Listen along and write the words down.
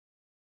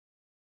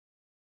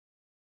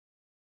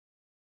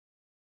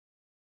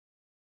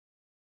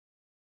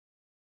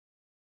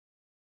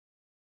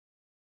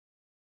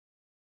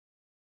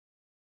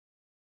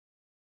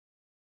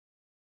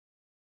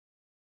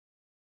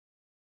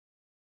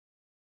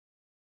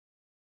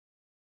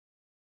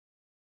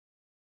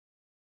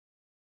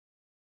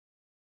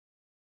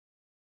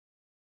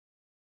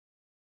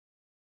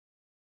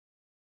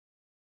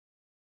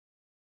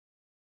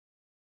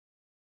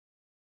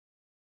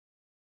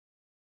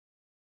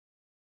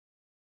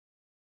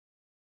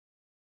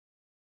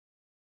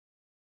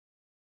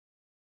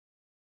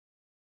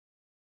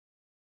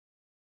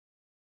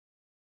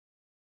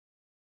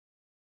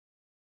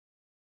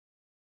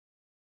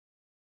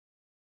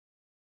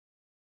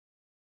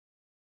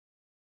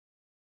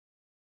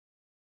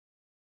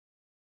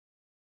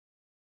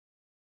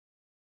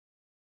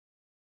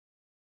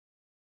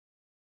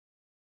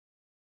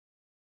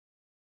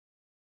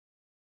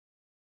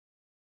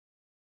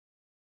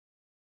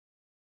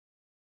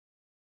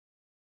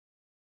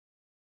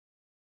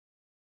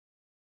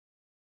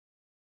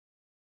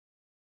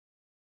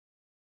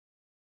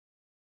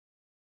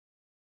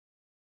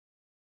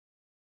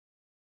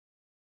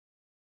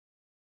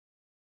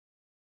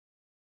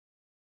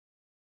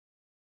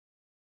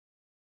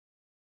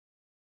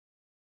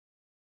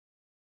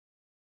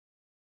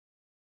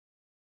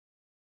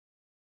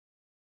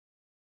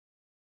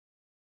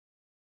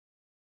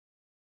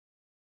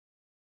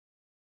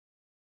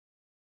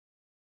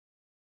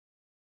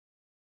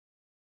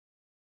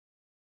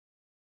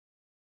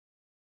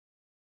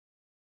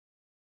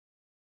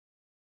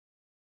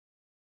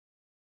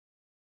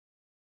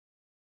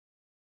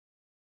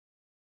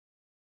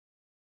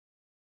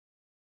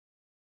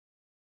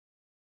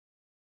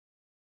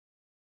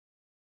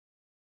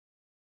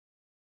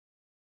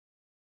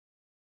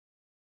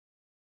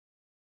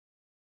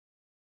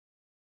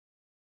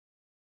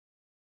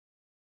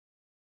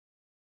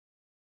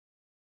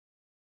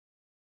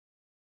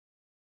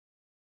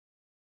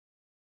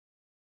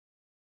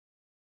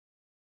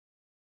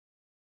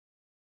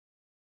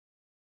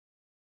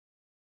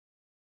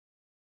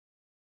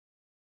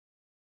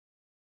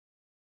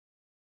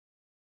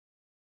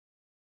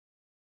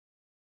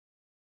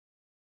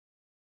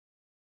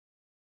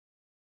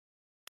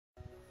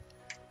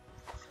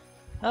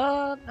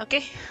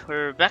Okay,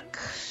 we're back.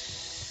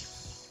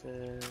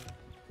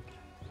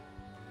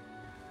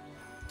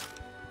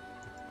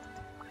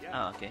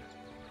 Oh, okay.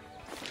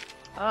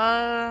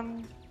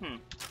 Hmm.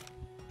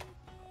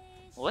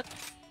 What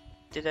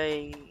did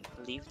I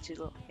leave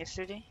to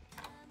yesterday?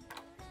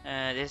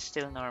 This is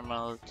still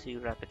normal to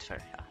rapid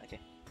fire. Ah, okay,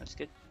 that's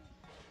good.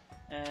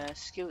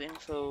 Skill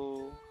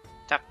info,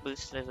 attack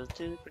boost level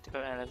 2,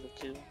 critical eye level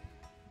 2.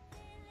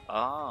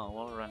 Oh,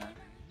 wall runner,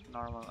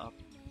 normal up.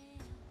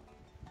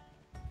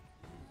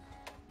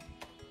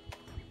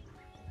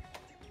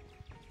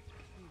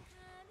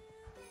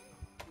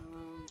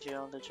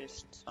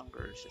 Geologist,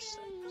 hunger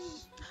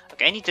resistance.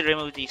 Okay, I need to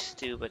remove these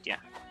two, but yeah,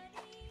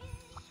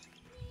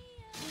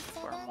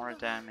 for more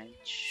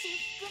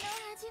damage.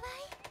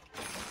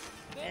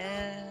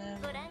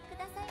 And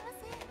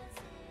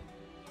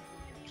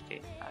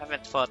okay, I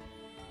haven't fought.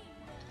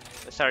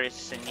 Sorry,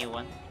 it's a new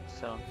one,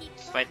 so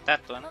let's fight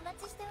that one.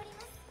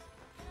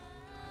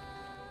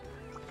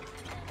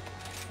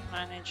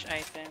 Manage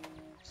items.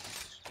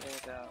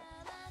 Without.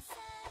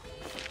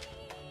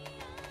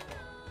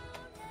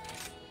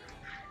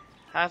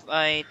 Have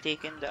I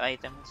taken the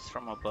items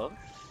from above?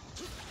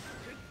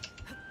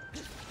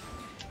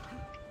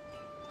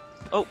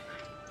 Oh,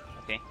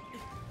 okay.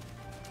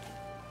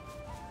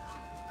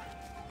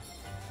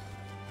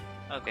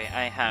 Okay,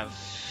 I have.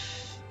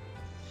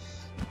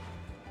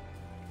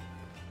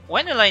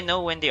 When will I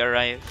know when they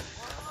arrive?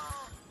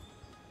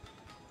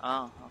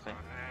 Oh, okay.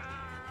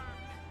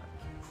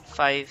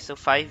 So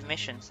 5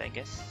 missions, I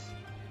guess.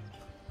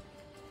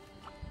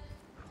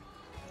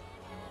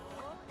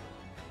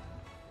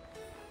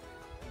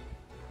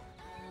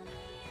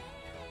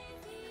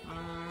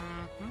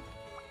 Mhm.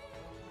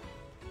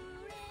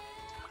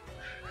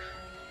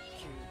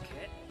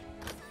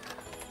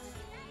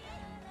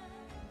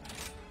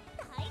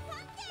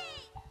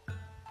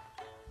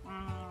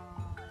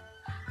 Mm,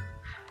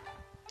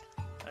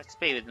 let's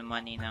pay with the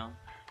money now,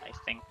 I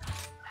think.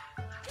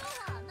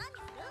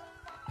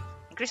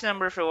 Increase the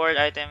number of reward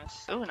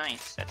items. Oh,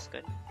 nice. That's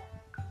good.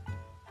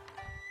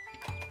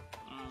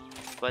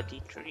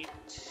 Body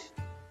treat.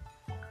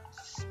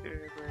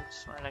 Spirit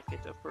birds more likely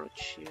to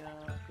approach you.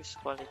 Increase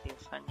quality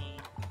of honey.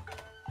 I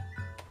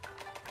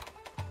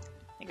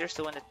think there's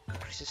the one that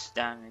increases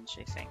damage,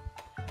 I think.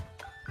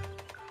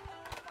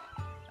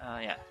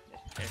 Yeah,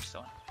 there's the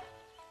one.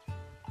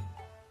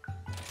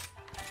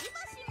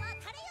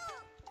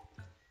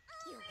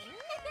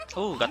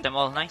 Oh, got them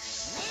all.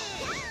 Nice.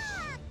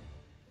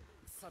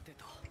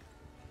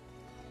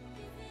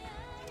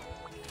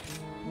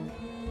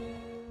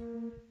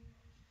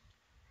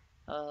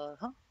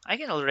 I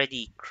can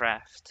already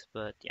craft,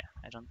 but yeah,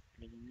 I don't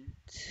really need.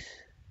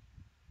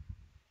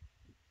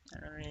 I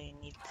don't really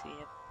need to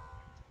yet.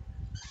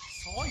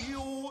 さ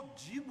よ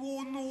自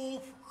母の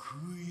福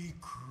育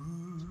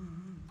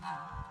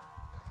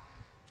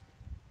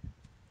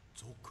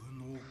賊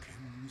の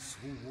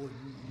謙遜に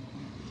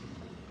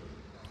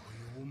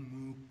豊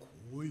む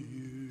声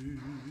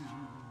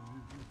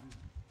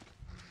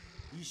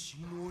石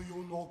のよ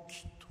な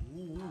きと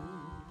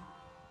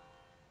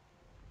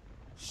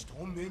一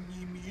目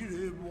に見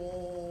れば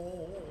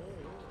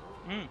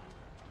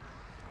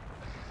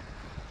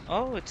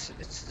Oh, it's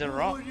the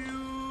rock. 目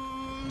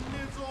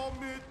覚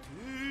めて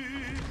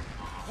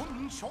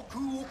本色を起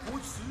こ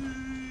す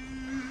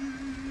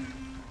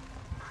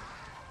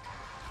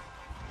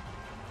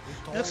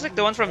It looks like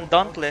the one from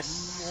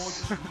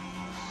Dauntless.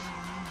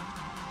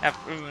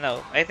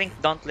 No, I think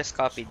Dauntless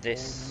copied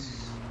this.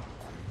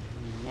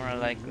 More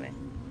likely.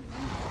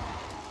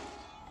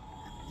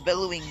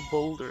 Bellowing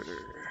Boulder.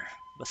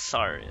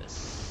 Basarius.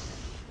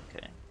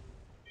 Okay.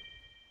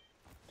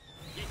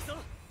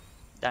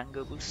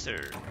 Dango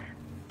Booster.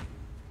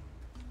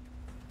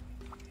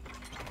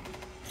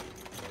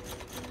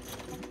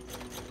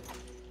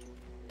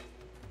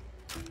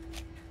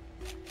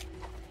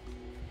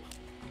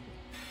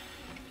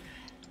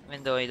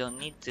 Even though I don't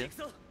need to.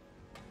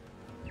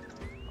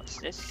 What's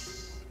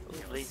this? Oh,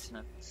 Blaze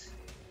Nut.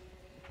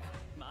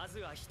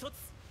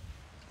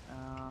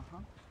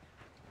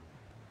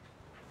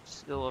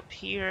 Let's go up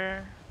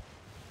here.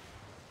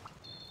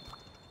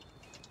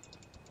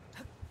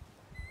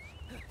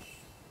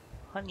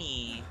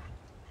 Honey.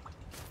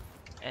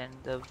 And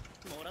the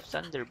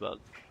Thunderbug.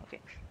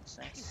 Okay, that's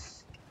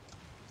nice.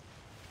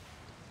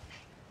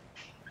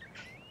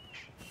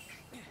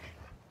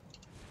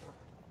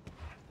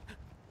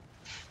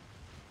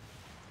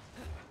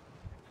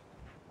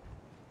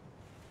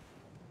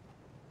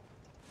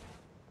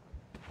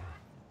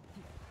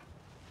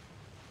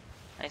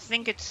 I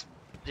think it's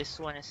this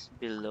one is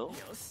below.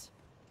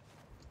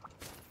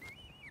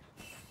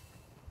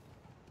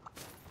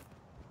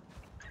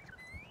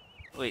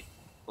 Wait,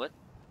 what?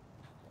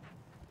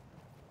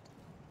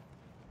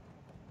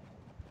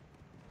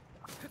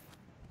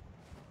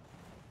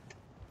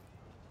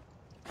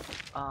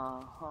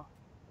 Uh-huh.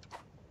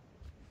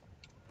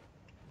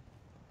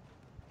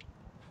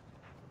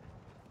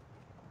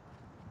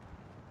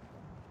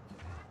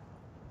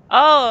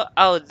 Oh,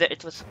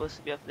 it was supposed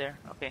to be up there.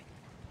 Okay.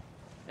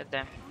 Get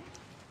them.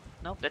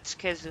 Nope, that's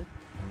Kezu.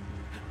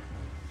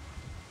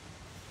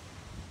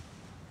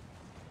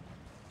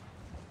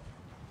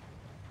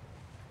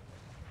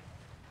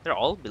 They're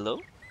all below?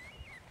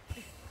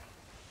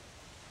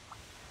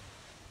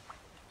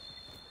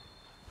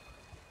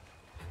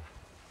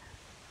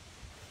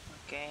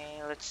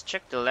 Okay, let's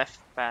check the left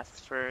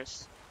path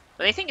first.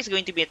 But I think it's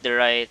going to be at the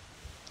right.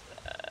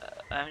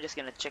 I'm just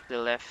gonna check the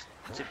left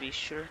to be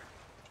sure.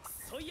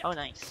 Oh,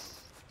 nice.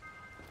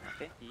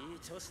 Okay, いい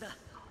調子だ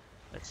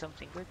that's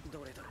something good.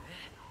 どれどれ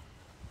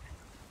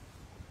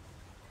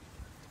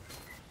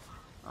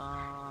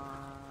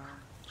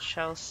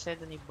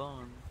Chalcedony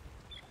bone.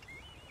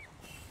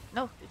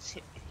 No,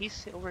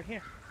 he's over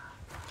here.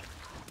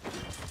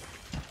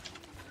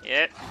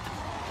 Yeah.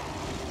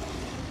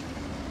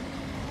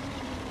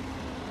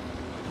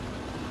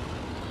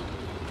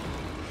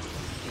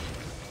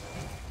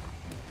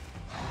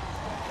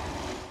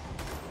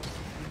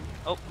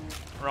 Oh,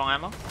 wrong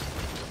ammo.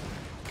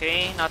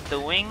 Okay, not the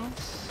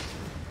wings.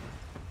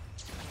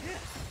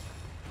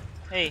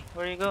 Hey,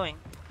 where are you going?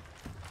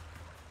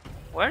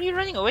 Why are you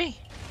running away?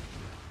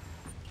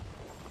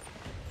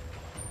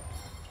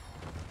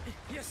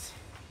 よし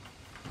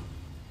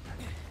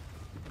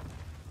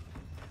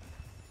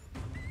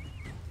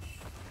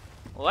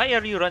Why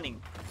are you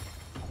running?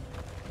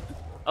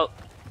 Oh.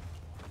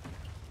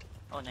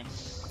 Oh,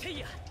 nice. てい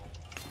や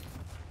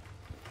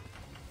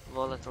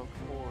Volatile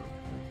core.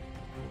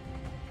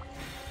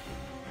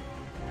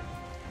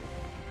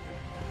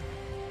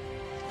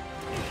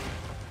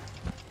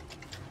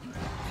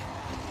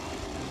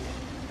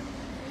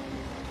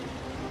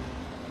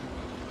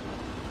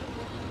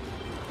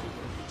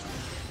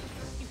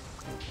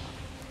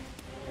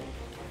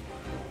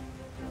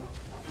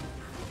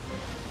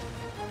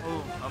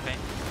 Ooh, okay.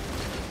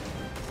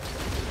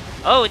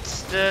 Oh,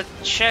 it's the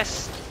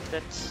chest.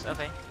 That's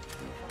okay.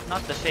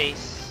 Not the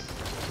face.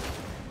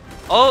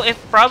 Oh,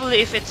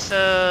 if it's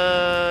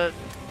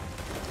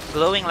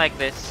glowing like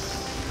this,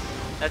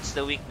 that's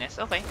the weakness.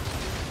 Okay.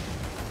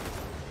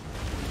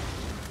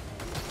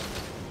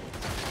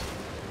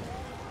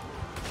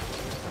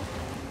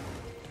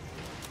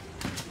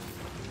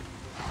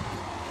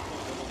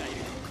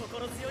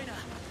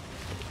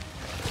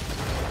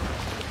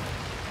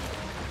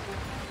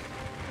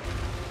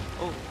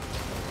 Oh.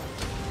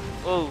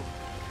 Oh.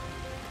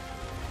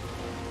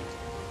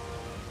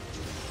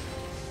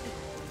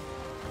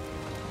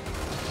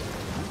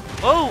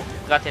 Oh,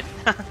 got it.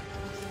 I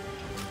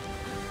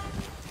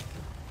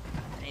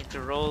need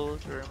to roll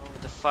to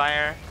remove the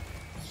fire.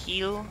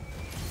 Heal.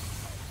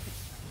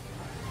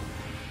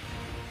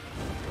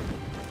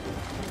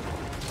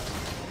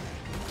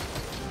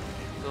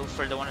 Go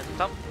for the one at the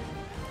top.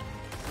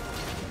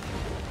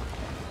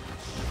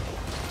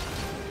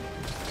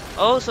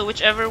 Oh, so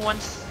whichever's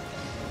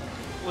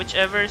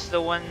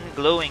the one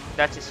glowing,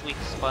 that's his weak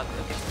spot.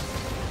 Okay.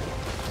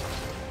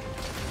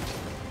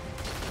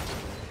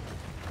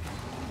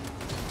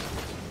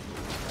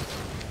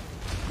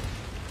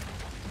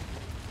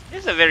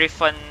 This is a very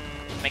fun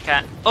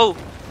mechanic. Oh,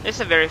 this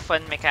is a very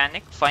fun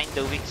mechanic. Find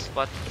the weak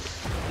spot.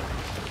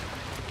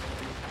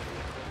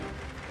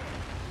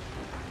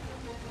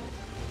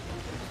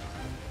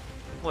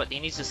 What? He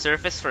needs to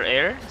surface for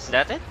air? Is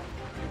that it?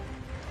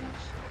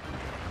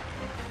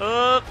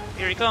 Oh,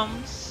 here he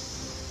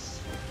comes.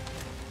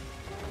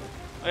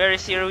 Where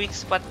is your weak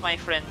spot, my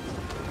friend?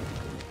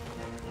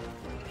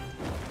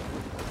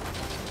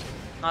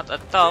 Not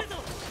at top.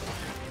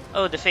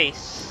 Oh, the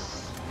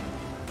face.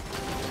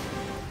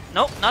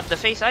 Nope, not the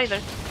face either.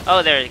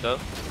 Oh, there you go.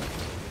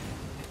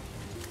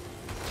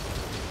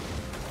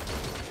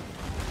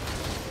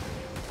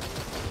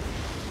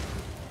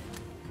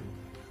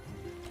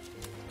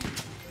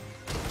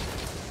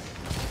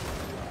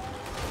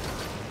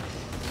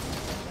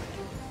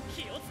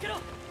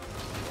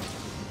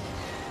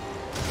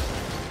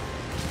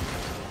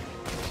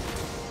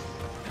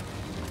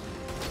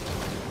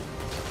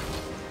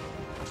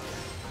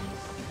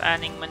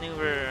 Panning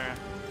maneuver.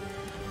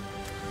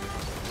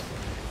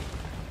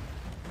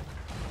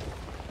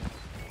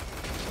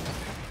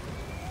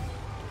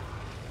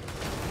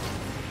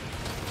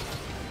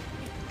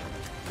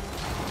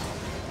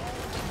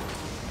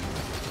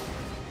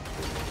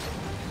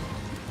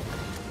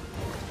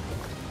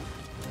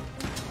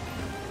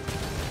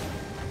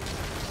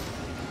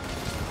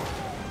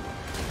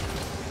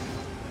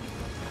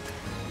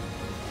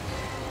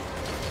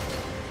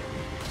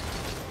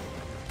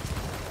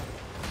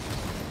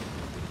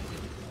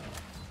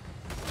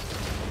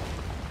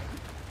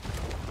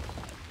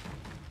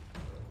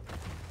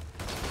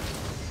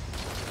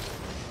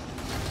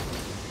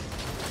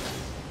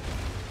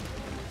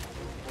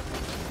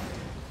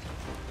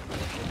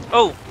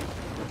 Oh!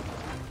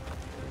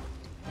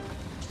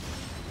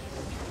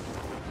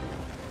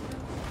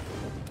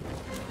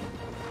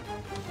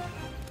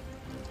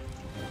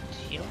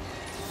 Heal.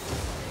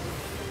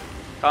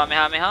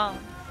 Kamehameha.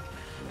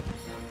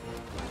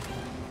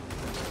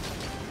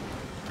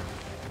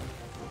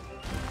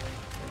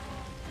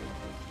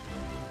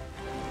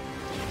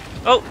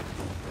 Oh!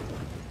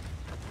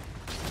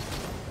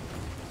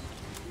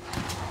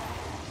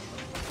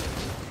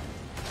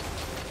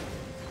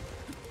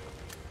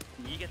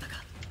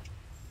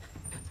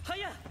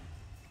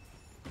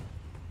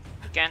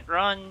 Can't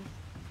run.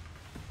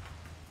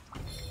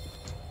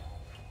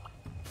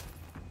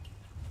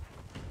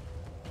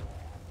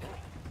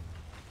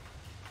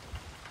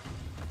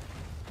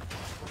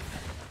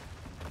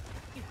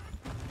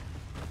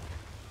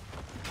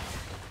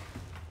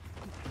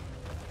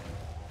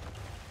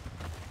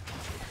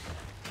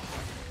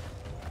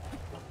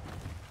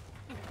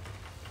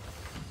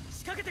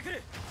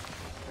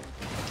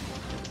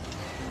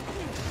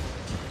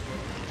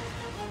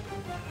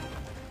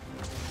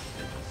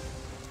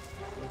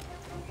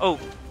 Oh.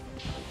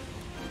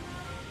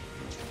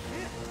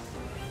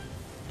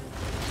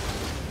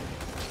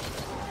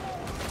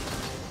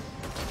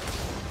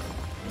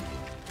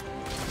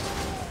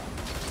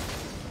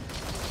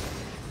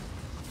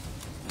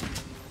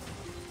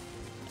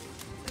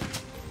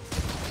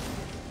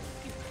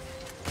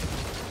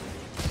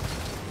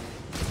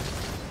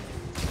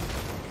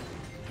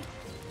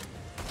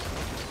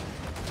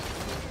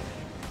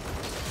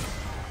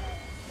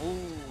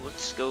 Ooh,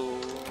 let's go.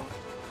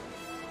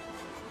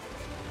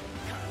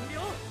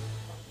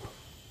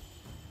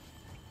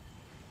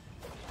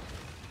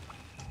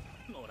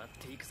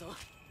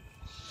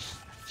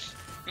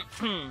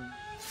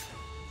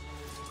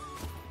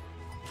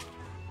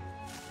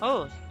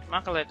 Oh,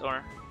 Makalet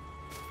ore.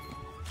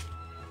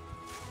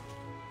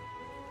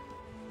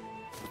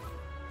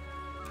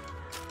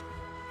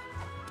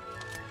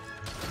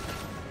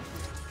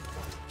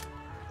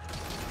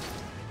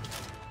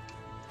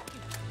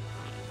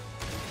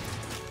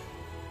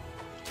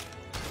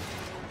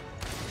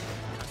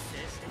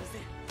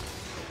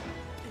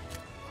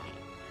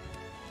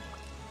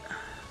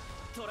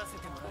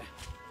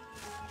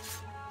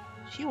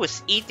 She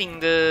was eating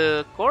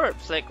the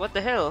corpse, like what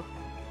the hell?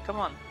 Come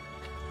on.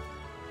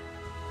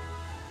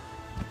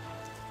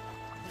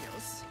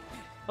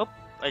 Oh,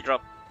 I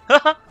dropped.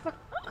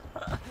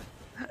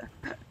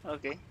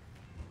 Okay.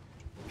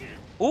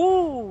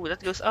 Ooh,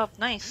 that goes up.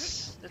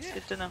 Nice. That's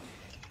good to know.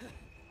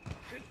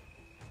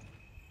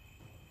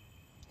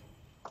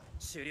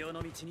 狩猟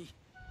の道に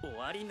終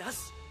わりな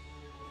し。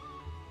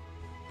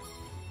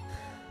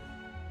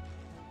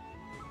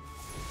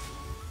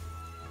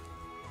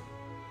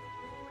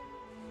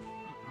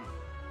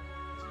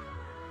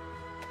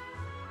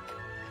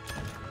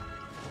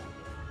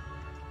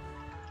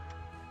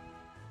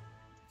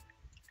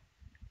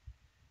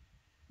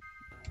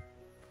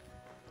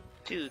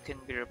Two can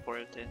be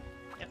reported.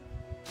 Yep.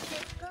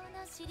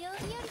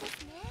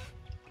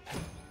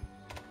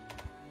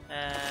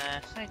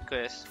 Side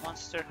quest,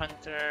 Monster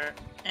Hunter,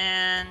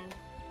 and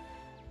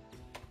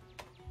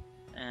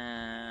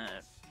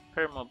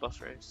permo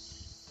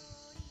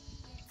buffers.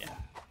 Yeah.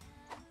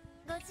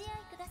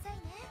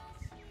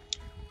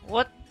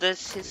 What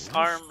does his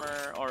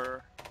armor or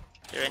are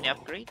there any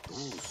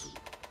upgrades?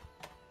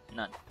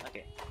 None.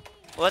 Okay.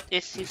 What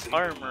is his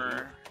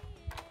armor?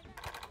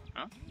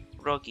 Huh?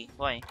 Rogi.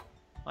 Why?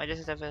 Why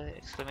does it have an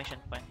exclamation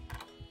point?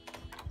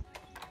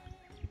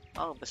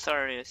 Oh,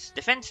 Basarius.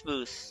 Defense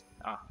boost.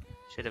 Ah,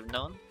 should have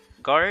known.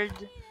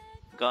 Guard.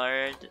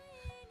 Guard.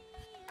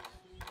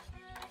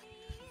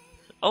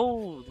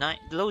 Oh,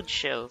 load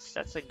shells.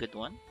 That's a good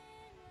one.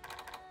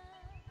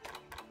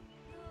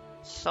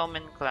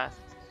 Summon class.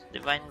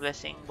 Divine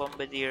blessing.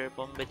 Bombardier.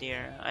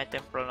 Bombardier.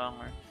 Item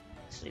prolonger.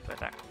 Sleep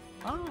attack.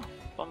 Oh,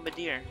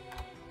 Bombardier.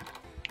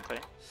 Okay.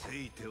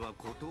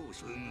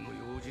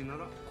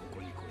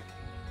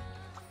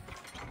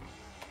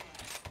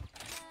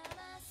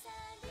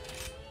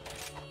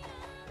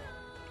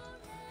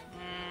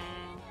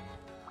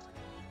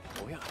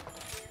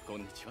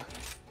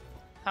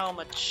 How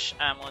much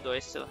ammo do I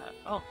still have?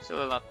 Oh,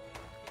 still a lot.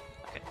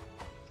 Okay.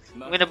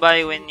 I'm gonna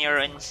buy when you're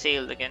on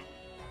sale again.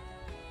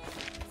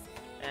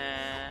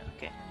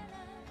 Okay.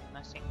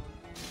 Nothing.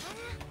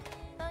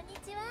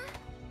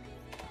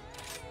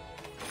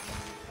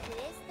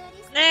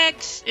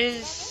 Next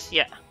is,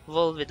 yeah,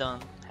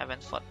 Volvidon.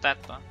 Haven't fought that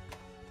one.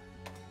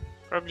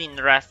 Probably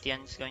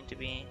Narathian is going to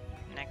be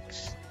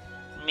next.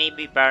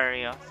 Maybe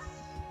Barrioth,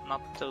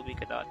 not Tobi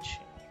Kadachi.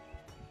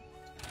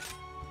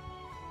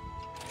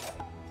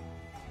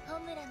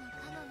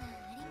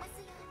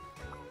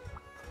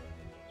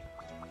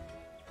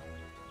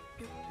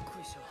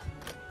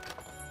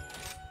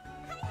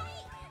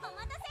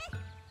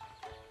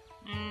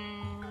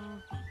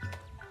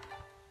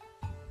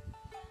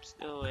 Let's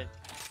do it.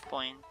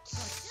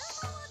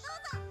 Points.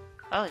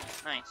 Oh,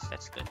 nice.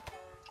 That's good.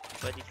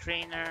 Body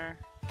trainer,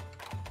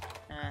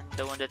 and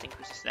the one that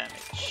increases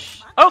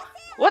damage. Oh,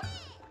 what?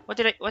 What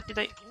did I?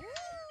 Okay.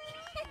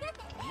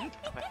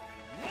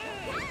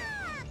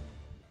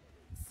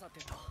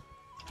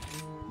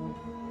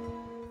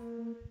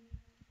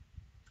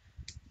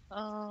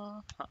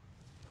 Huh.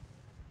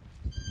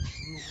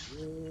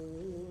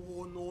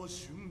 の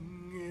瞬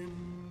間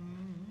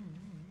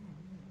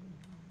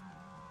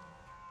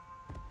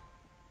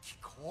機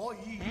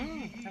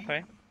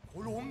械 Okay.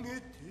 転げ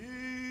て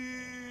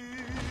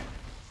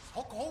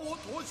逆落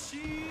とし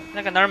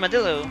Like an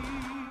armadillo.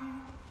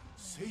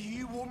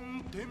 静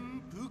音転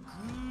覆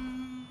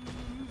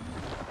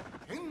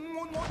剣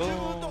をの中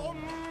断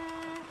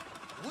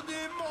お出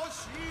ま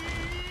し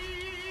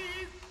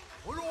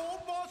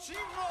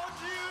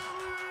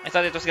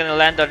thought it was gonna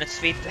land on its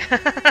feet.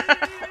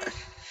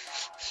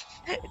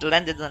 It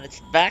landed on its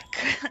back.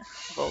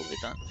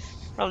 Volviton.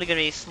 Probably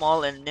gonna be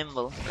small and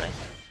nimble, right?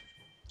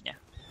 Yeah.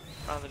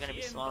 Probably gonna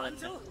be small and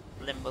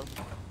nimble.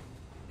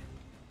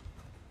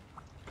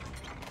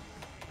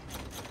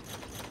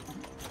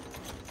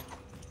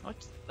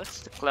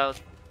 What's the cloud?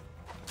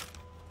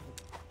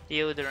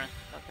 Deodorant.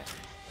 Okay.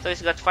 So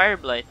he's got fire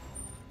blight.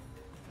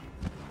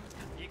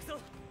 行くぞも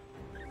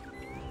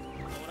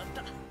らっ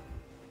た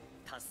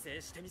達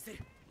成してみせる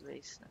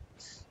Blaze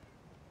nuts.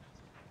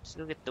 Let's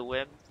look at the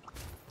web.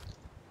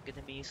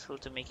 Gonna be useful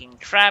to making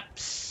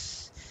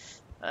traps.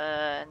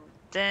 And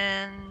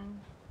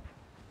then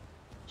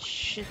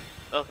shit.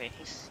 Okay,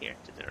 he's here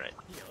to the right.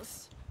 よ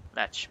し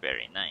That's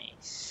very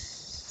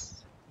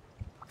nice.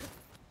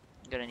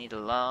 Gonna need a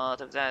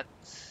lot of that.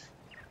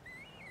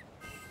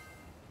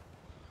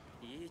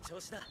 いい調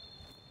子だ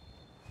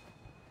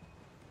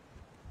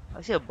Oh,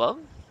 is he above?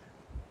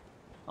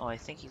 Oh, I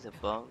think he's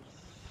above.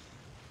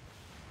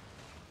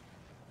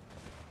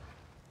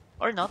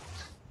 Or not.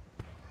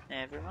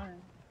 Never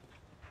mind.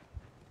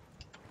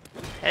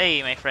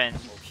 Hey, my friend. 目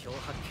標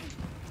発見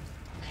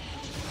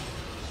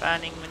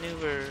Fanning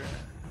maneuver.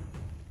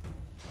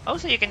 Oh,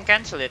 so you can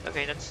cancel it.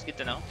 Okay, that's good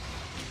to know.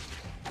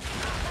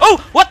 Oh!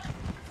 What?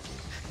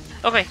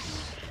 Okay.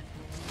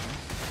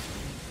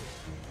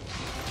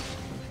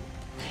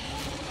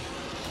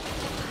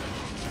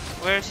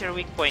 Where's your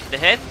weak point? The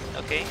head?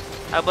 Okay.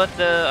 How about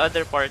the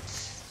other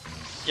parts?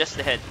 Just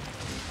the head.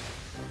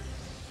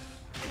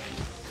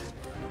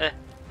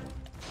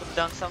 Put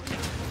down something.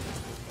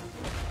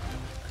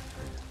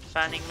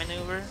 Fanning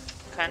maneuver.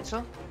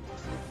 Cancel.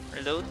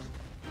 Reload.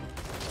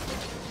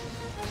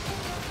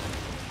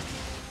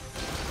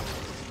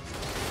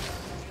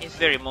 He's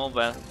very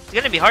mobile. It's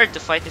gonna be hard to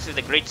fight this with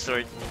a great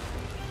sword.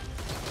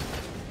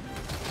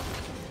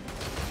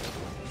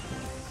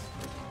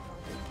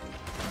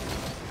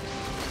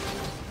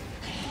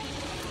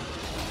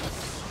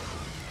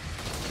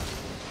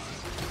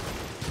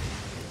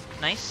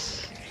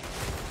 Nice.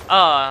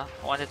 Ah,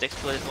 I wanted to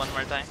explode it one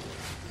more time.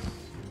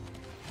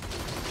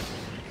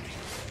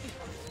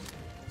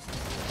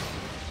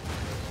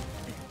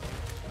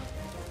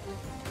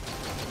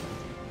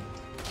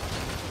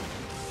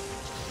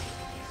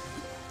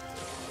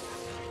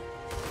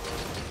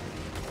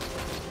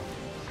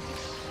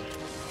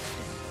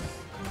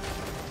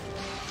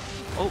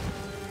 Oh.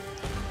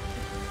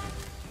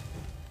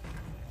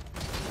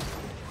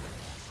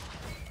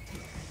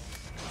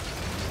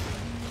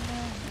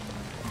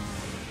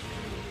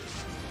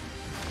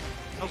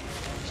 Oh.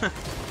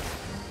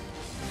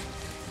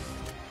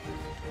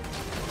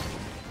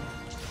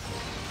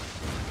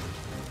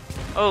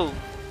 Oh.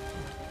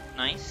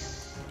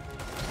 Nice.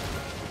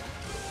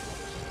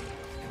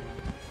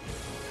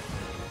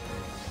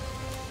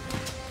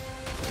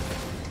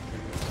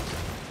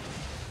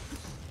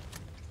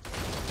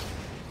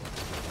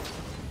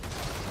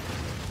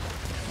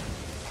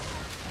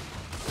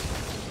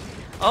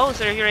 Oh,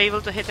 so you're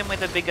able to hit him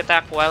with a big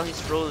attack while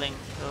he's rolling.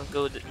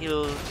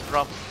 He'll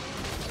drop.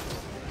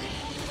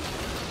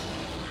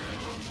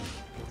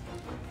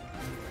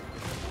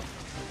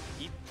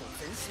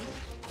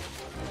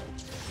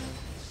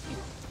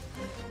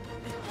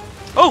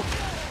 Oh!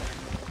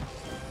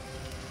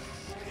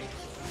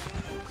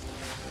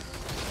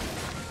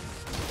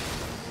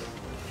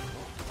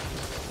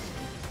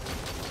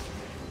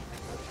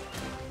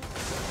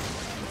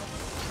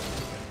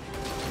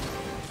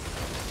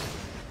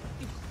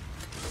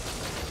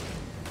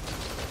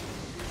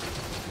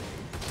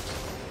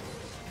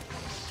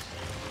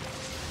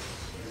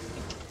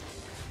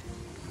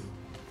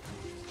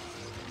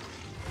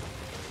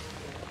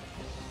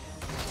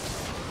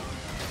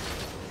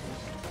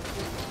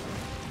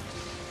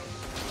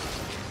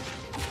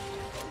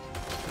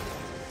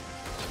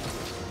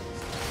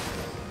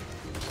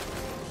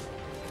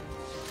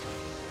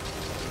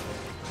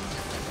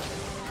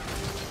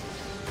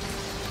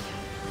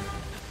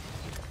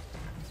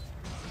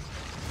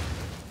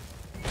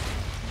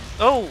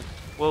 Oh!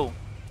 Whoa.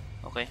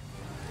 Okay.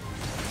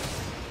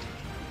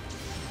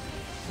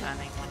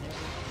 Planning maneuver.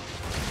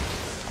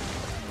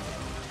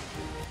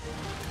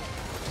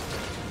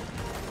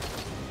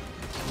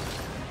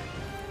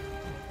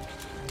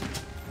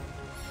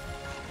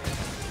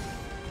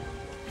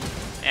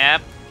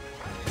 Yep.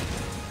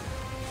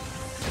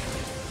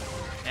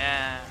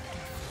 Yeah.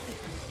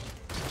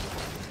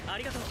 あ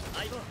りがとう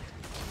相棒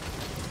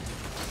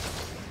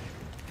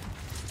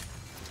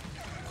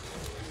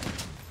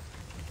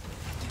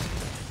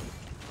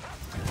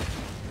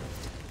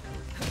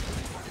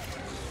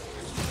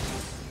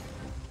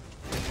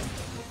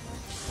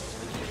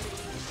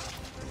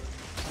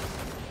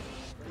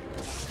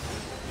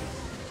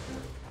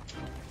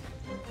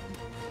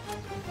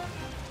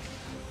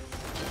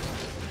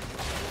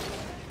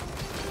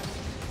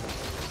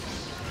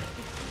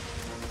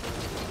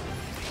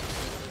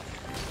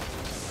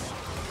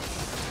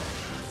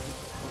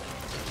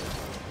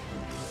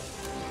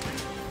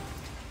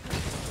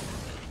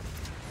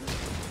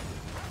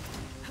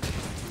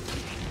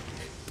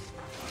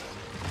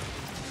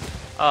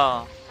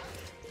Oh,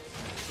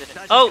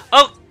 Oh!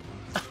 Oh!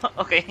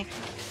 Okay.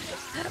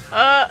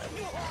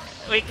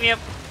 Wake me up.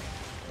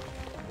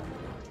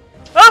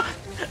 Oh!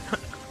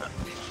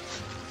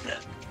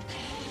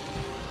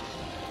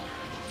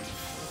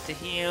 To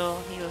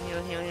heal, heal,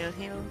 heal, heal, heal,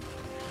 heal.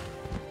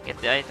 Get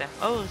the item.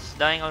 Oh, it's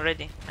dying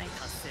already. Nice.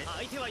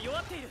 相手は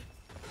弱っている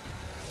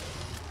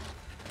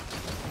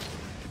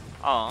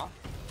Oh.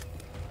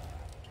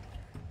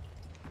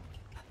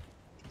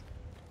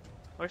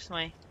 Where's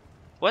my...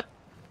 What?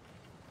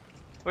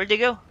 Where'd they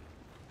go?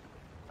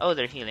 Oh,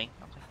 they're healing.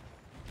 Okay.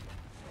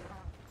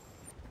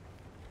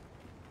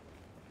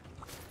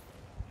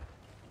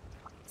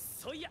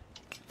 そいや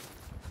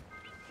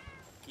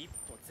一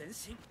歩前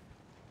進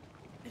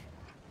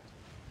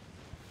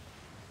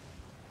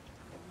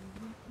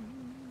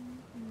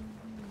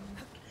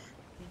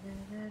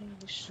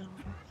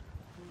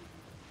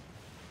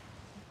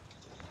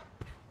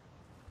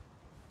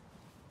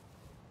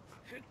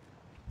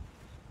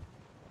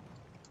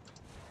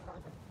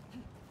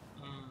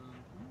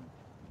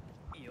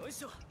よい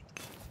しょ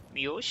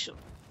Myosho.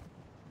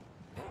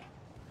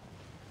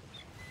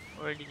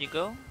 Where did you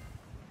go?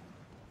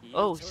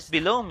 Oh, he's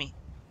below me.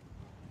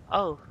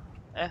 Oh,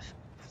 F.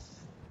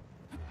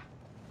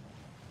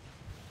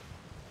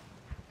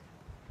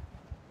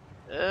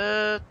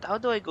 How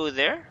do I go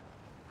there?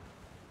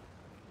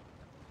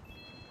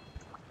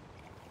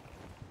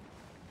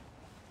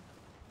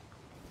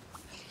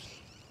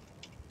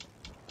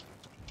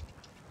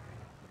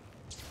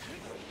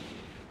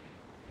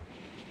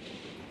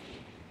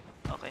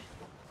 Okay,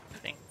 I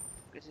think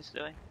this is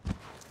the way.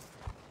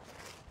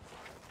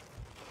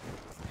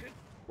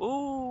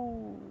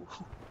 Ooh.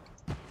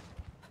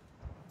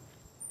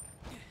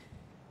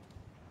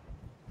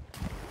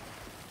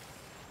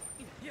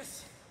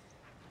 Yes.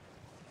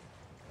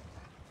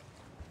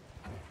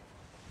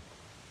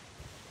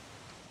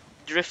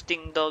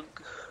 Drifting dog.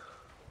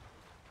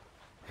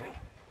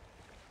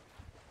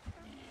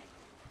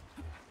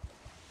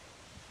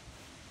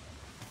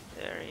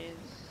 There is.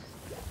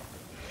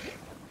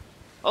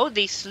 Oh,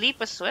 they sleep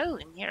as well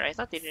in here. I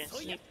thought they didn't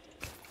sleep.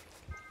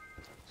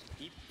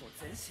 一歩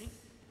前進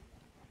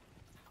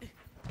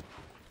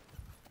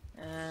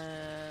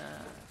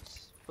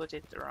Let's put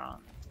it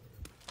around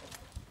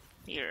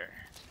here.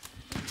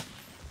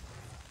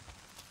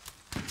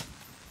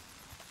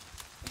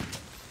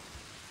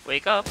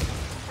 Wake up.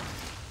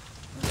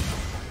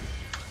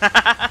 ど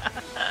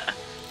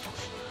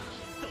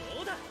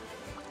うだ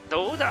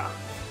どうだ?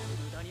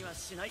 無駄には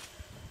しない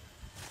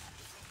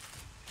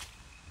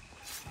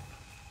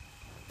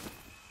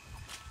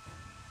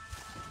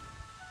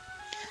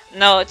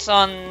No, it's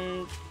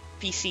on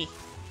PC.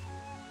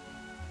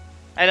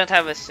 I don't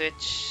have a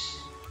Switch.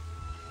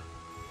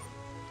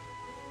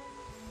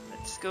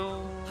 Let's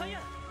go. は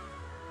や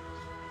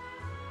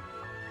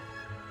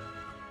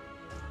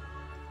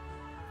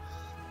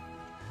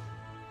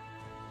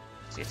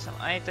Let's get some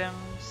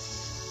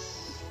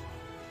items.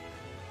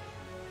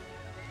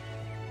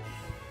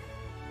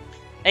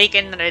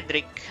 Aiken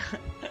Redrick.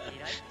 依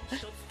頼一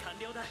つ完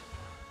了だ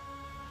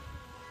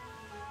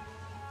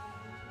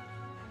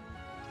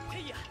て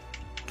いや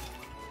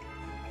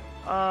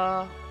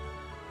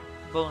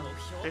Bone.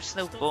 There's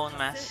no bone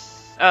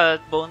mass.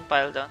 Bone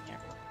pile down here.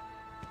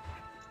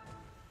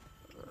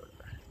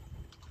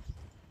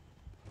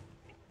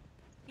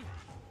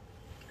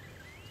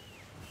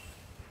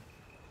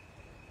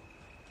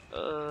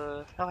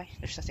 Okay,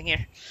 there's nothing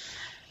here.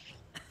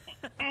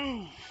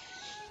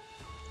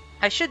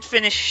 I should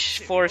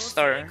finish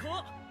 4-star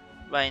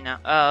by now.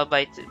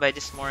 By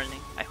this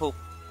morning. I hope.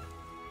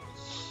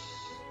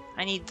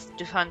 I need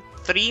to hunt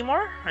 3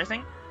 more, I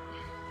think.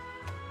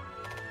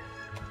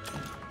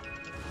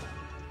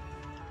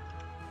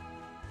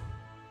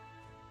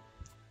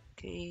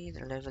 Okay,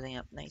 they're leveling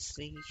up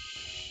nicely.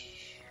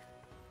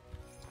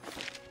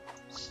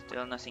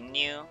 Still nothing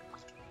new.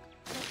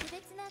 特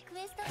別なク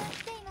エストが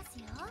来ています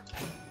よ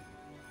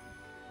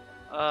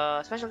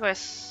Special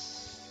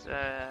quests.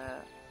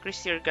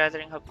 Increase your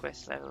gathering hub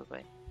quest level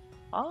by.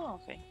 Oh,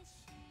 okay.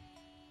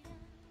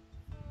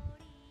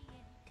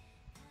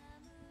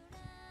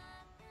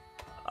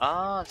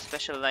 Ah,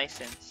 special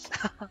license.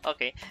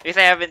 Okay, because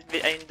I haven't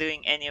been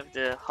doing any of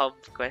the hub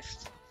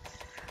quests.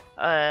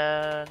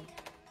 I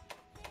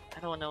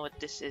don't know what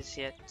this is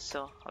yet,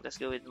 so I'll just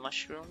go with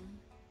mushroom.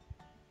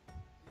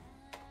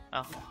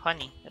 Oh,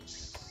 honey.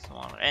 That's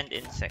smaller. And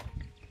insect.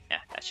 Yeah,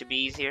 that should be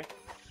easier.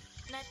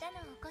 またの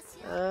お越し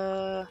を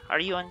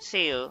Are you on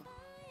sale?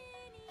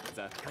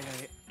 雑貨屋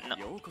へ No.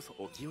 ようこそ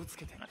お気をつ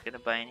けて I'm not gonna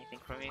buy anything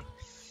from you.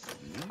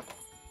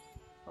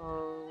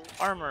 Oh,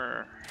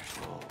 armor.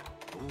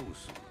 どう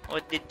する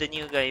What did the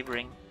new guy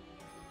bring?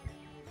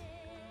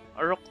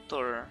 A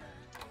Roctor.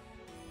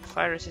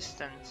 Fire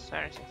resistance.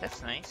 Fire resistance.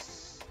 That's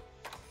nice.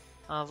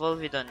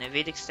 Volvidon.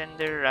 Evade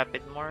extender,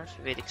 rapid morph.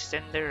 Evade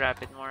extender,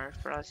 rapid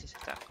morph. Paralysis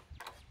attack.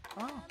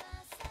 Oh.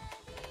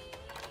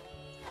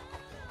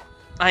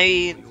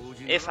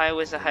 If I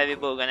was a heavy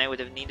bowgun, I would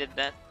have needed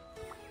that.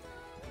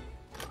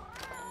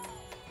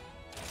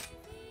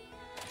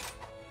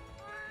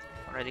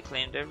 Already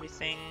claimed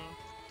everything.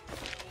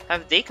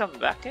 Have they come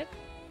back yet?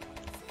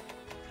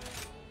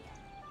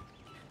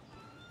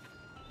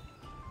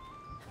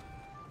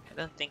 I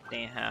don't think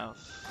they have. どう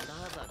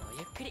ぞご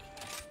ゆっくり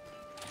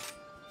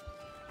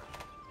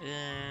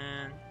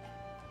And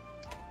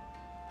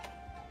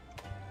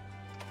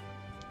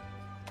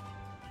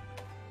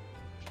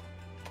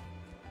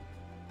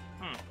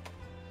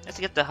let's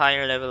get the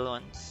higher level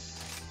ones.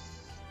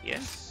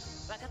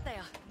 Yes. 分かった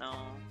よ No.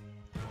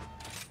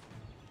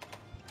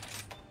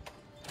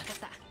 分かっ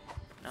た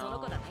その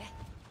子 No. だね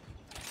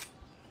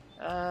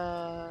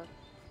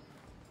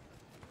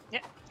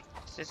Yeah.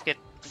 Let's just get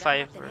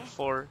 5 or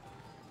 4.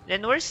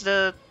 Then where's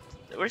the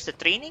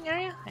training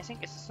area? I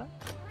think it's this one.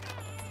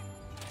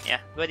 Yeah,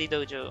 Buddy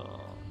Dojo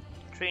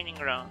training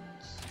grounds.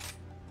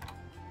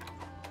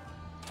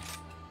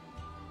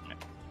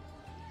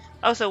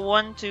 Oh, so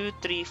 1, 2,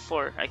 3,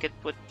 4. I could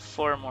put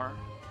 4 more.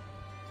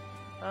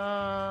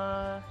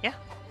 Yeah.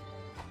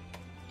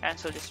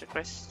 Cancel this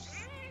request.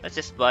 Let's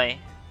just buy.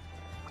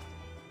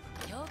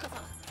 ようこ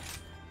そ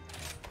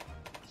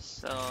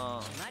So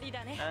決まり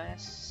だね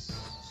that's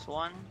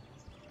 1,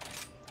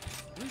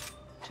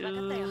 2,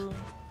 分か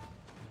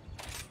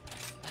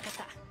っ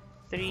た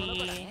その子だ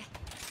 3, ね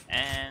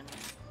and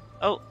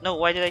oh no!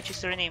 Why did I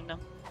choose to rename? No.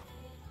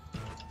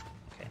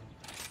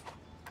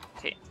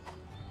 Okay. いっ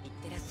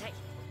てらっしゃい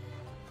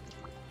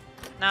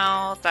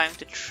Now time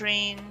to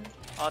train.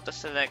 Auto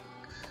select.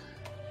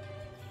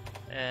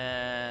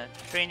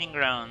 Training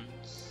grounds.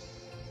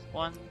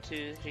 1,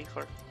 2, 3,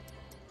 4.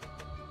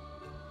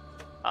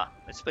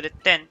 Let's put it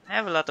 10. I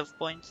have a lot of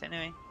points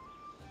anyway.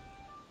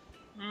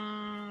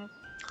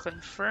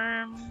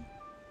 Confirm.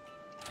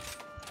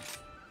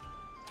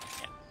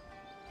 Yeah.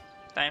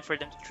 Time for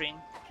them to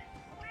train.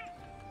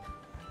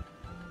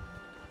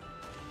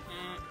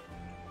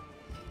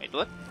 Wait,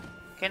 what?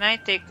 Can I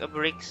take a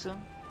break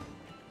soon?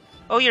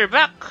 Oh, you're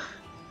back!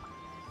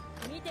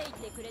 見ていっ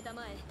てくれた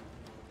まえ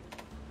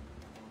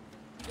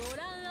ご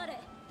覧あれ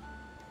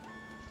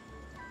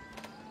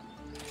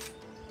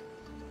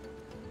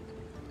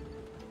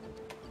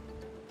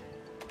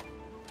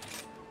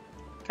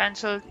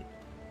Cancelled.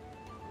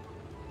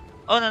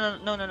 Oh no.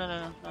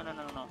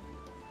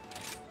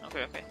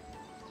 Okay.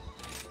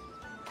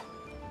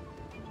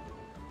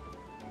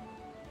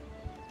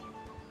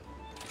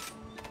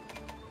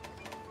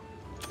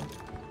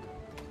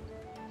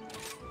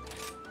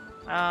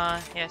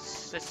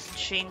 Yes, let's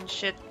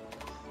change it.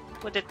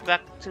 Put it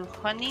back to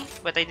honey,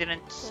 but I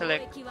didn't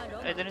select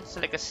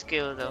a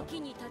skill though. 時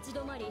に立ち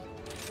止まり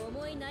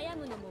思い悩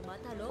むのもま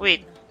たロマンだ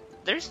Wait,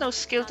 there's no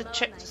skill to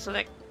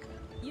select.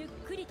 ゆっ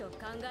くりと考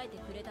えて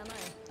くれたま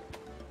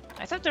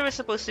I thought there was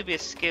supposed to be a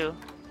skill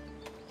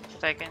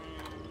that I can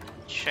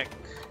check.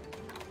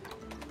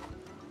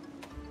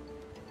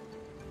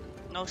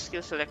 No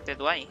skill selected.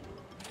 Why?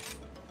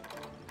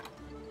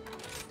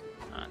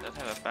 I don't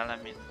have a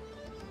palamute.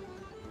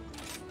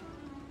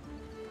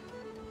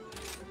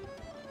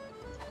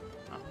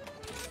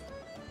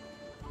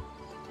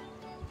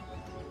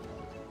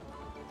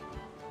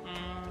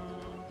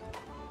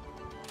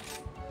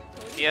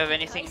 Do you have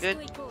anything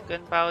good?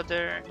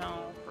 Gunpowder?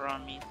 No. Raw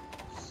meat.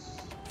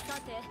 さ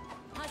て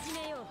始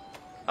めよう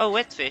Oh,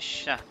 wet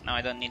fish. No,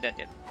 I don't need that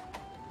yet.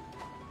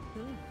 う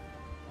ん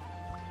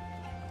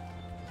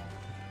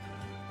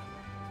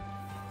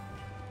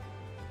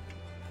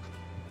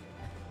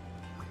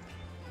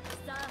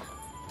さあ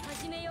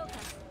始めようか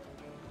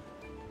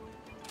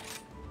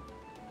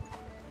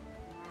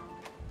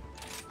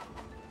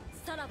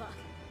さらば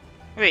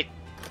Wait,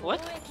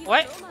 what?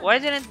 Why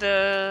didn't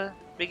the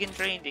begin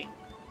trading?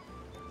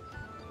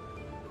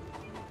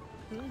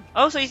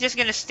 Oh, so he's just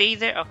gonna stay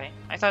there? Okay,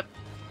 I thought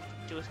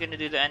he was gonna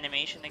do the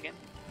animation again.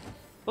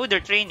 Oh,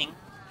 they're training.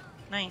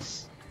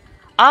 Nice.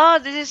 Ah,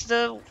 this is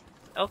the...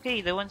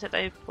 Okay, the ones that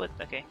I put.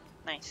 Okay,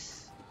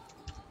 nice.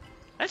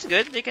 That's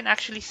good. They can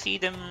actually see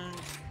them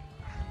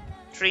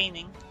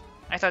training.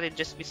 I thought it'd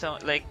just be some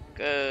like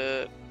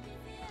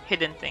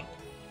hidden thing.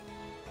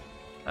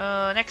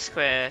 Next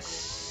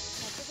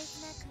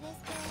quest.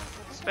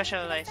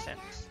 Special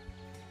license.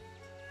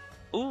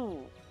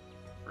 Ooh,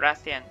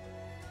 Rathian.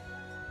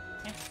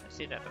 Yeah, I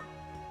see that.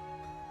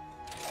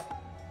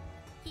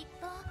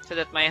 So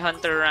that my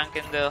hunter rank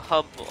in the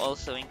hub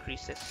also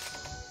increases.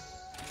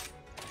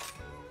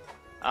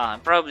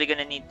 I'm probably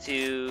gonna need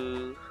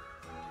to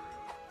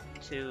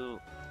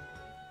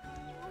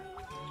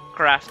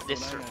craft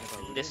this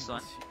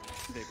one.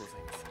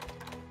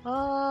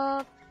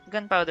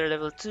 Gunpowder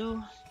level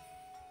 2.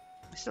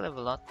 I still have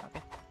a lot.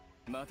 Okay.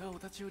 またお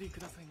立ち寄りく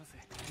ださいませ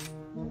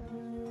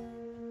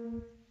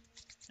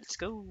Let's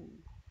go.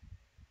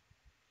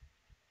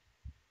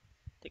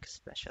 Take a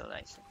special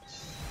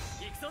license.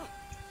 行くぞ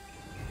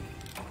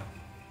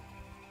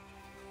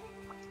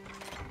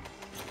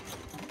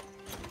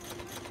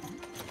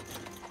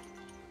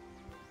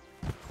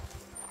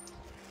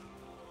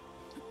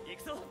行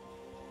くぞ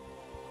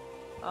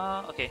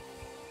Okay.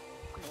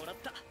 もらっ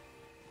た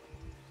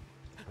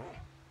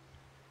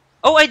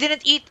Oh, I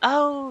didn't eat.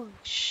 Oh,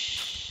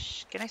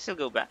 shh. Can I still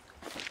go back?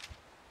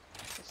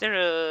 Is there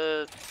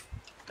a...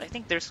 I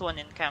think there's one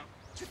in camp.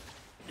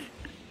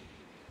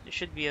 There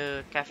should be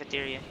a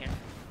cafeteria here.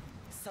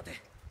 さて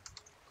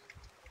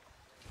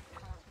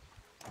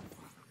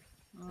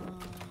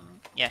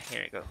Yeah,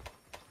 here we go.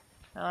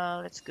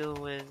 Let's go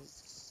with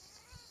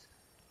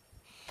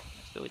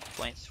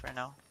points for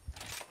now.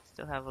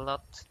 Still have a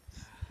lot.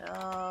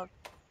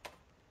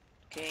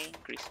 Okay,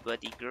 increase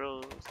body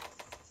growth,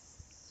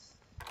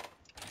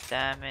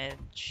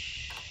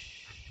 damage,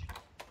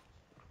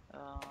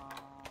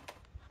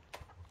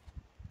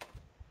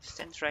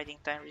 extends riding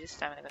time, reduce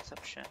stamina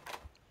consumption.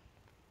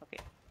 Okay,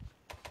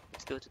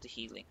 let's go to the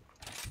healing.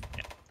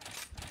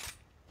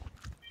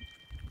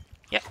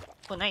 Yeah.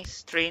 Oh,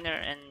 nice. Trainer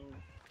and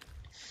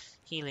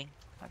healing.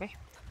 Okay.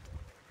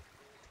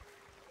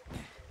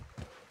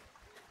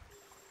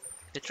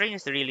 The trainer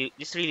is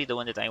really the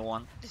one that I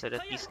want, so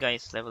that these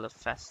guys level up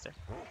faster.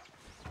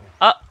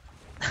 Ah!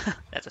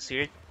 That was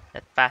weird.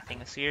 That pathing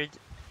was weird.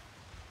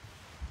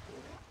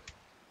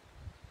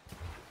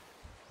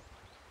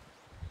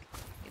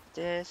 Get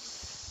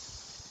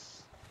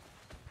this.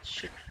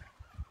 Shoot.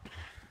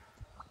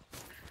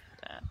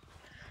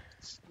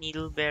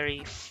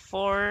 Needleberry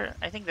 4.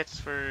 I think that's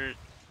for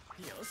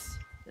よし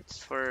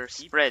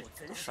spread,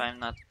 if I'm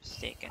not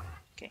mistaken.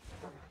 Okay.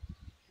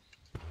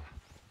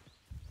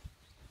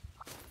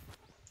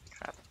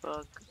 Trap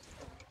bug.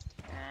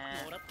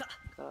 も And らった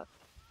got,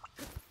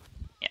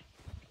 yeah.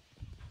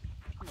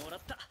 もらっ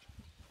た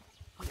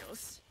よ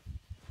し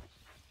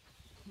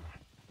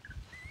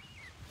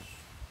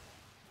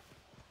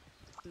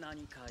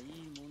何かい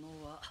いも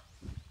のは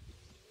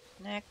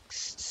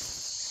Next.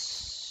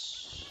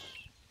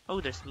 Oh,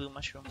 there's blue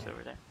mushrooms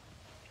over there.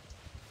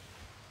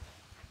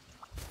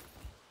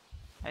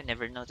 I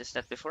never noticed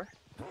that before.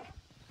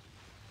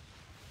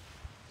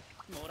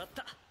 もらっ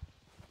た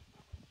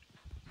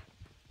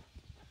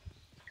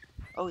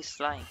Oh, he's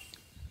flying.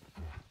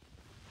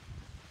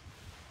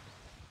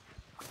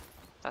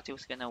 Thought he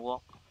was gonna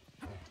walk.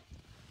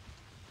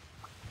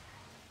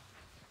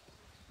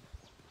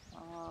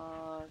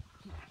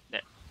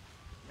 There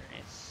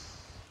is.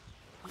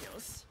 よ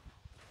し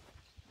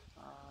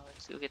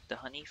Let's go get the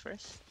honey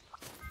first,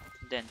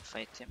 then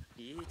fight him.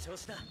 いい調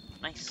子だ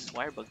Nice,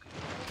 wirebug.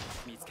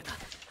 見つけた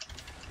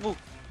Move.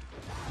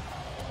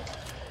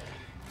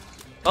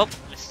 Oh,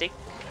 mistake.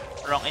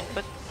 Wrong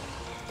input.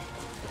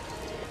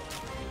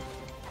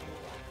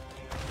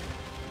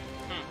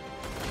 Hmm.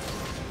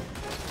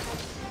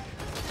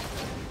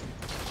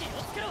 気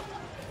をつけろ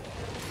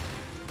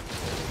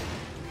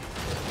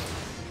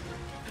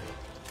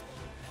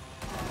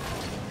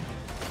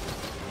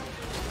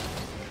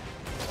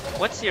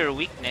What's your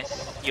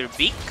weakness? Your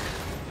beak?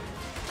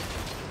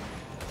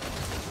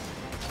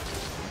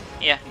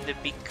 Yeah, the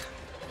beak.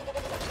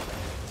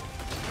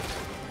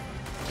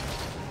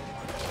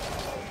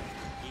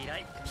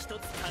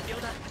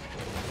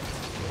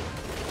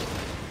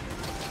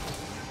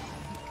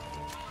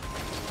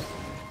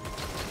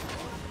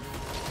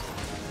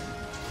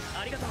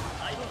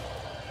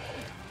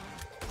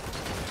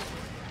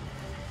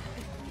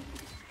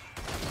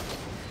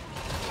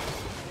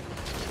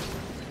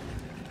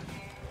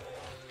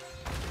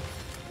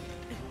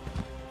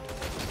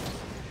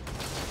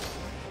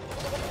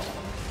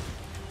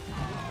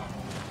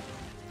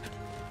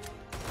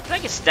 It's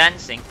like it's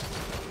dancing.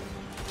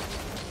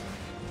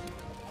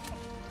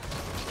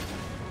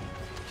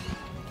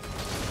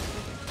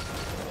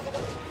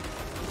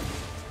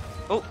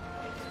 Oh.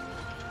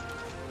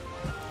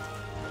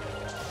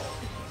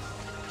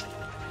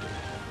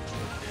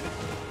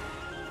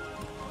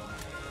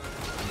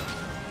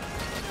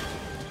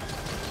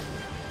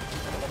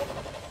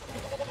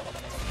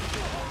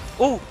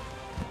 Oh!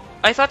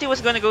 I thought he was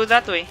gonna go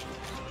that way.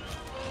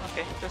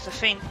 Okay, it was a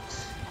feint.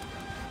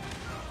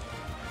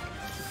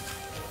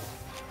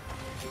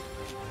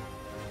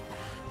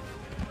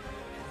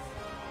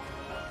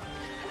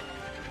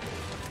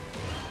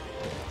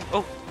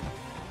 Oh!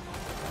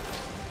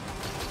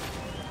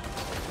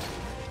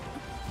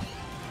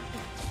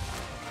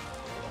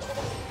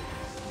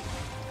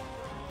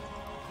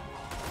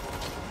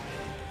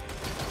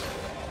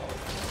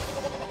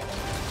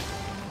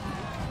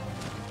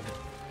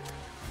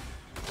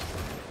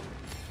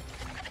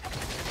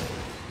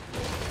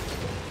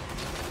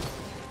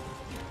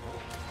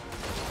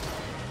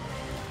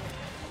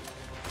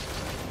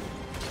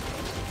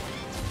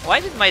 Why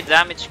did my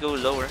damage go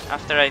lower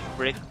after I've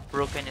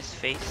broken his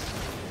face?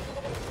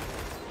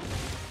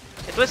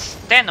 It was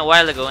 10 a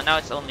while ago, now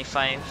it's only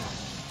 5.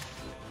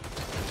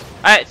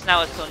 Ah, it's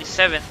only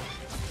 7.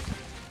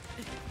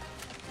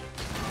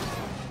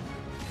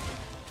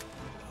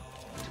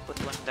 To put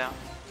one down.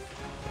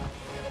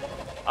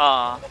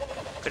 Ah,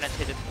 couldn't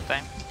hit it in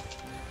time.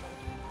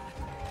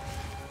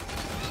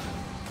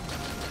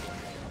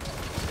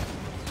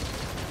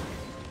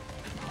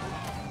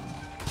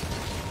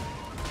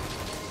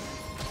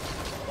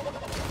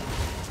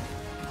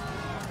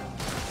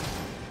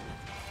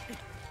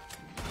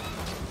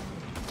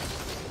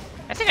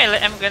 I think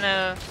I'm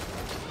gonna...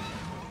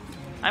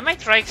 I might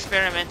try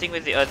experimenting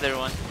with the other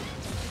one.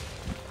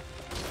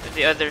 With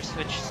the other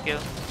switch skill.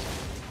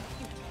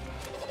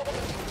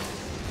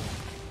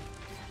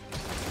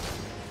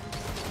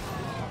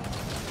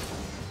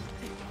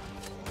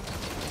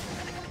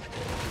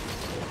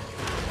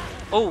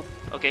 Oh,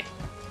 okay.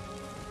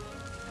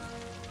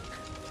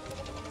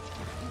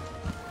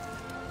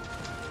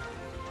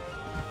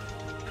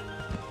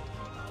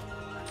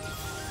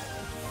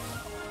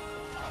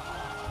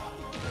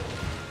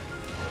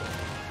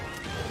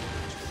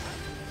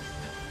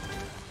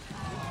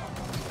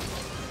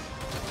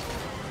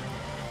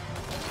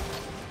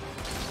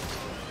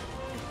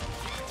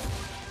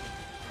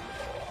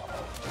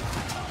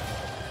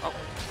 Oh,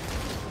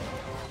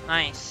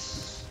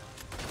 nice.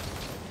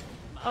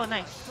 Oh,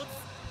 nice.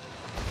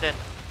 Then,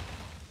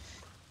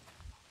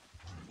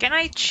 can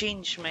I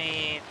change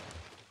my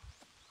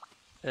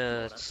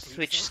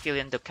switch skill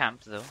in the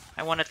camp though?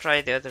 I want to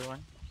try the other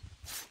one.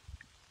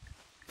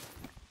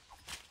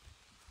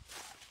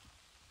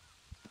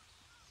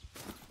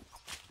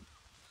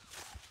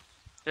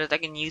 So that I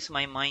can use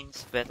my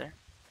mines better.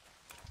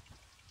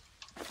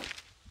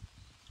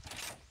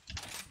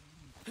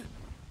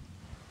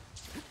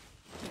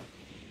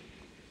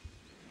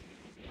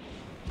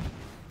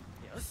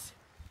 Yes.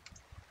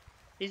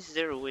 Is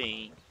there a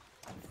way?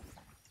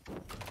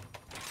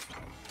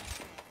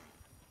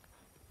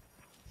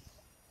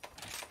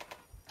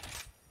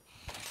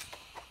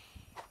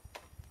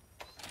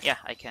 Yeah,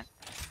 I can.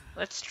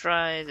 Let's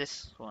try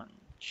this one.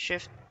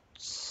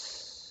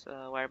 Shifts,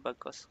 wire bug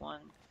cost 1.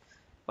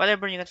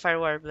 Whatever, you can fire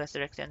wire blast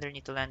directly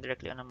underneath to land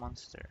directly on a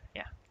monster.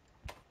 Yeah.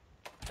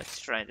 Let's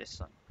try this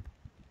one.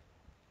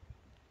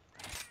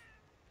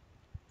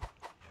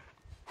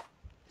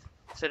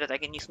 So that I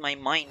can use my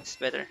mines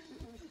better.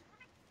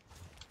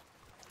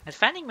 The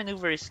fanning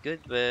maneuver is good,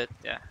 but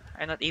yeah,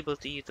 I'm not able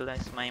to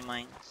utilize my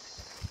mines.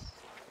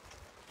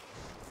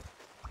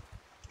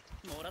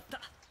 もらった。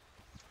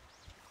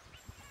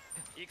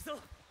行くぞ。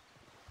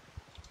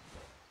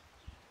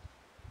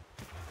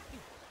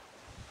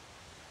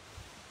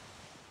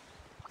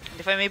 And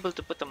if I'm able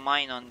to put a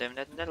mine on them,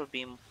 that'll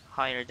be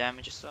higher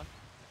damage as well.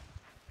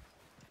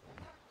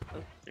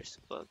 Oh, there's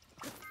a bug.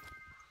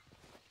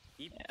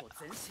 一歩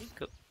前進。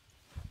 Cool.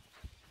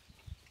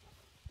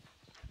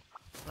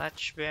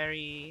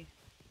 Latchberry.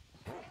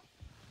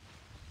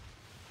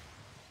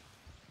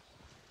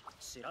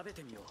 調べ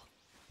てみよう。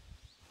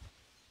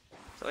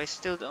 So I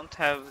still don't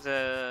have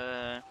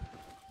the...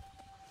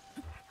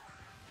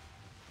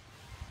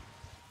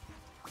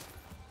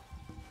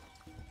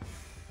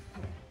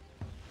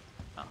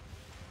 Oh, up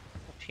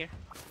here.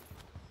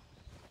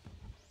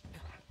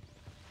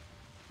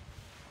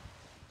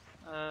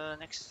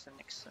 Next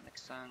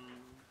one.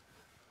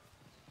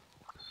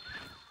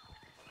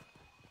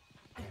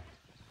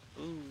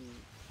 Ooh,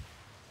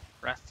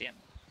 Rathian.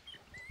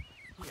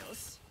 よ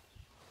し。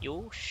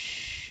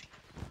 Yosh.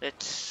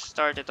 Let's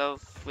start it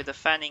off with a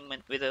fanning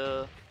with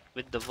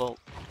the vault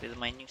with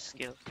my new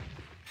skill.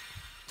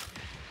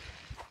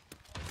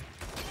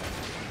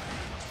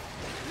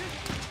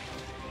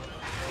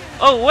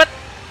 Oh, what?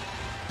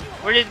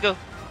 Where did it go?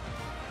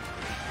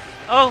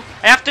 Oh,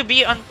 I have to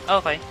be on.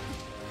 Okay,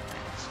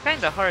 it's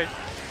kind of hard.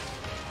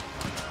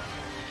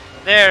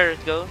 There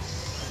it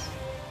goes.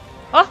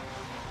 Oh.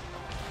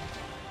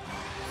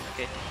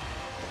 Okay.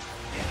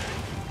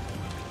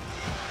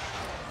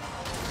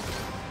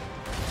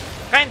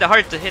 Kinda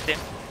hard to hit him.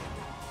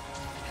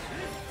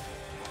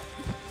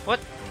 What?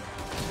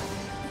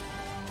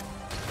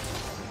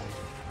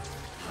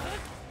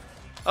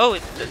 Oh,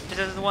 it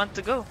doesn't want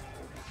to go.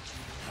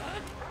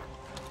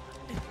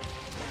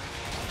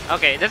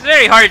 Okay, that's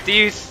very hard to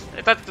use.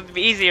 I thought it would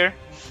be easier.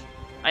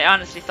 I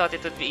honestly thought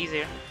it would be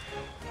easier.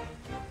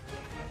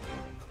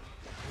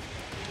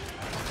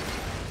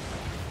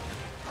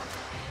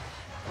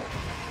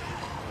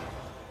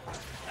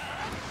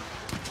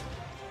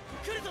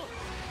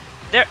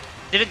 There.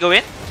 Did it go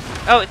in?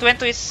 Oh, it went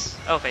to his...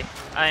 Okay,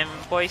 I'm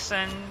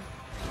poisoned.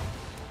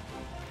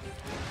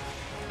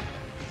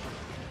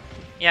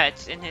 Yeah,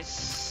 it's in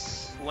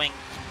his wing.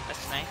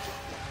 That's nice.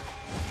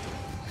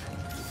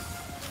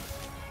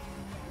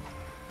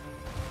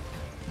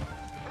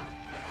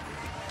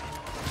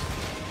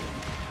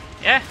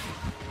 Yeah,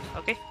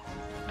 okay.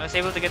 I was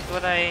able to get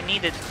what I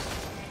needed.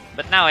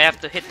 But now I have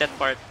to hit that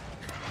part.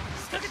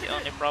 That's the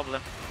only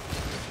problem.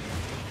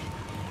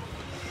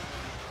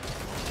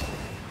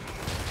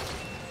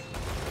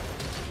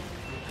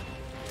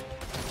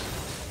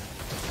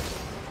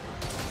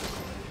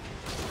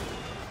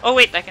 Oh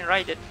wait, I can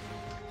ride it.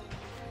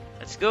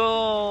 Let's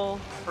go!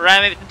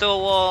 Ram it into a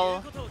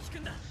wall.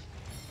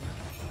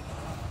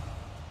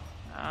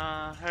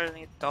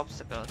 Hurling it to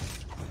obstacles.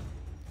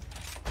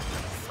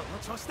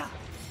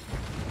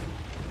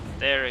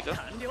 There we go.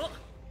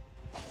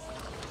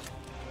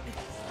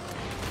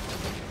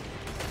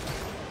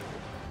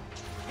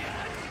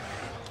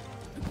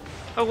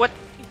 Oh what?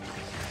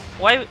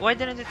 Why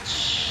didn't it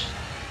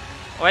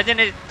why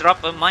didn't it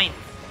drop a mine?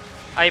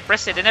 I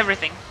pressed it and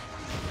everything.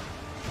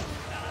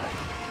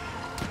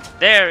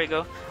 There we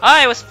go.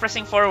 Ah, I was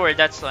pressing forward,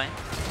 that's why.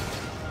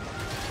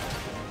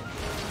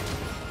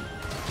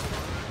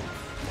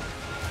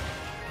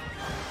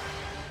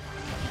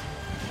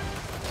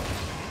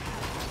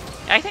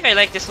 I think I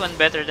like this one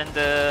better than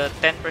the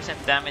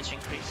 10% damage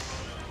increase.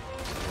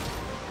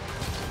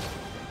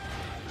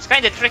 It's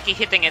kind of tricky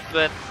hitting it,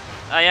 but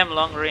I am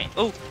long range.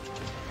 Oh,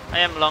 I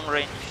am long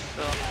range,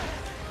 so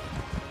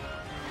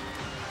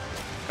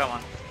come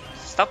on,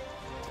 stop.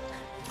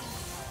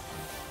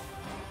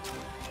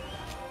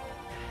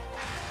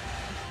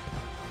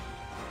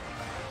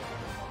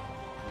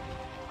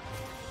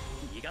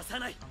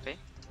 Okay.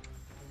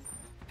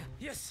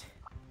 Yes.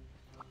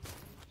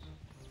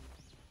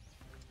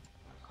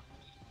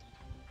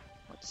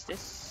 What's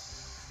this?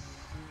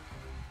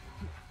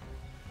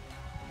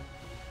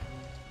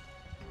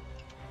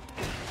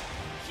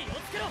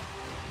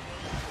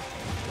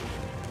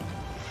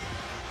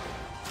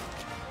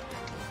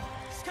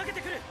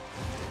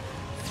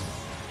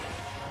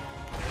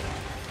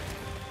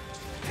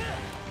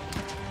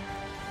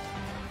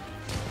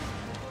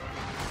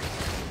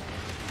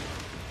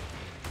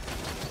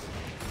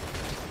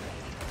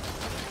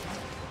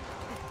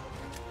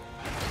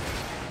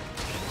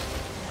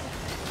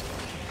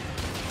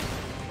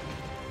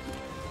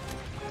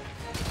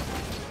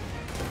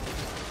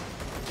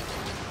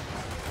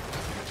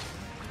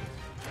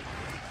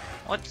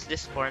 What's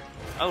this port?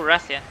 Oh,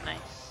 Rathia, nice.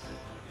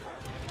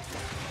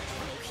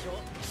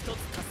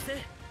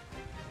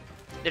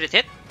 Did it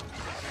hit?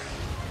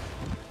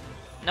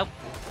 Nope,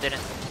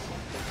 didn't.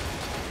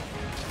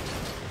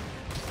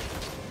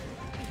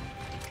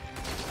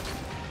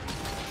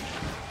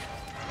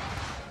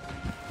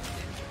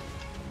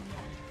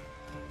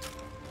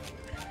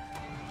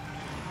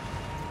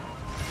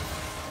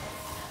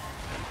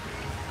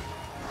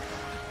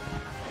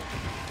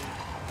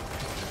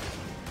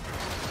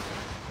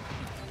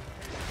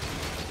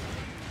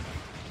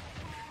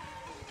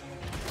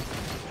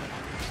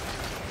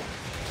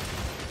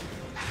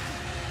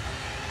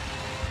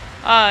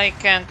 I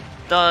can't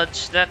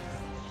dodge that.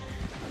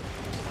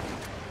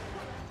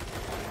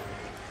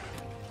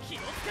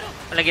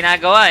 Wala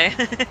ginagawa eh.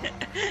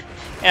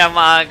 Kaya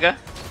maaga.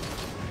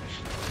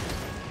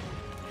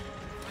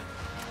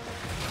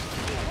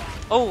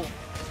 Oh,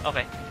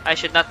 okay. I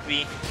should not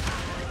be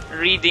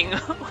reading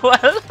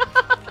well.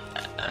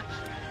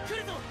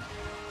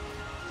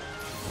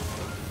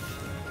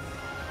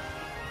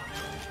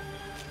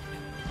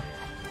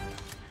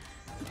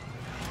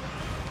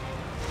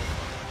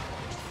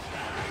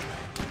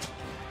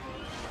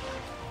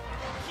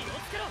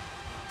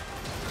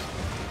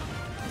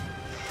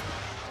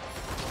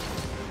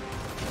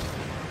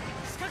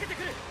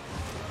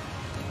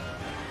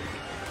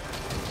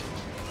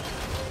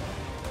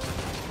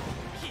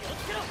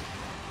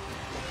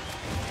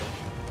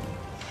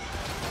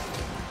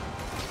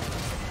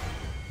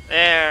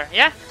 There,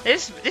 yeah,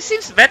 this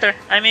seems better.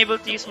 I'm able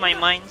to use my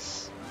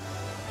mines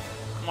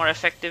more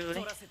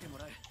effectively.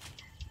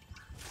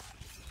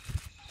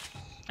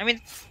 I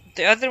mean,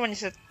 the other one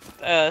is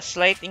a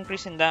slight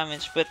increase in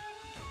damage, but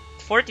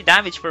 40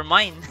 damage per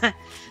mine,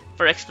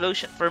 for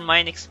explosion, for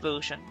mine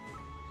explosion.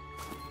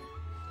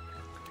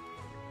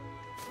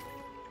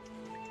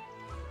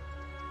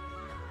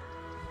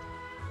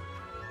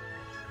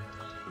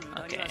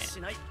 Okay.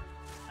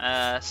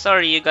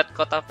 Sorry you got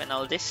caught up in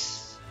all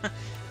this.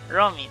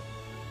 Romin.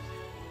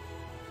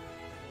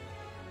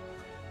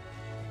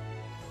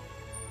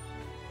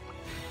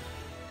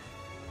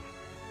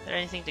 Is there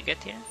anything to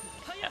get here?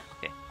 Yeah,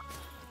 okay.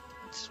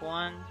 It's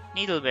one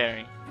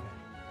needleberry.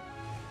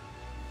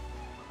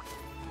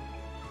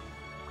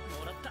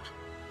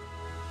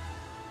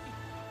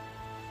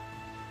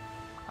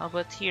 How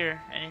about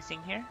here?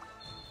 Anything here?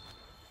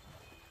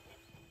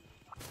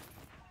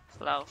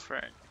 Flower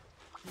fern.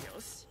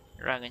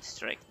 Dragon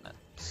strike nut.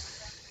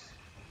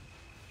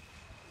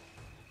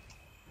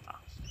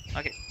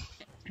 Okay.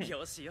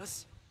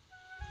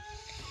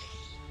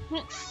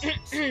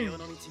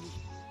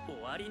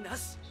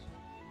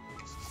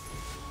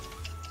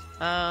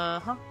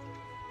 Huh.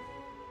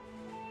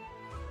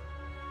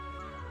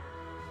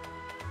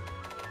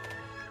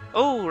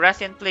 Oh,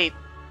 Rathian plate.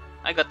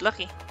 I got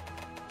lucky.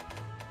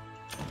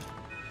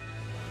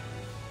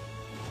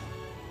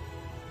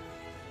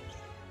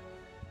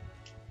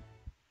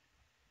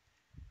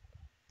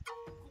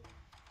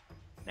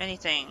 Many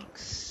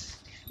thanks.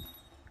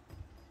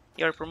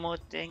 You're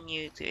promoting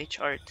you to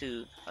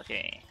HR2.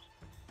 Okay.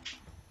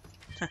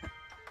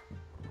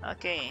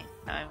 Okay,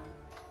 I'm.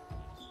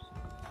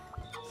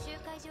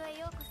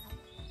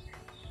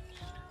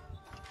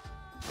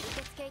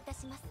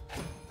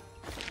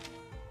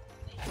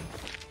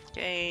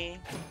 Okay.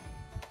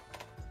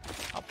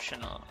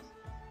 Optional.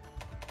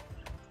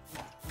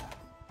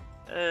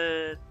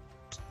 Yeah,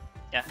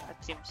 that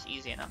seems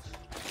easy enough.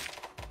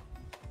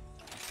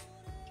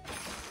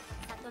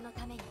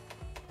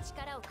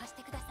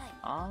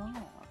 Oh,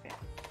 okay.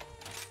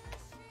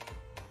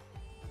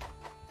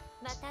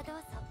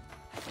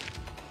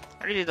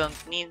 I really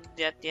don't need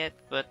that yet,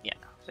 but yeah,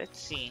 let's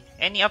see.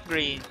 Any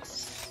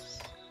upgrades?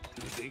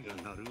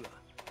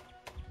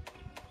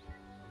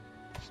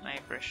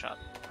 Sniper shot,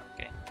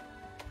 okay.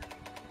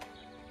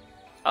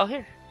 Oh,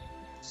 here.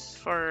 It's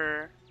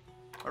for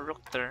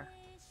Rukter.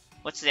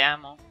 What's the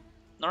ammo?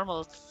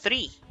 Normal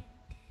 3.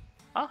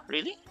 Oh,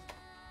 really?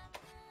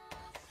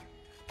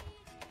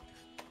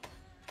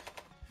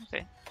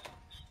 Okay.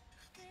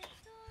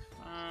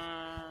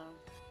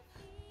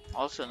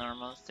 Also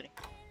normal 3.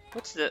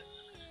 What's the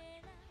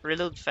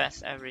reload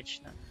fast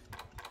average now?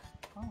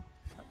 Oh,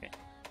 okay.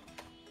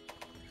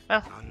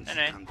 Well,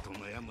 anyway.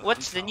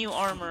 What's the new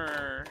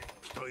armor?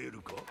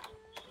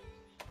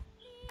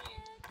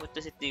 What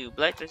does it do?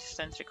 Blight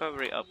resistance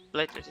recovery up,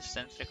 blight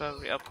resistance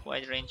recovery up,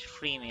 wide range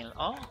free meal.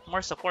 Oh,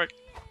 more support.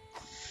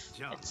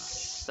 It's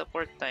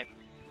support type.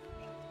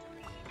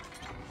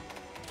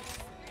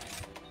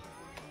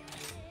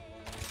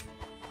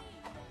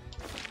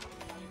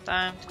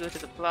 Time to go to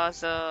the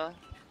plaza,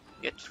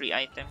 get free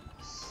items.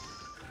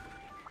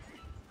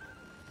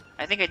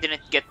 I think I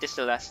didn't get this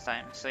the last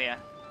time, so yeah.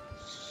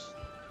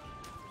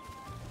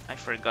 I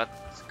forgot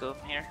to go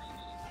here.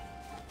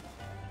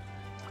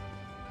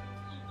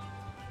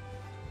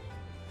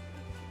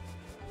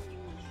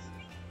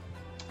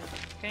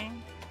 Okay.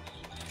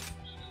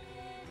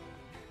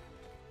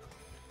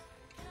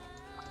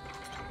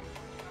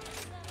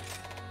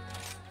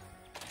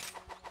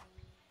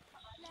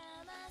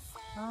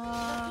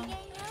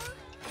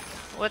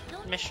 What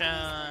mission?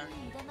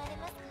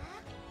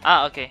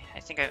 Ah, okay.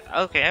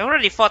 I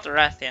already fought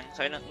Rathian,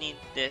 so I don't need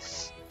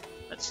this.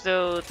 Let's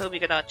do Tobi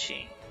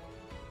Kadachi.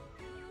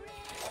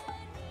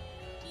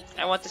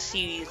 I want to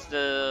see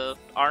the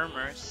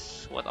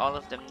armors, what all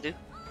of them do.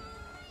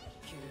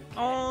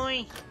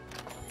 Oi!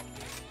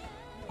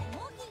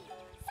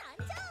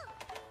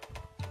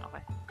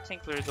 Okay, I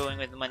think we're going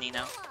with money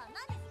now.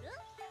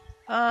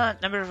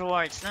 Number of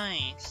rewards,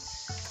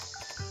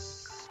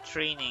 nice.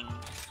 Training,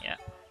 yeah.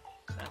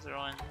 Another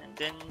one, and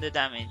then the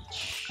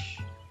damage.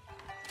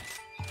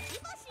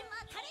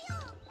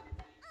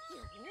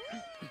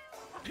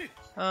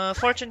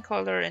 Fortune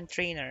caller and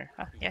trainer.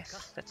 Ah,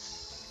 yes,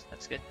 that's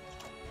good.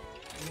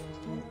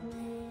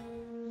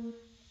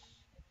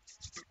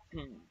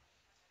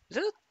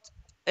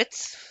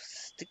 It's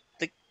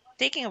the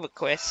taking of a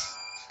quest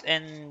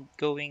and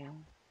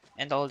going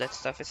and all that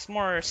stuff. It's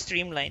more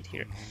streamlined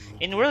here.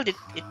 In World, it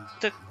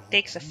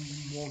takes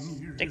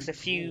a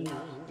few,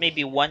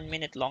 maybe 1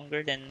 minute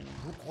longer than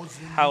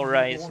how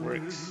Rise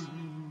works.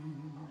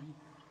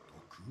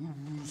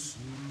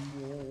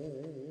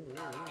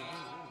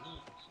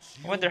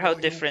 I wonder how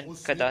different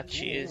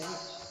Kadachi is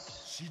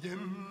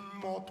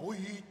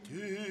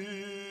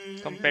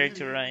compared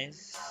to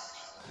Rise.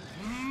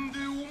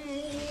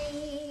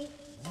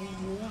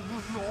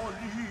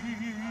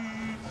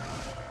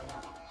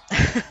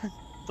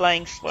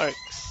 Flying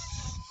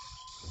Sparks.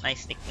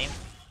 Nice nickname.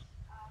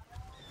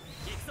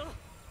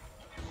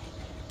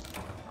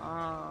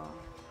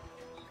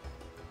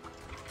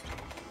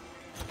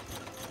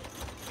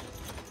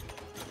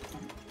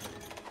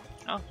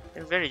 Oh,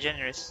 they're very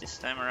generous this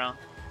time around.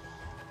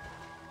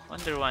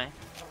 Wonder why.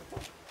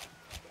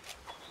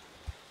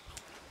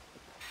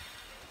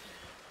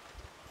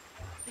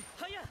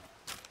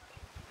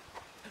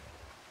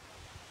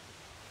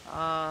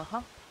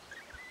 Huh?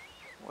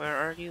 Where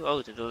are you?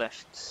 Oh, to the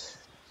left.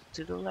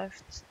 To the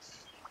left.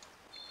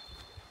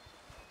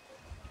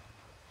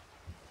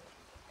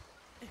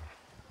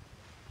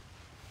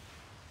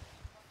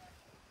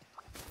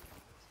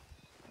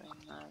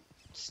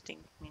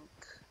 Stink mink.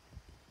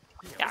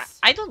 Yeah,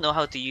 I don't know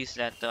how to use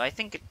that though. I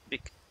think it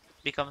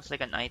becomes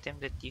like an item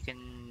that you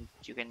can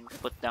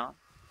put down.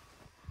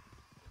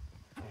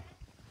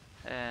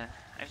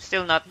 I'm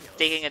still not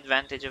taking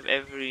advantage of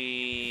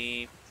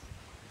every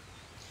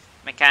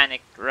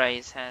mechanic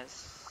Rise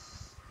has.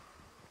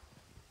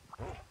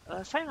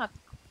 If I'm not,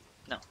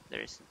 no,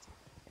 there isn't.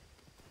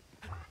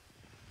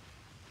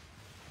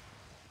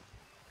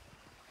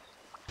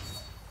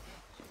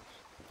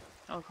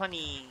 Oh,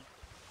 honey.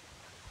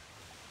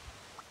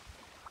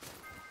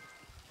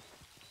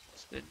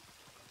 That's good.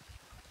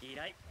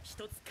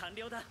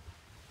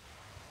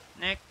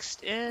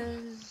 Next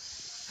is...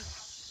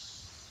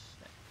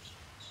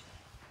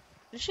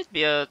 There should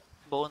be a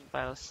bone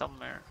pile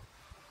somewhere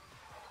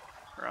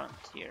around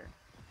here.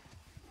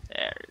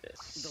 There it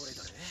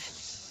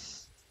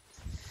is.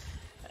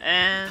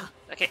 And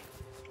okay,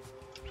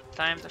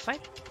 time to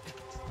fight.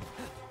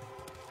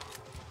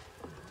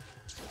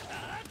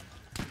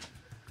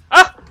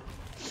 Ah!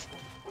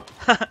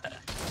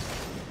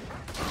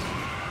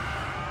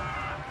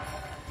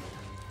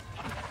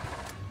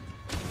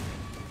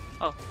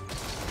 Oh.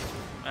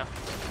 Well.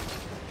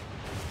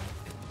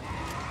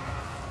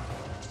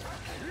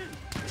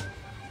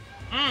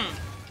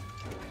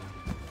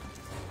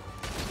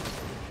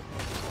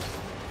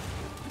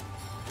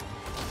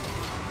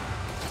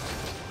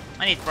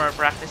 I need more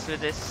practice with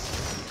this.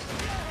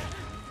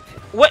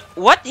 What?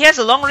 He has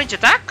a long range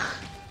attack?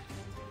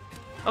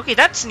 Okay,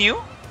 that's new.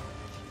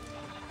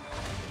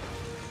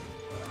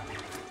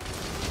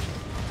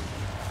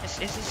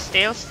 Is his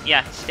tail?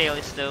 Yeah, his tail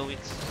is the weak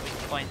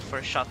point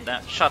for shot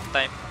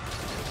type.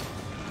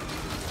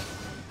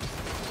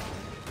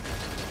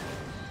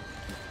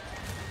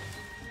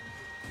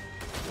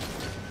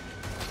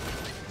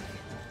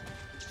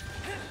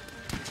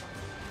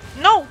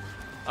 No!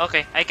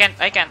 Okay, I can't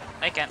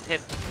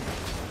hit.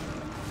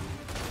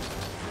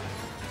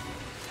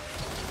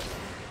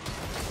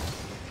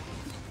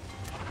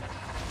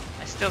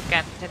 I still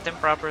can't hit them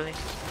properly.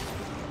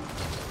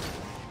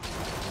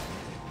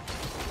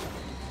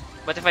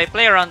 But if I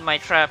play around my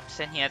traps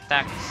and he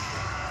attacks...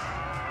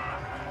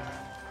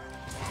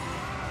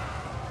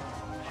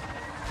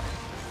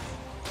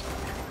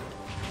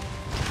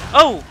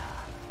 Oh!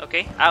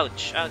 Okay,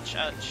 ouch, ouch,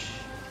 ouch.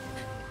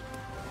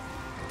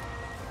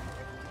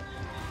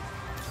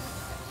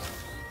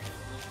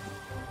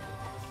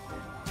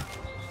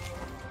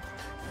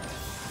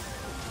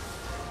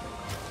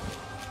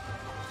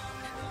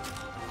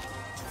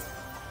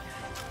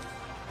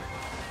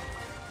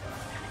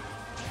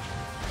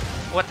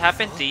 What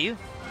happened to you?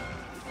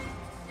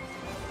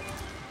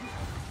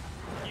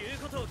 言う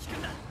ことを聞く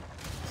んだ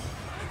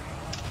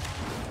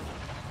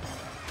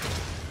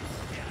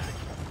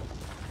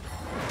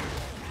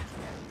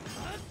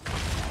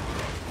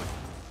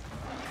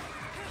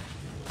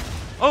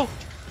Oh!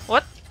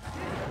 What?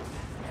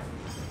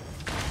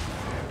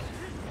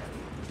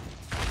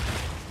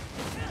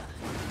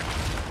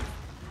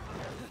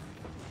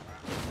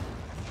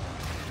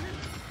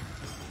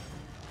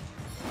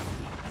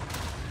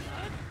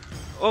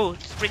 Oh,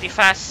 it's pretty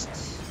fast.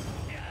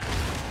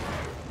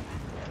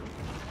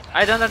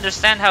 I don't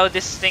understand how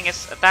this thing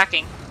is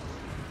attacking.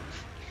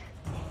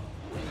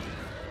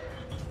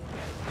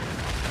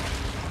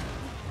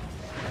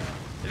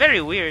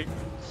 Very weird.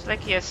 It's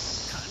like he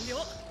has... 完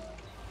了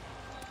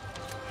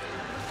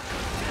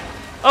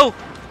Oh!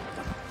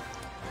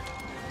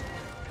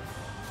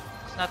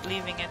 It's not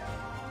leaving it.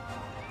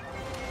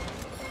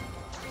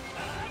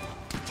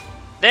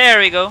 There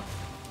we go.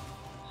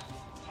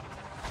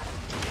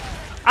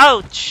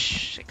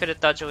 Ouch! I couldn't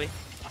dodge away.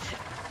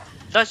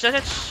 Dodge, dodge,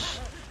 dodge.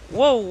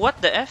 Whoa,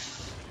 what the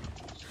F?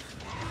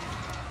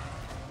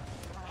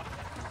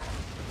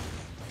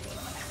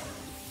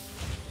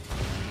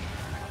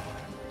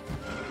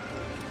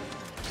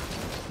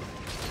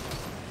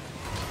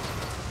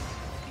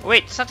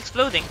 Wait, it's not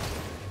exploding.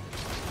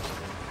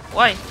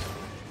 Why?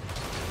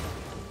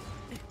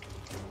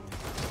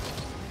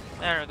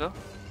 There we go.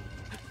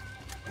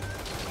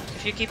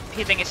 If you keep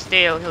hitting his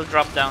tail, he'll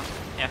drop down.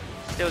 Yeah,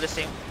 still the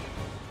same.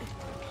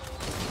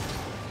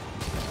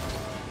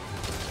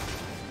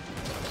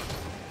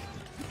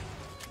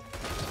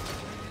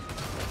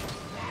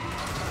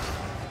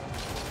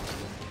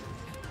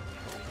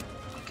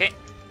 Okay.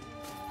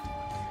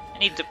 I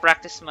need to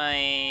practice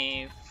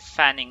my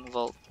fanning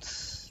vault.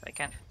 I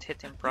can't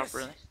hit him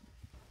properly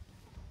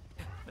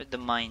with the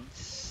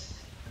mines.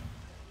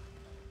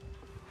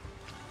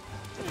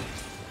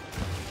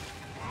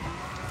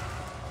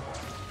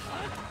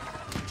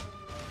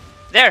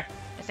 There!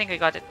 I think I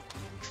got it.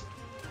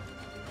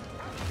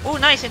 Oh,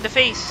 nice in the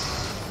face!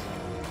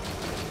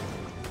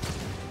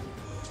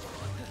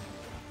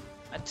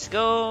 Let's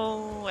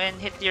go and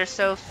hit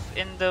yourself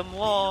in the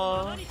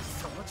wall.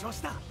 その調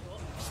子だ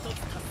一つ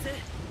達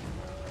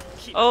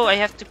成 Oh, I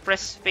have to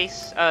press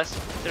space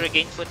to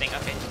regain footing.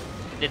 Okay,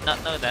 did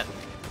not know that.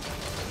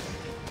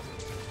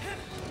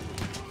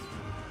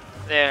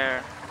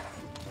 There,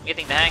 I'm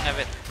getting the hang of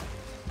it.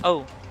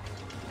 Oh,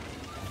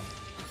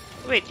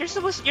 wait,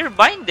 you're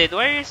binded.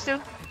 Why are you still?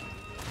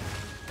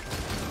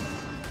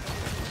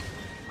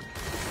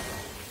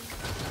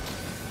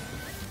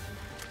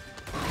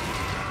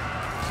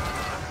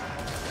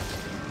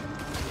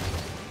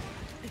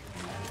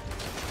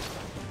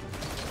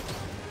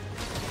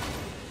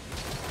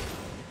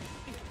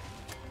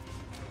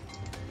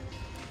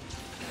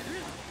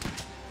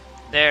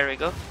 There we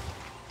go.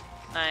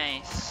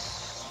 Nice.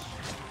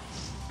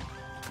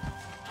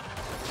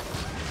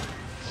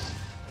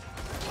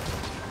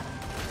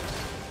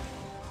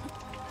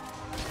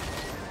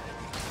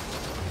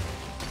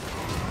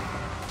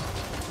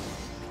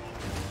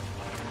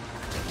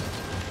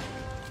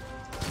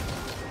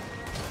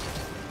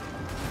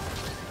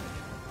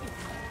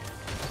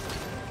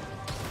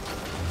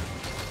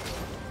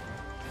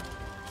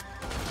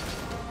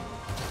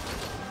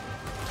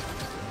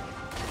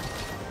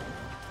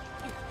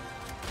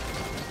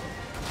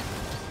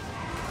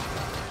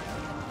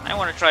 I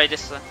want to try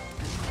this one.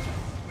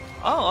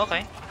 Oh,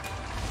 okay.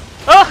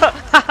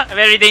 Oh,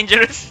 very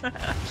dangerous.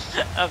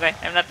 Okay,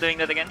 I'm not doing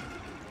that again.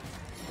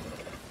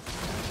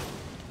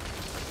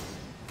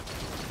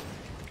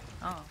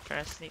 Oh,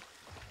 try to sleep.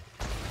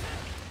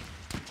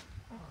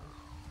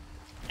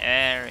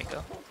 There we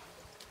go.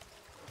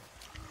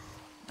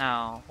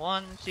 Now,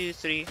 1, 2,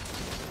 3.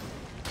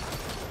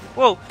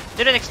 Whoa!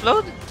 Did it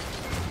explode?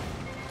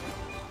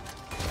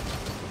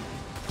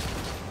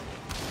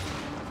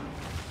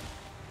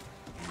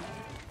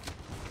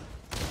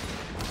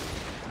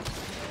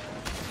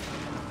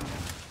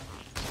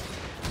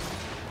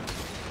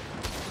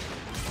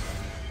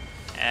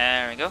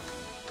 There we go.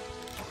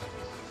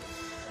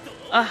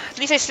 At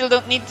least I still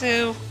don't need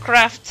to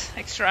craft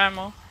extra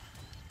ammo.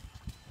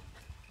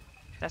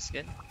 That's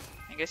good,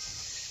 I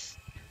guess.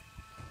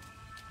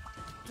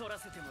 取ら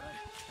せてもら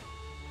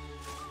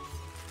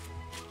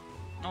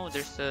う Oh,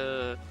 there's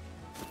a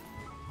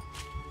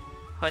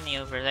honey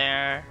over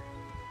there.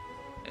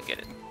 I'll get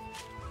it.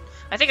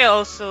 I think I'll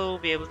also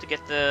be able to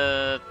get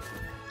the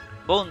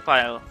bone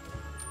pile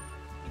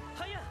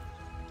はや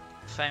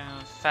if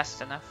I'm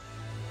fast enough.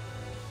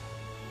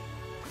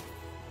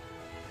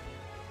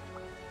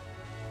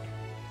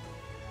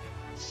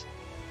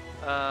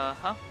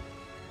 Huh?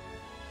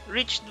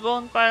 Reach the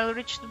bone pile,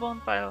 reach the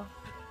bone pile.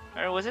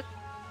 Where was it?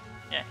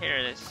 Yeah, here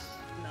it is.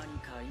 何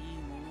かいい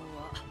もの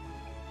は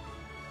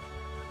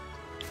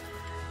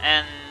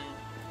And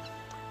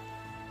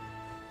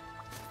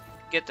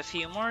get a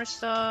few more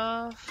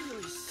stuff.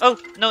 Oh,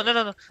 no, no,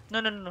 no, no,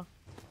 no, no, no, no.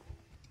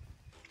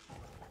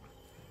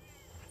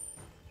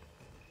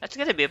 That's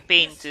gonna be a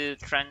pain to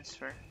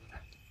transfer.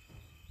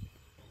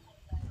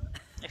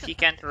 If you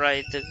can't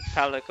ride the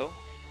Palico.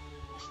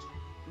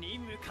 任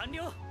務完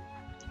了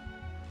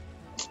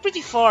It's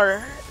pretty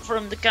far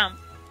from the camp.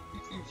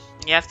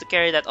 You have to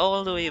carry that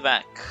all the way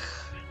back.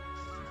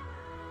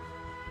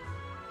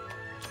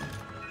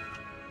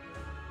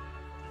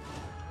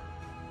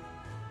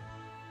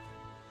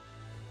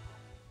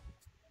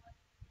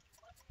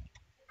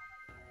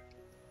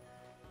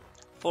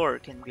 Four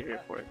can be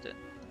reported.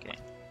 Okay.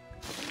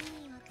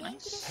 いいお天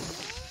気で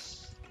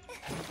すね Nice.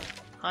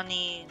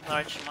 Honey,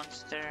 large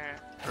monster,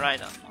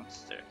 Rhydon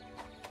monster.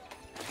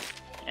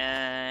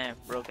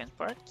 Broken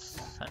parts,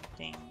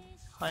 hunting,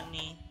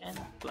 honey, and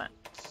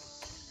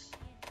plants.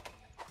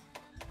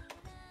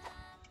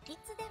 い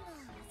つでも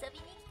遊び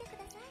に来てく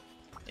ださ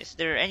い Is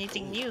there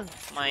anything new,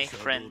 my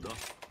friend?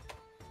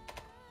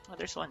 Oh,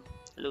 there's one.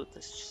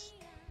 Lotus.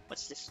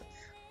 What's this?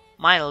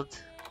 Mild.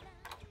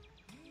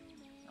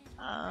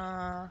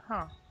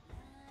 Huh.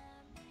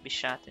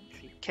 Bishaten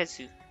tree.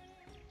 Kezu.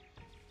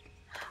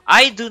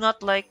 I do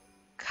not like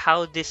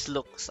how this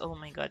looks. Oh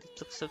my god, it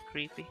looks so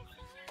creepy.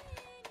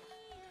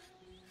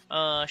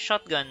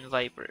 Shotgun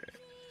Viper.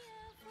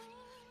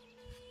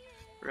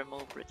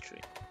 Remove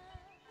retreat.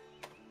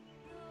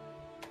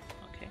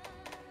 Okay.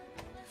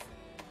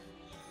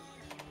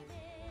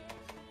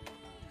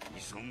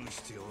 急ぐ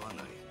必要は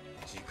ない。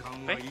時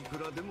間はいく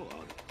らでもあ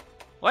る。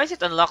 Why is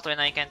it unlocked when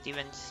I can't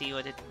even see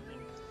what it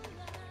means?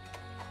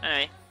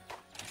 Anyway.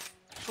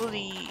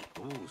 Fully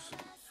どうする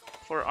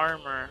for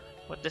armor.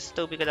 What does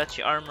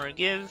Tobikadachi armor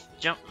give?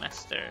 Jump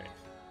Master.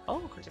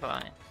 Oh, critical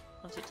eye.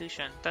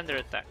 Constitution. Thunder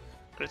attack.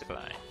 Critical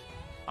eye.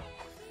 Oh,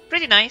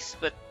 pretty nice,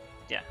 but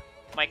yeah.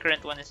 My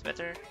current one is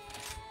better.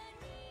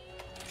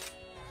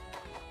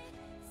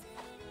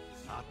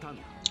 また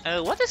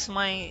な。 What is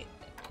my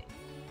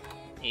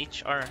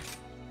HR?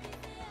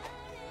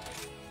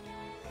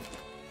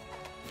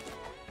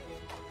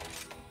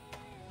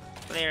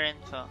 Player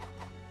info.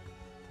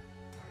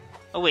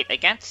 Oh wait, I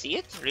can't see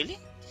it? Really?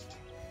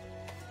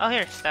 Oh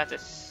here,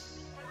 status.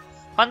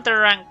 Hunter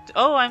rank.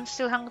 Oh, I'm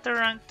still Hunter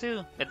rank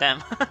 2.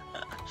 Goddamn.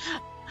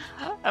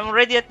 I'm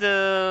already at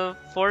the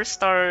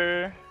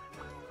 4-star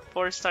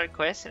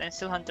quest and I'm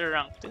still Hunter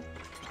rank 2.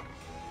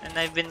 And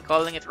I've been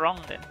calling it wrong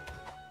then.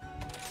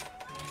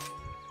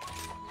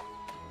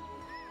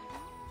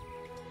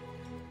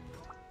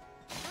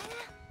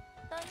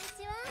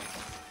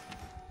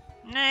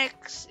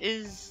 Next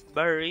is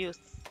Barioth.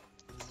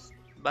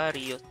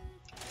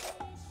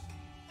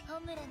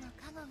 本村の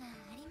加護があ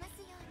ります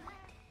よう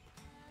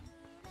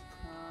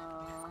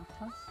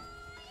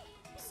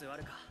に 座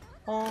るか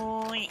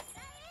Oi.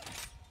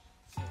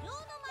 修行の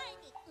前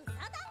にうさ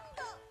団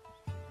子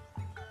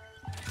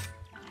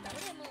ど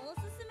れもお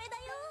すすめだ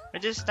よ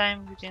Reduce time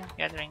between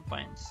gathering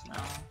points. No,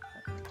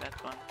 that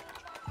one.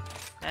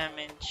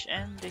 Damage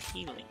and the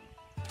healing.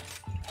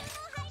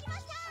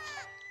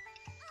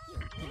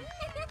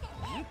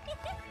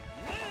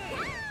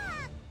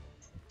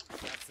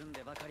 休ん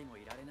でばかりも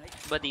いられない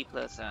Buddy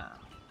Plaza.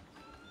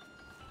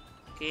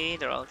 Okay,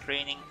 they're all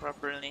training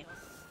properly.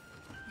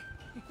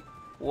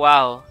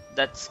 Wow,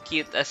 that's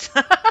cute as.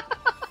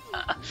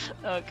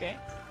 Okay,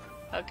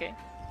 okay.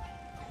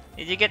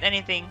 Did you get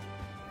anything?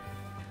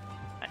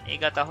 You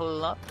got a whole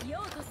lot.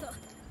 ようこそ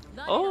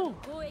Oh,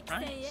 交易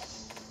船へ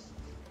nice.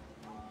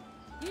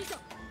 いざ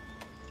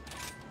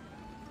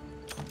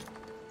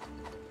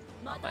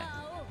また会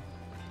おう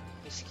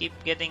Just keep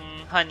getting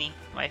honey,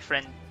 my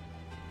friend.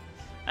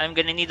 I'm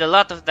gonna need a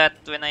lot of that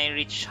when I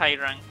reach high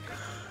rank.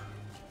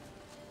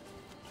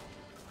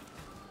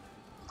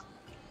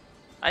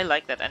 I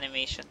like that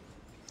animation.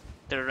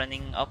 They're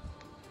running up.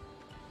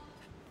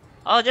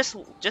 Oh, just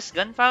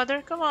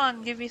gunpowder? Come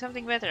on, give me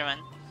something better, man.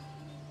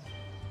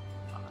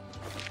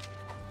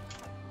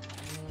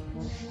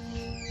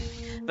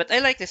 But I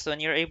like this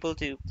one. You're able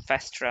to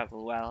fast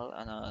travel while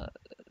on a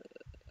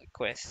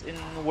quest. In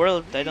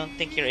World, I don't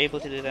think you're able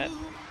to do that. い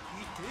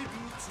てる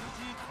辻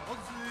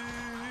風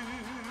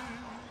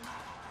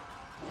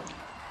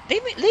They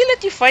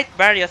let you fight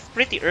Barioth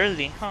pretty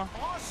early, huh?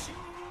 足の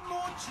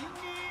ちぎり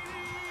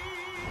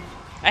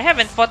I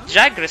haven't fought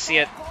Jagras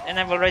yet, and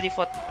I'm already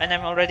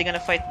gonna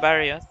fight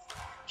Barioth.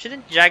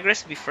 Shouldn't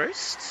Jagras be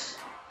first?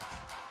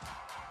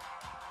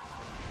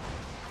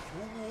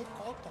 強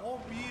か扉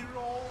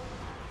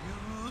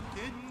有天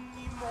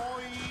に舞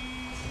い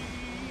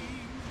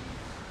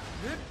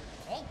烈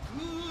白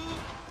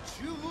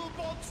中没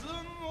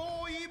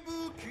の息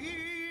吹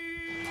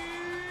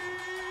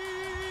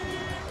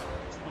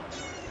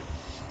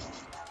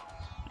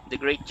The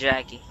Great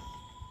Jaggy.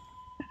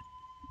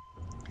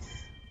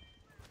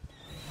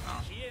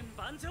 飛燕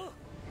万丈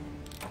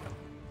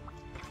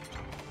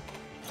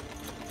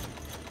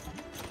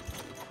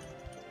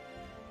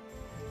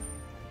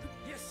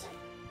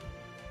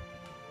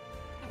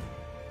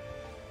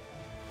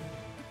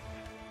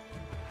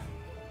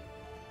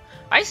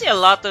I see a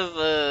lot of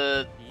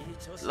いい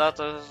調子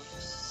lot of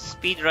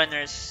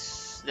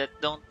speedrunners that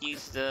don't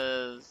use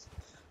the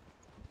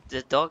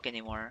dog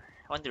anymore.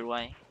 I wonder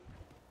why.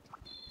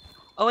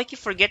 Oh, I keep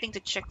forgetting to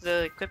check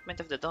the equipment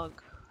of the dog.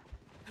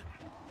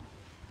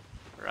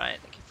 Right,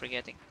 I keep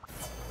forgetting.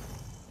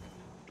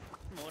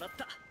 もらっ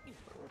た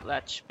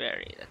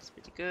Latchberry, that's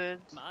pretty good.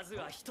 まず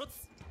は一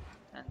つ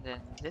And then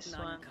this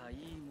何 one. かい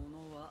いも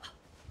のは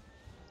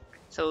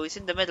So it's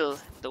in the middle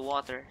of the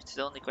water. It's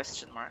the only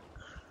question mark.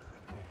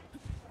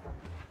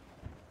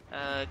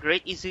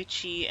 Great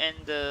Izuchi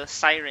and the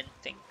siren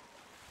thing.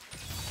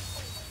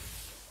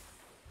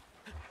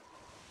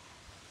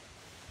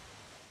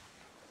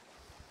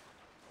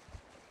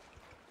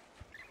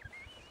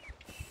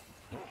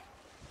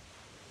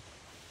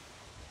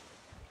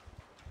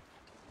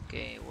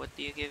 Okay, what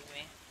do you give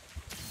me?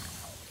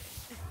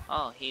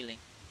 Oh, healing.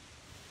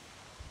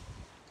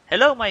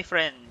 Hello, my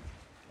friend.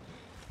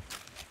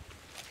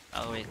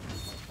 Oh wait.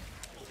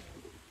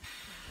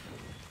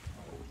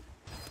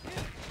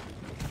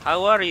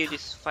 How are you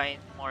this fine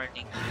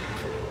morning?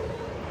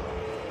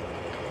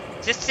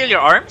 Is this still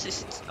your arms?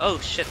 Is it? Oh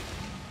shit.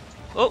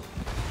 Oh.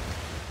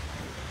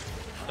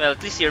 Well,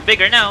 at least you're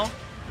bigger now.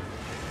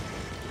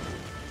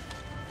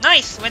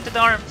 Nice! Went to the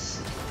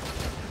arms.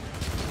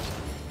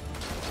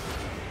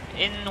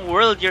 In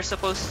World, you're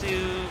supposed to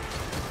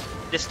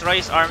destroy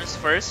his arms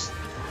first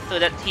so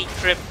that he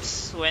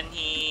trips when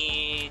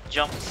he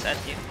jumps at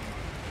you.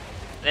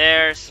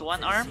 There's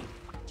one arm.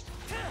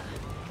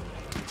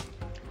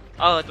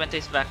 Oh, it went to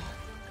his back.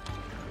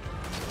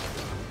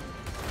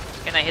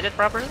 Can I hit it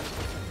properly?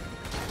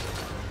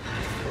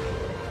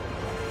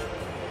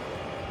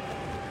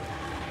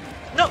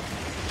 No!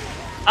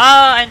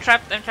 Ah, I'm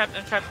trapped, I'm trapped,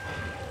 I'm trapped.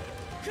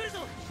 来るぞ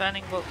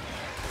Fanning bolt.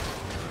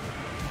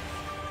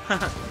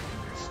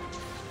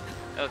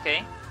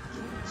 Okay.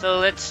 So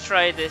let's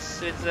try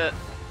this with the...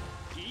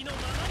 いいのま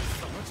まに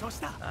その調子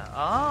だ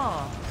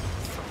oh.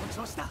 そ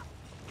の調子だ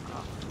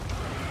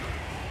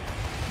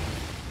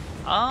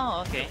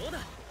Oh, okay. どうだ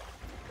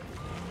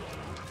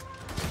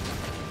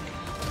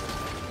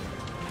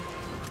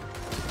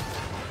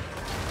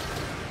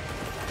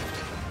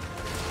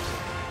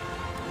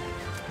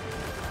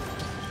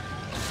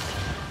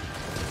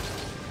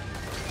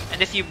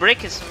And if you break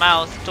his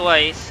mouth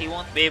twice, he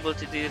won't be able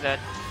to do that.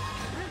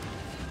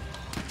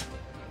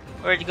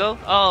 Where'd he go?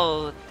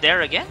 Oh,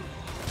 there again?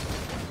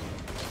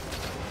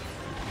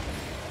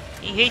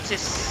 He hates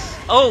his...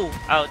 Oh!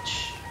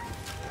 Ouch.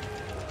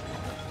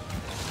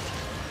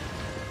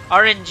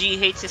 RNG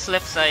hates his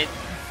left side.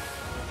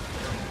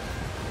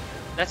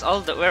 That's all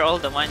the where all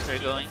the mines are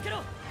going. つけ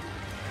ろ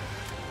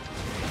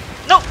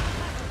No!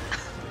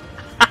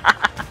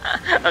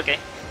 Okay.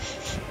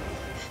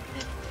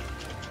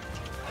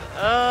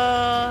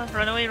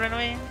 Run away, run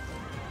away.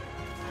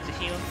 To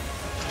heal.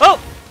 Oh!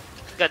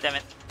 God damn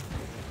it.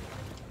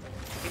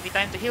 Give me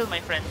time to heal, my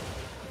friend.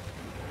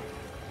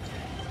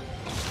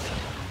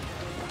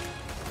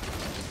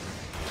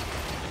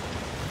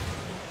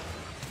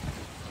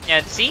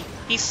 Yeah, see?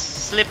 He's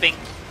slipping.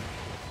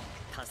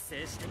 達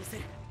成してみせ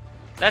る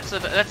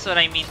That's what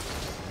I mean.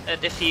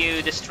 That if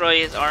you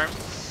destroy his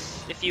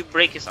arms, if you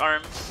break his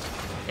arms,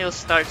 he'll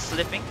start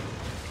slipping.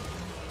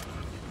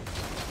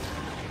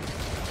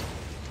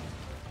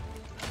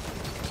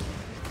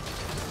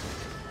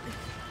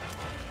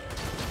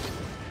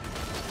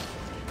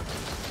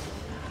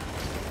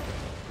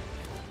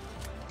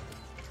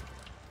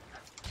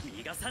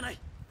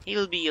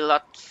 He'll be a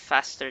lot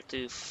faster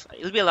to.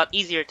 It'll be a lot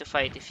easier to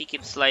fight if he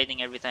keeps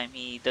sliding every time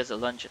he does a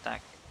lunge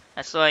attack.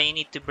 That's why you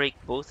need to break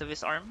both of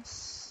his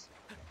arms.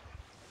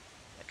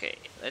 Okay,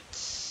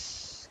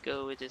 let's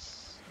go with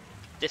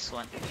this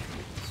one.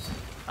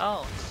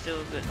 Oh,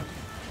 still good.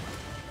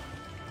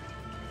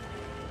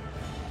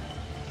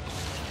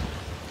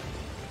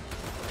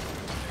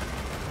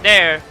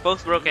 There,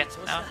 both broken.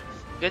 Now,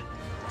 good.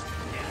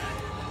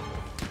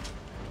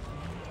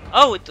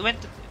 Oh, it went.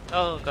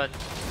 Oh god.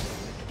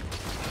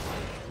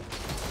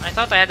 I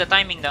thought I had the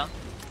timing down.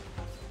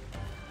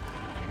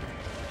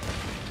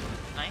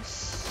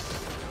 Nice.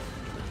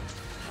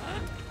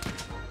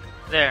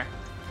 There.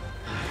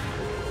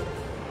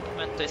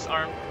 Went to his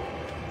arm.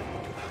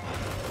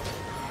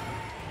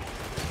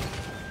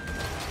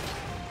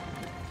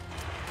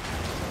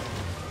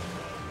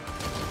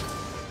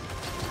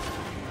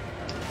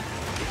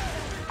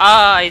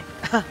 Ah, I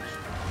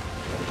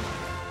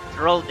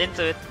rolled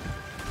into it.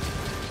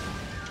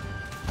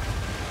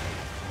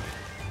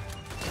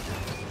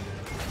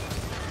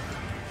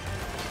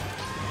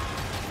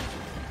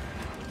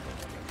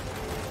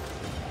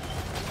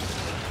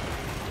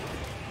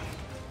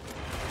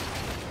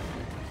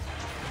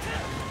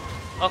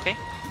 Okay.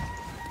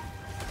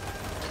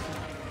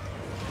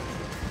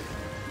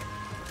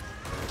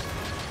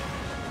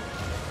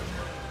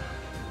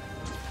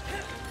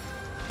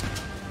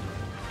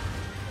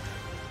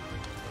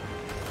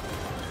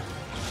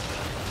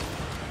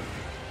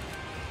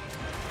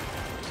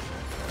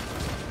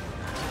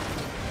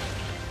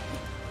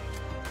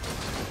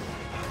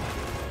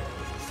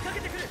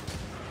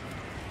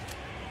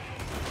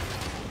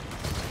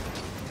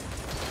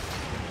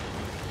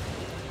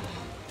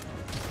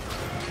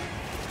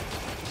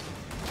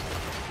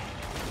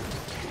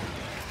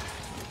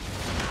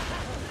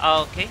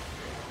 Okay.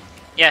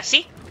 Yeah,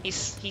 see? He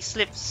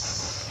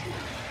slips.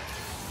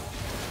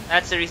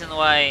 That's the reason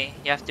why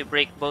you have to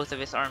break both of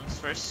his arms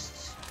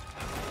first.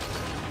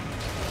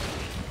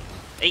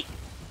 Hey.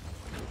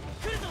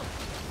 来るぞ。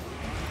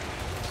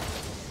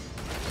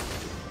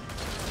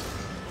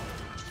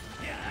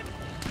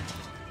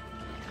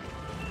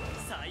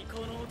最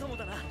高のお供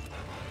だな。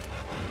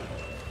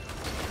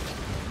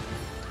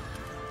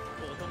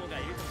お供が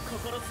いると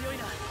心強い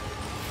な。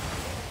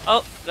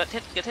 Oh, got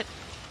hit, get hit.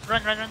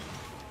 Run, run, run.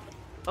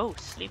 Oh,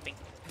 sleeping.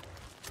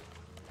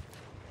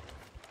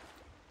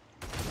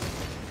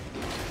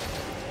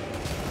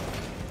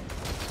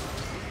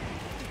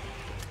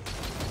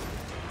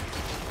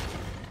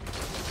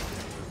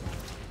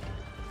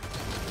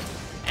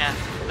 Yeah,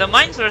 the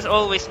mines was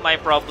always my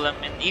problem,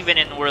 and even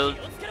in World,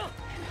 気をつけろ。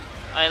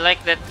 I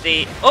like that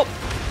they. Oh,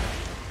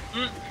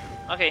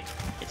 okay.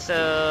 It's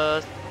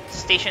a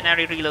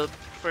stationary reload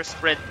for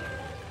spread.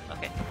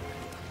 Okay.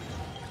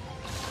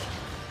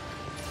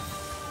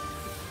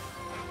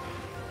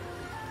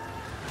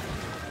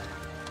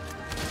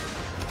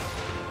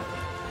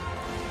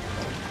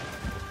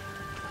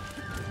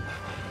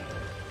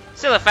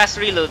 Still a fast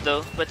reload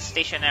though, but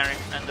stationary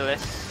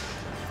nonetheless.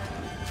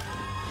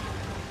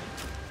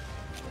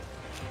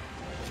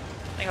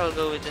 I think I'll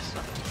go with this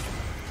one.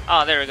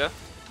 Oh, there we go.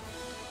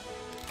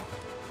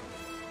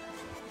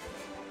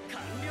 完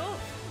了。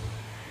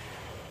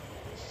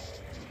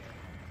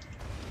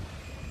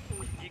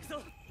行く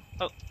ぞ。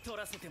 Oh. 取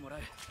らせてもら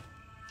う。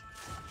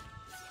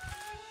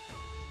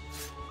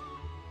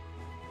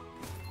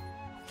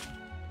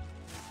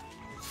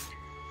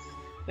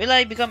 Will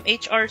I become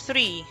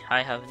HR3?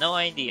 I have no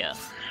idea.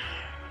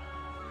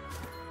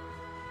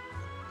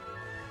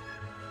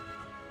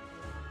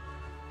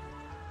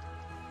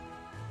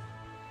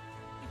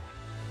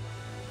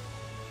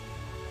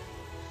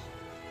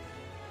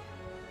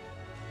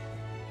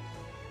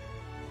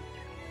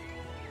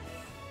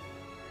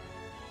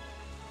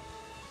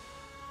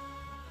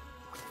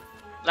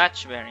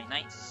 Latchberry,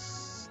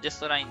 nice. Just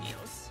what I need. よ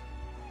し。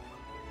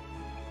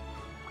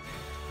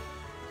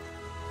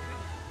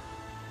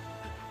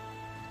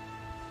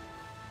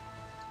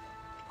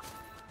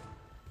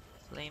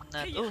 Flame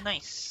nut. Oh,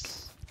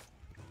 nice.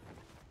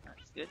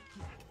 That's good.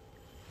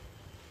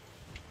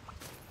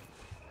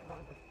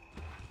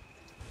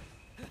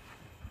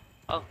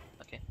 Oh,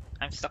 okay.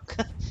 I'm stuck.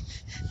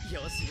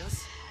 よしよ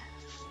し。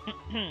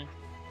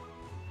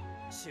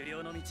狩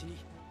猟の道に終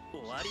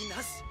わり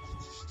なし。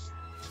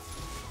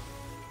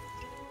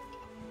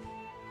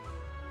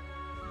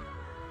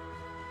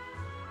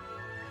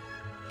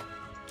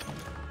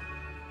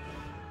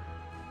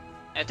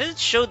 It doesn't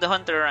show the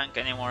hunter rank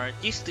anymore. It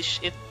used to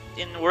it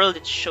in World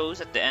it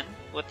shows at the end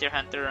what your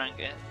hunter rank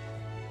is.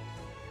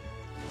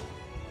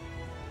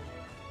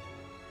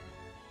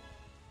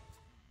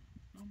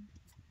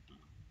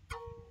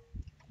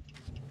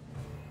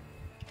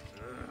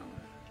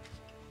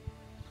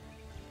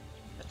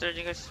 The third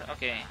is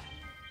okay.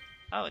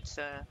 Oh, it's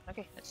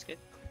okay. That's good.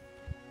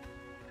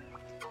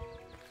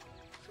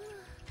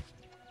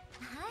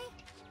 はい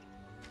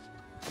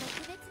特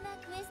別な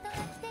クエストが来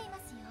ていま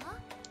すよ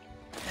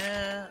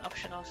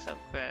Optional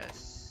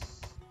subquests.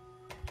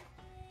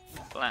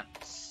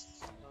 Plants.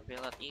 Will be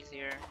a lot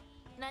easier.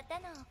 また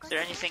のお Is 越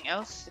there し anything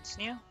else that's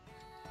new?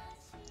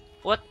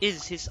 What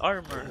is his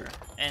armor?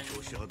 And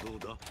調子はどう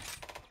だ is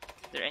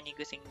there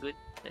anything good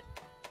that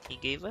he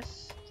gave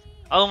us?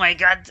 Oh my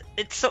god!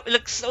 It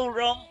looks so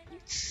wrong!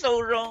 It's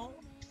so wrong!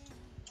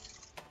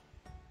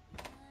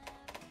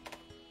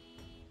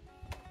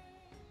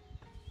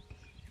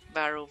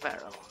 Barrow.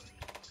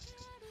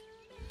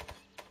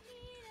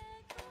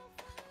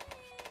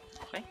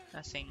 Okay,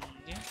 nothing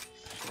new.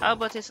 How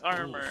about his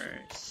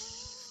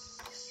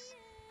armors?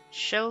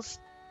 Shells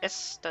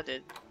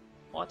S-studded.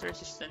 Water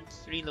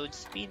resistance, reload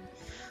speed.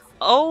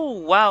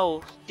 Oh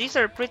wow! These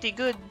are pretty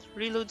good.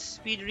 Reload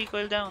speed,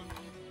 recoil down.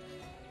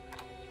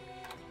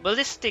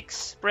 Ballistics,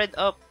 spread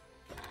up.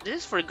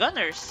 This is for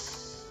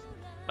gunners.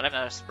 But I'm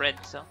not a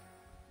spread, so.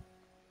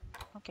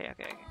 Okay.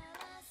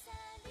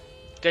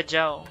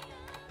 Gajao.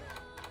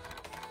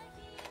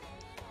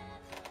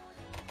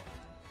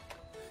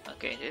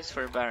 Okay, this is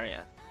for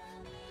Barrier.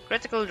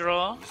 Critical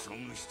draw, 急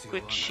ぐ必要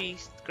は quick ない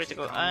sheath, 時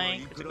critical 間は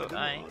eye, いく critical らでも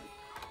あ eye. る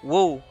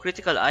Whoa,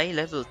 critical eye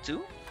level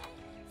 2?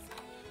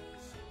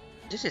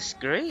 This is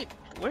great.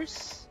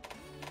 Where's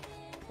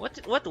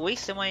what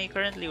waist am I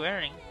currently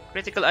wearing?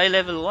 Critical eye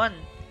level 1.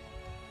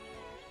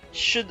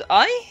 Should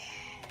I?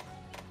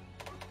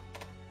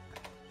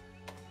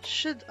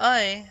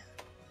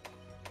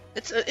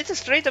 It's a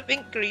straight up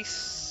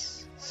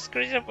increase.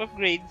 Straight up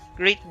upgrade.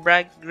 Great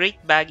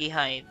baggy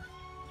hide.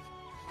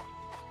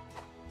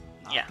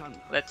 Yeah,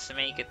 let's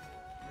make it.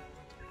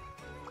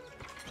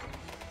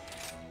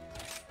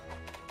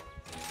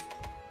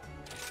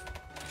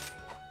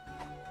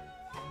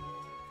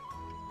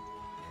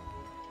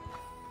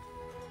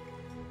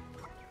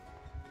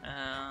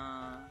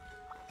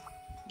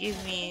 Give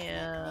me テス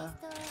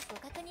トを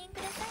ご確認く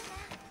ださい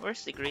な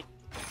where's the great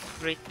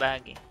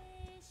baggy?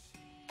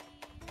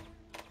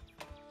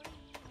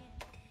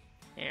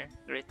 Here.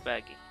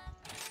 baggy.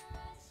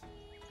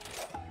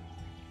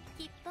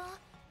 きっと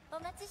お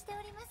待ちして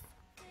おります。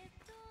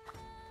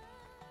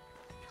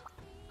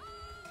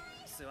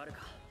座るか。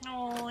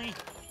 Oy.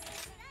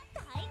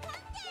 大歓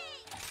迎。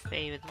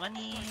 Pay with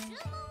money. 注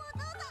文をど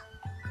うぞ。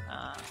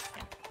 Yeah.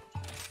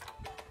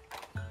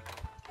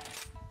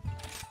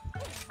 お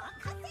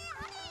任せ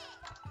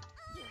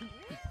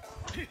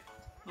あれ。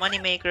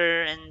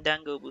 Moneymaker and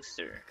Dango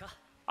Booster.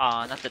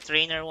 Not the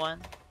trainer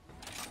one.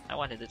 I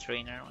wanted the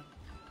trainer one.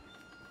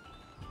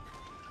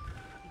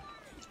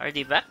 Are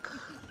they back?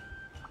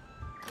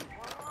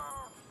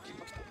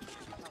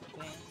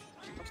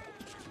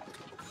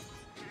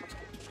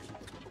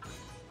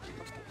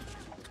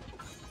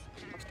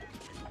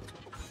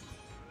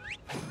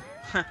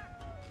 Okay.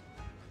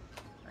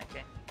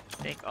 Okay.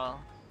 Take all.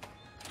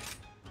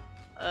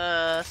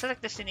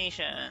 Select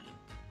destination.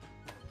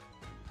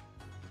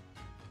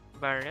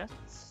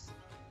 Barriots.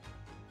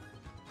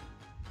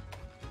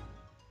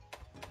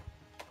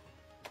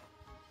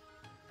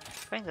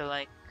 Kinda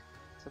like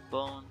the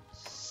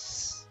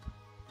bones.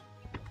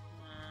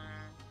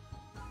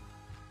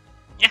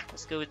 Yeah,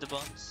 let's go with the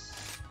bones.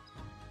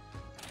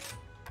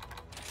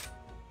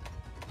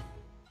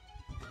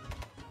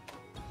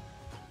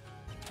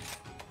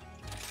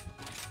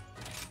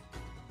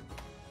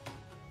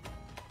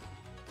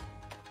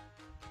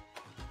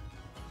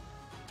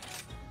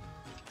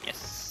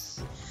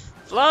 Yes.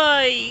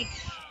 Fly!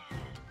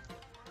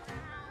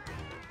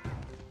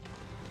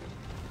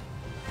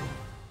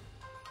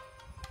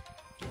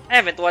 I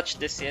haven't watched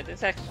this yet.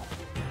 It's actually.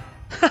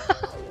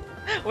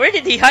 Where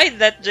did he hide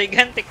that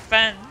gigantic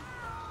fan?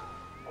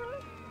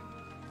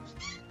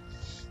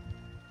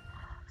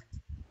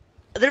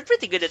 They're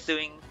pretty good at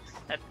making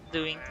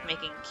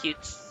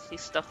cutesy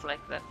stuff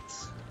like that.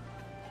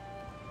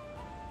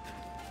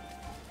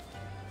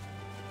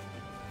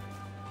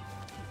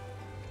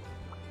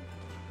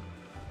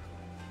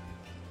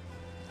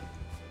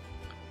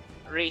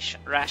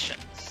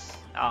 Rations.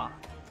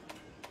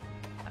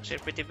 Actually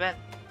pretty bad.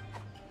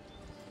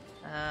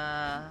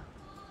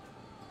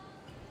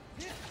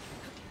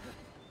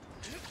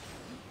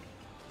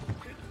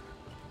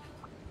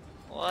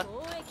 What?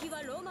 交易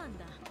はロマン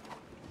だ。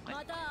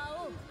また会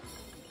おう。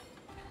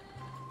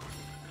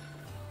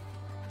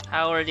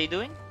 How are they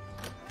doing?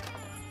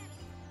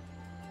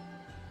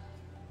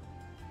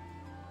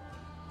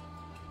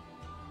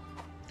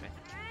 Okay.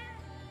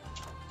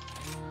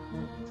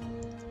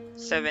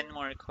 7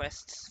 more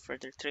quests for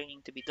their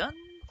training to be done.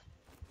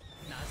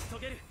 成し遂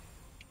げる。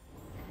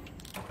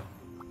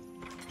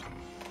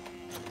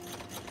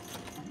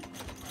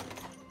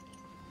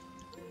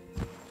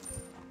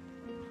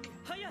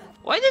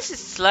 Why does it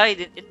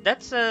slide?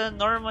 That's a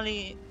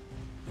normally.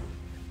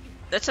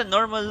 That's a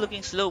normal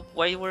looking slope.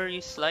 Why were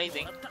you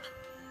sliding? いい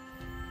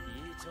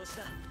調子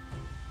だ。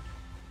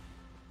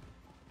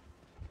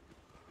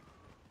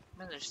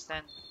 I don't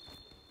understand.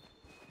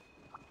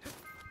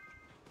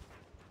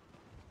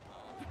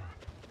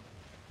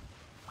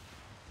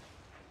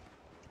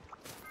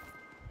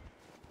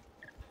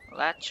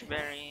 Latch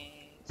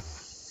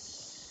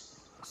berries.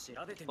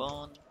 調べてみる。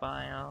 Bone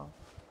pile.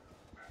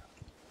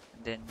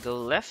 And then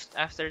go left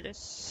after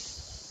this.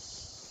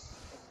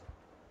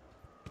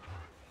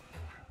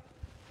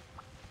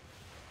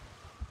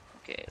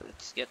 Okay,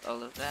 let's get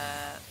all of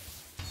that.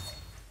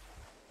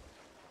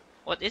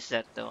 What is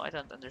that though? I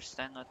don't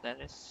understand what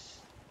that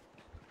is.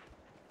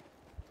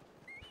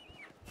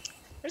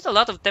 There's a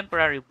lot of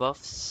temporary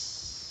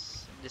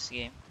buffs in this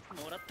game.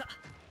 もらった。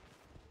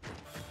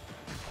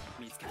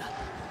見つけた。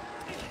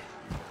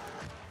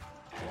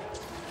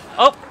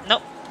 Oh, no.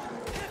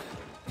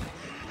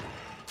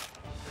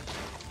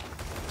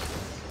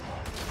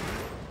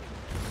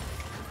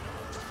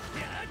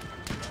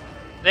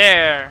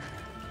 There.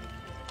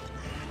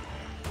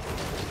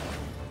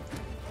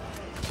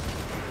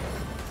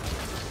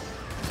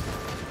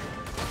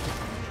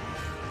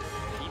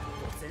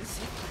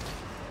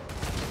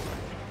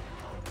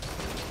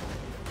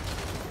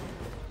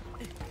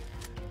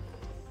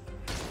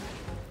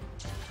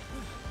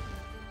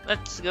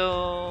 Let's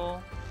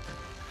go.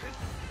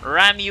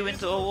 Ram you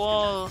into a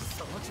wall.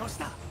 その調子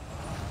だ。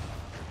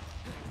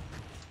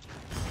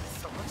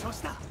その調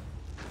子だ。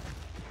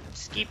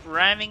 Just keep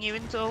ramming you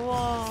into a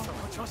wall. そ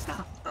の調子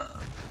だ。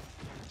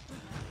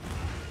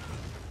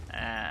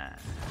 Ah.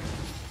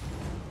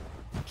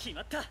 決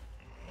まった。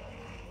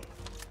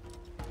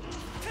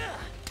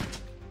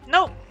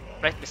 No!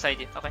 Right beside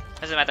you. Okay,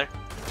 doesn't matter.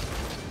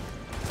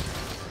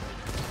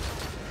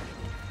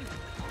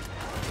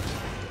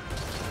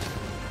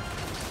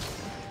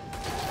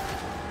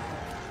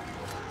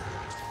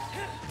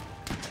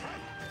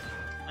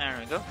 There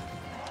we go.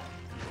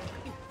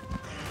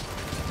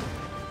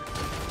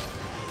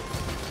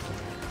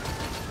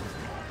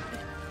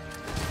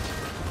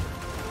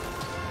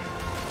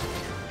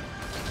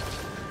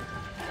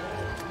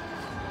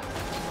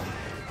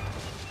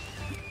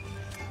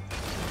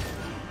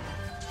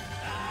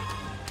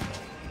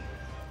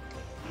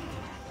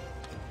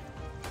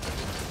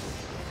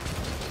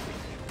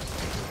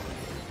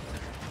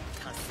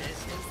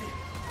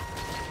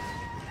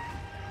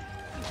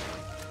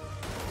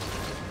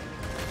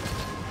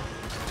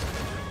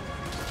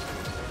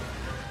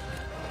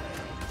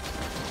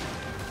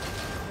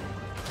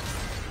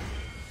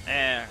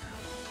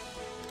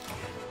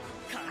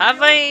 Have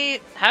I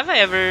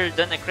ever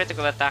done a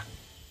critical attack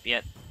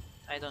yet?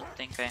 I don't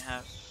think I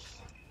have.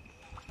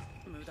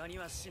 無駄に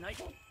はしない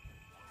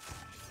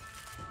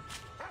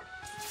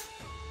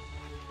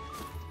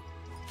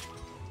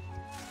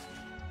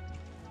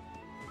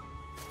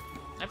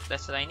Yep,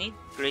 that's what I need.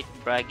 Great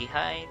braggy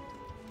hide.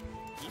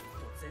 一歩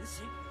前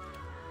進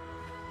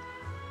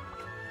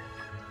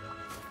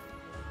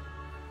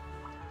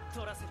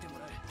取らせても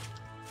らう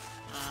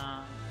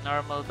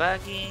Normal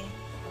baggy.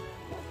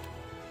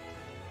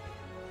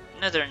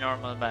 Another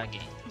normal baggy.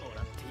 も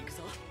らっていく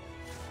ぞ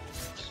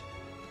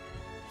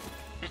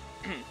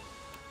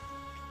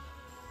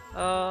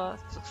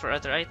Let's look for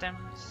other items.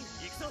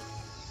 行くぞ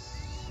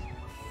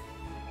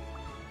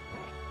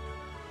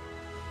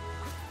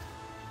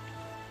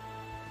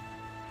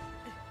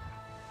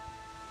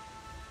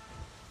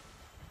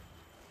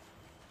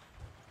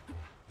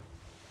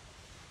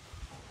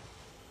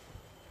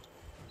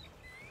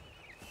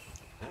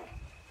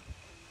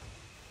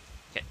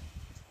Okay.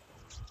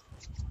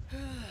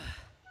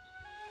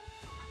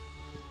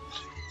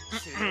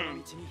 修行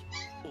の道に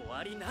終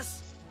わりな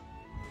し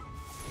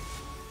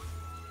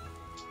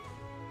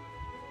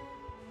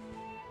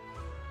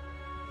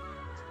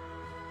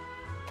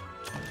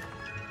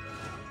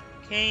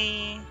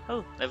Okay.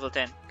 Oh, level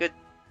 10. Good.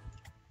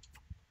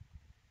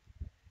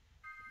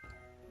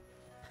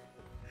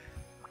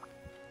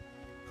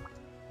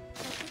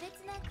 特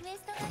別なクエ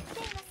ストが来て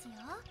いますよ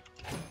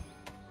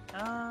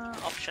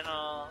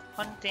Optional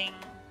hunting.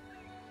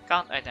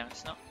 Count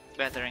items, no?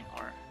 Gathering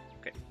ore.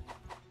 Okay.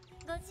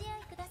 ご自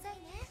愛ください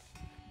ね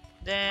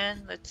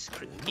Then let's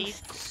create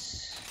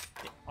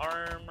the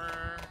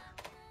armor.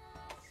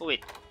 Oh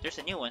wait, there's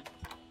a new one.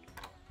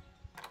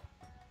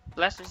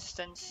 Blast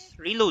resistance,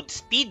 reload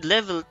speed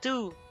level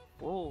 2.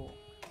 Whoa.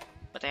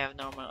 But I have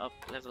normal up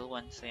level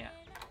 1, so yeah.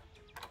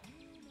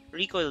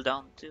 Recoil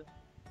down too.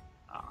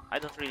 I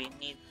don't really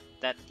need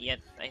that yet,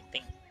 I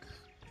think.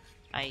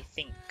 I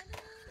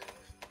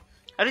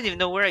don't even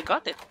know where I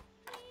got it.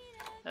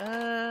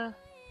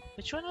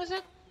 Which one was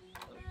it?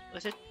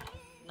 Was it?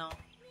 No.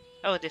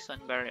 Oh, this one,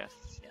 Barrios.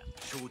 Yeah.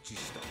 承知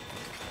した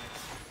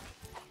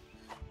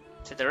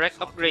It's a direct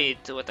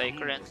upgrade to what I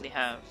currently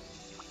have.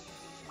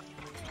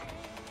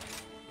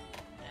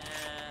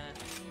 And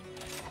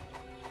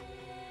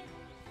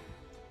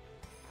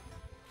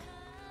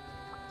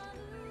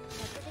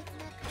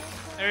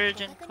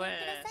urgent quest.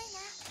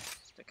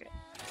 Okay.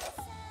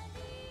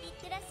 いっ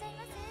てらっしゃい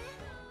ませ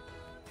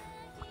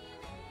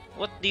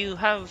What do you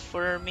have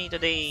for me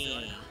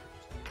today?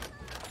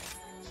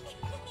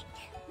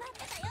 待っ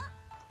てたよ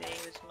Today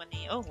was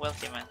money. Oh,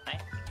 wealthy man.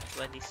 Nice.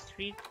 Bloody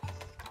street.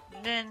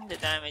 And then the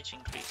damage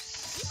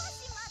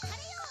increase.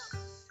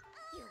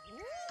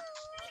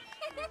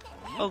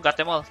 よ Oh, got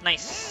them all.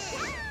 Nice.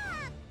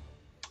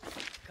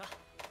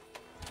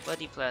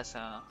 Bloody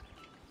Plaza.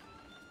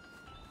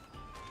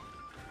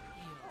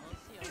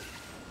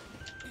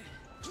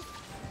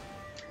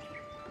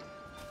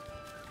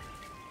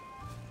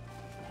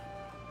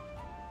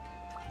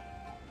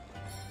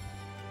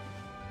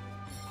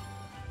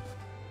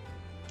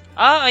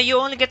 Ah, you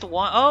only get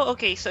one. Oh,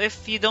 okay. So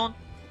if you don't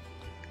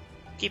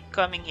keep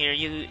coming here,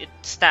 it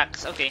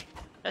stacks. Okay,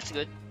 that's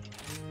good.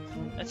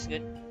 That's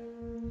good.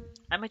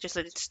 I might just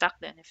let it stack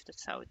then, if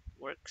that's how it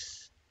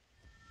works.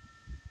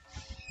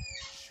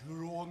 修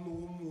羅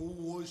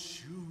の申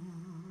し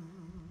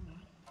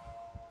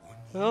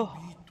Oh.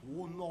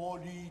 鬼人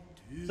なり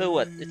て So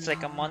what? It's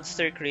like a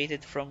monster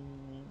created from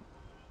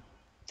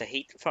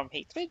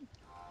hatred.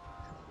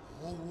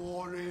 哀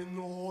れな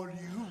竜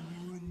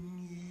に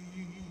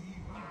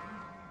ま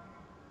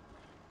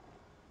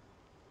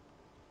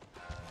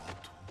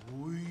と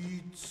い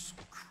つく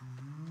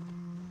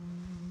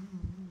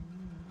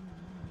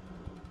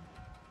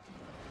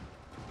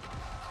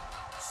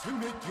せ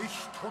めて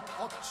人た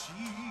ち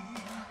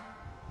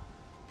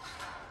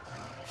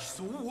悲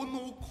壮の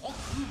覚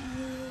悟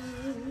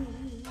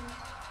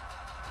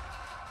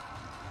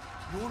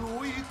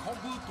鎧兜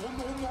の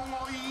ま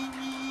がい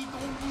に挑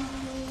む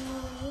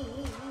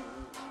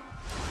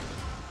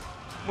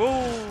Whoa!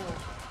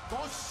 ダッ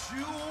シュ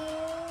を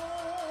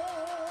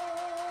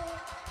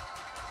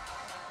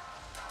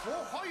も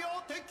はや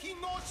敵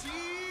なし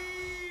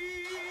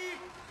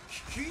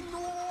引き逃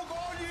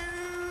れ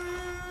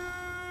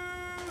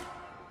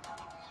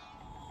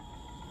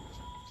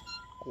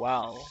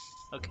Wow.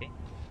 Okay.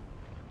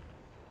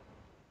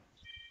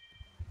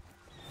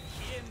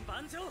 飛燕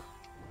万丈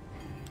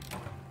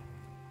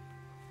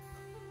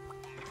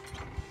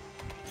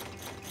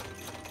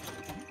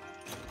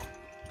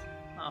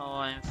Oh,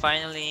 I'm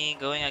finally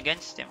going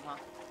against him, huh?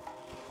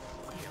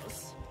 よ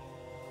し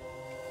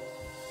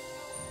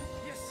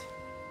よし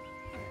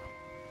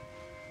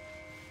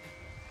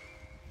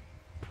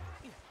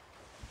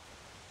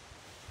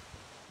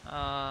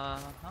Huh?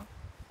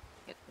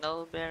 Get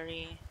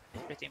Nullberry.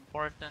 Pretty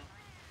important.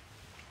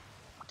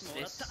 What's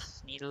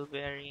this?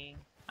 Needleberry.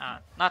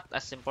 Not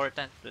as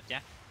important, but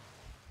yeah.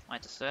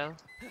 Might as well.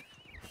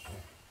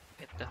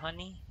 Get the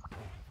honey.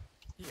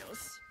 よ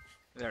し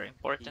Very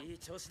important. いい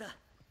調子だ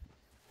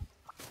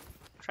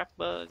Trap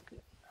bug.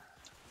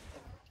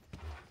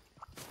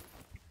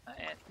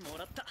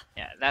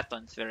 That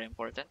one's very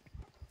important.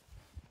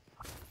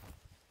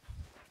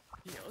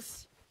 よ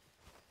し。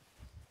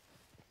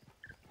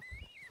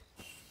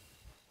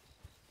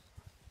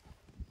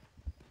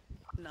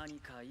何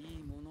かい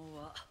いもの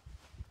は。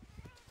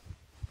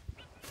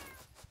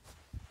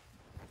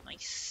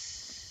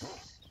 Nice.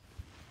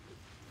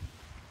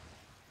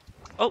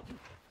 Oh,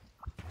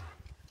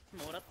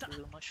 もらった。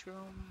 blue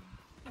mushroom.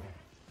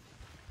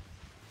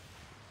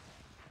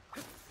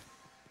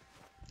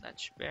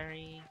 Dutch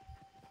berry.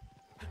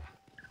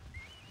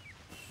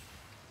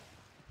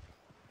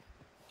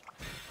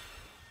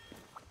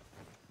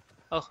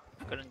 Oh,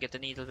 couldn't get the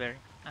needleberry.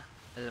 Ah,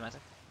 doesn't matter.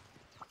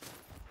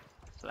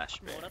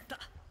 Flashberry. もらった。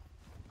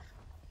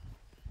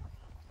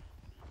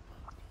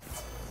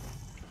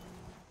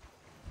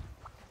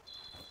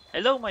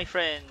 Hello, my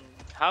friend.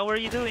 How are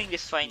you doing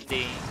this fine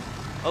day?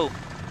 Oh,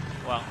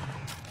 wow.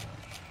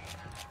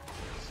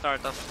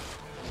 Start off.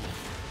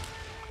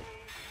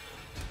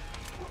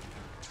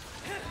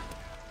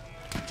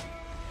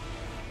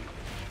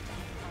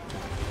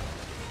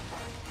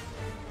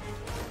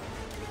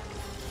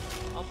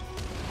 Up.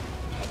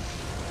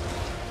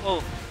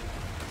 Oh,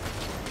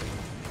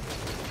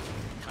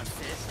 達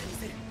成してみ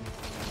せる。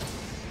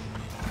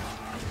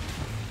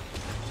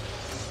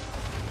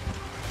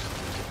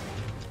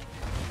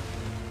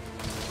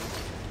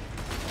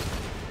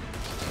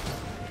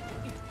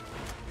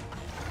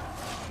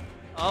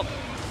 up.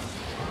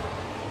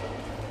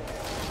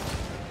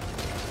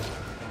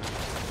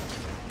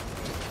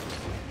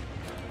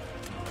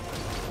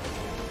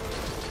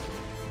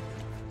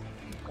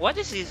 What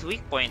is his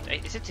weak point?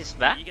 Is it his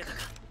back? 逃げたか。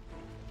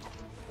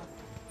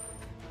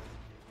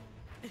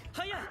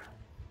早い。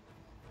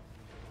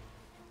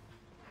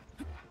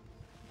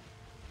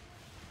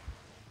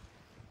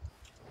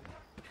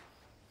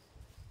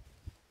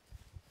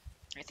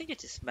 I think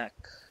it's his back.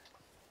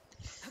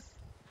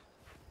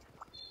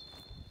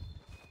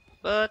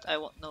 But I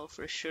won't know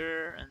for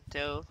sure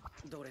until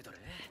どれどれ。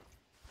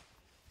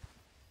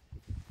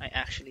 I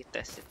actually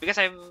test it. Because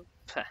I'm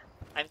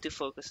too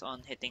focused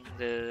on hitting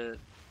the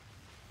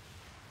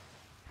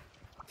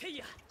てい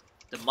や。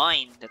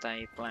 mine that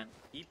I planned.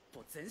 一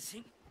歩前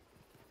進。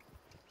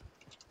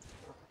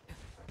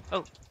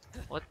 Oh,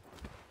 what?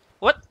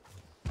 What?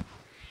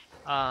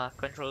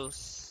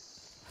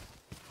 Controls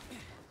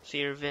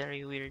feel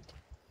very weird.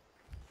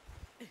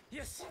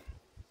 よし。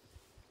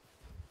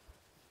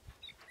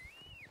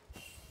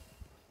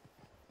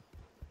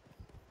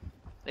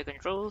 The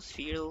controls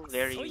feel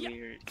very So, yeah.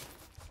 weird.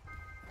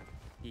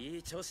 い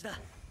い調子だ。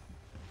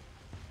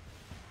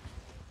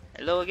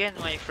 Hello again,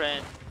 my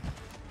friend.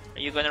 Are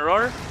you gonna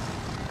roar?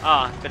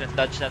 Ah, couldn't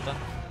dodge that one.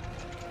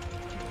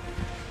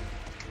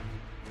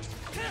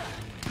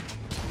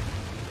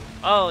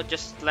 Oh,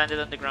 just landed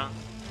on the ground.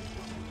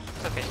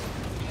 It's okay.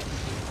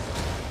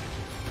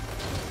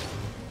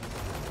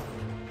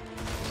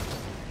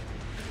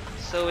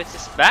 So it's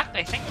his back,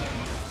 I think.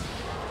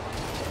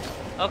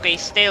 Okay,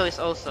 his tail is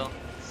also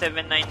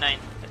 799.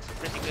 That's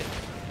pretty good.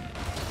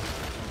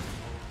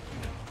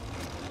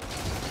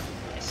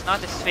 It's not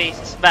his face,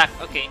 it's back.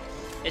 Okay,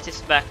 it's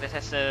his back that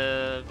has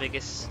the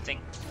biggest thing.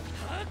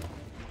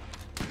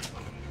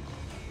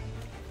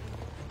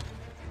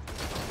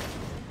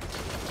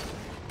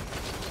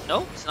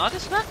 No, it's not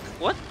his back.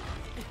 What?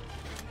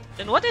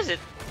 Then what is it?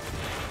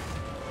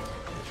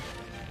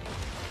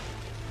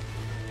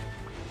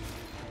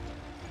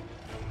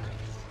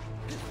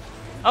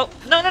 Oh,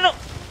 no, no, no!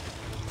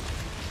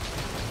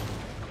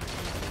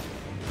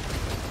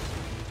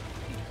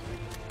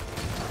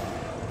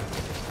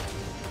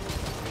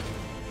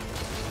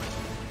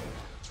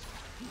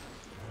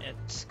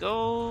 Let's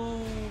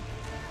go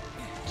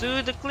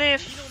to the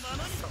cliff.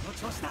 その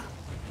調子だ。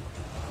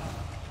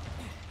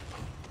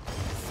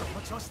そ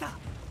の調子だ。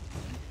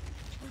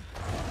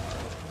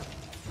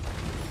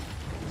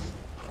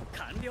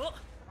完了。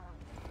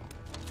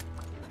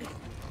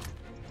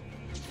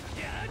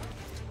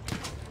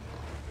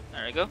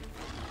 There we go.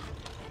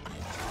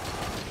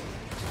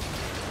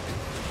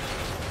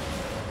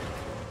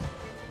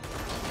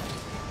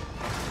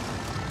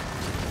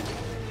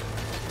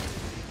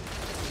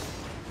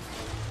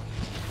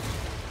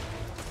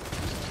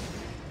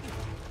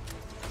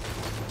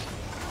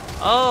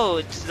 Oh,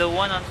 it's the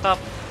one on top.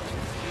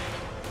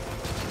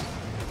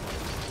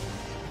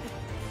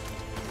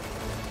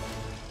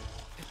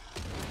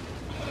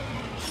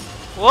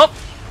 Whoop!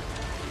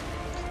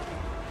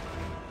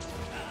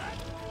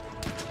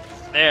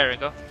 There we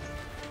go.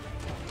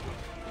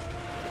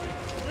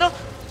 No!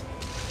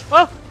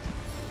 Whoa!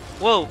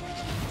 Whoa!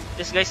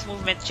 This guy's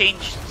movement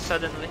changed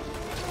suddenly.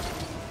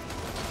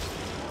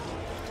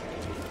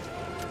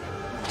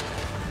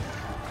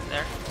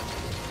 There.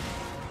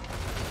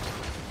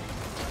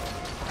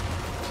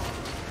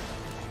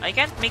 I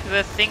can't make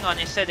the thing on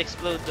his head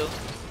explode though.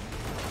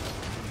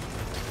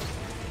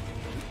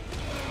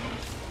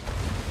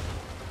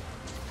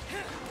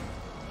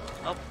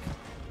 Oh.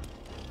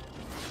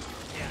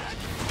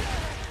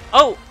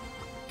 Oh!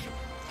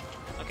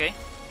 Okay.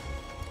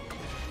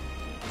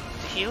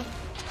 Heal.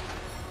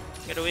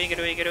 Get away, get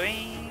away, get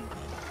away.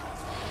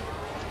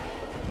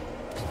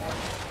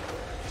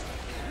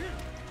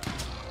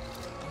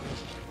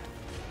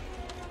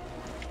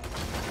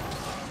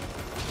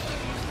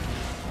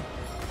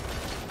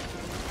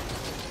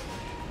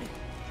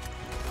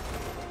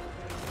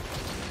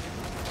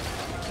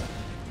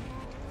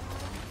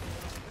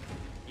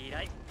 依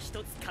頼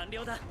一つ完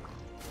了だ。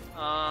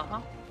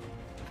 Uh-huh.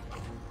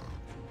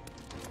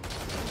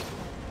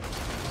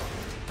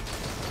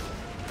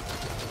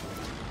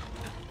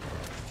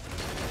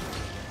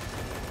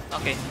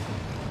 Okay.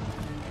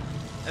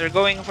 They're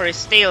going for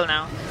his tail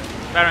now,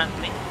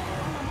 apparently.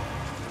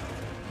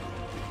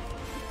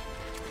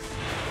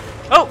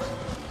 Oh!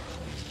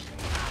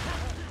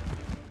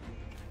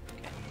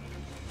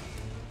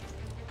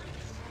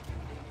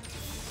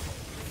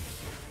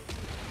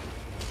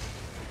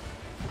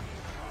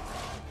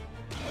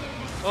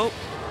 Oh!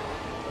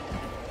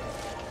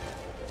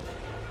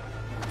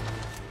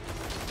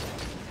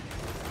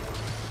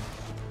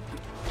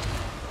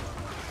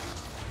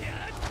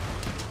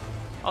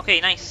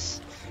 Okay,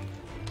 nice.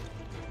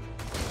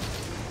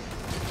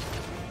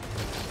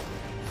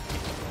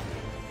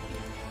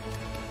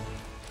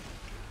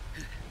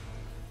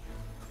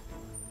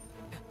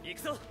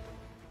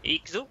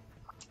 Ikzu?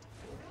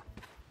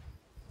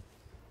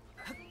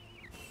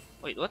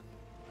 Wait, what?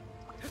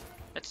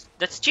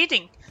 That's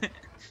cheating.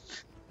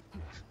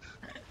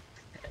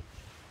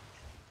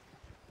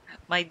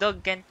 My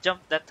dog can't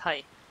jump that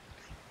high.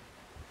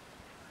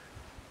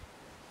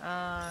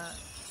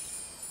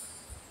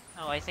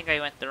 Oh, I think I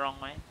went the wrong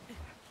way.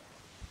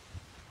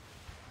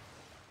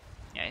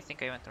 Yeah, I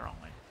think I went the wrong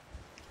way.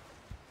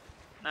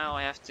 Now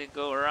I have to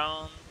go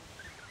around.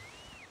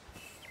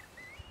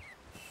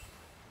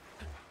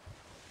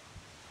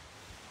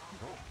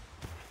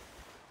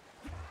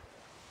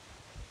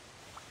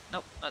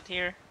 Nope, not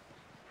here.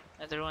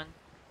 Another one.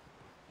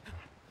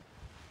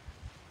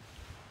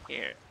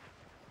 Here.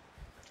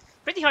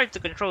 Pretty hard to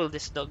control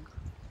this dog.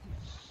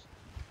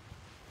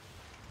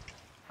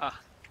 Ah.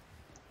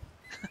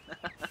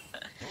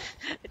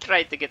 I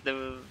tried to get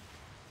the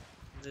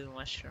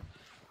mushroom.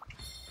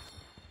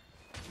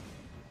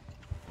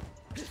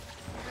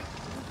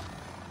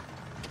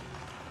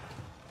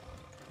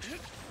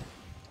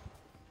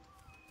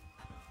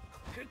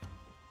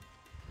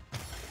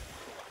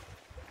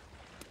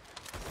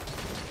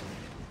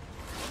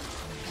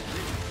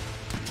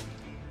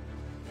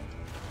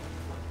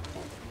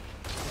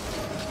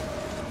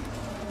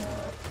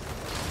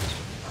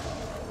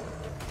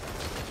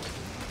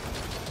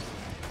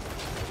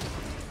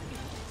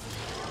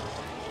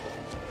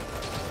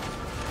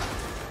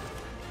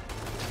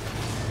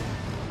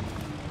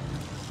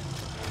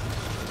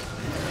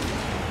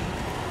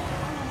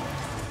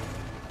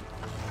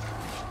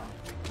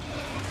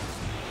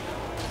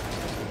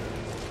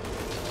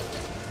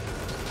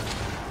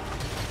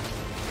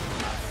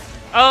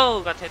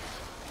 Oh, got hit.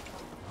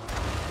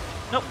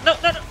 No, no,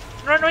 no, no.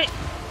 Run away.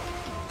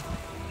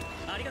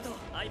 ありがとう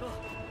相棒。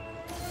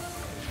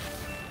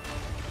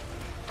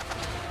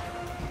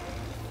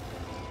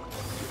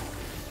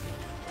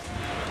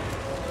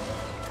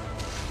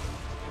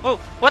 Oh,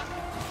 what?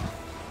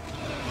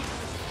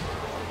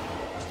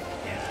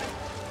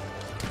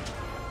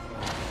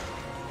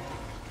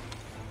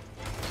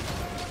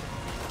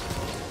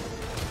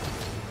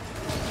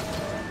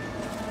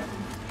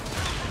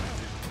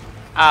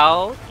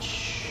 Ouch.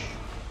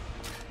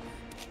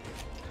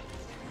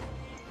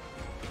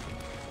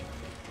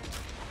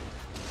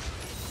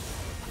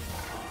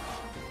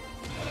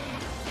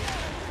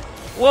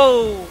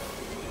 Whoa.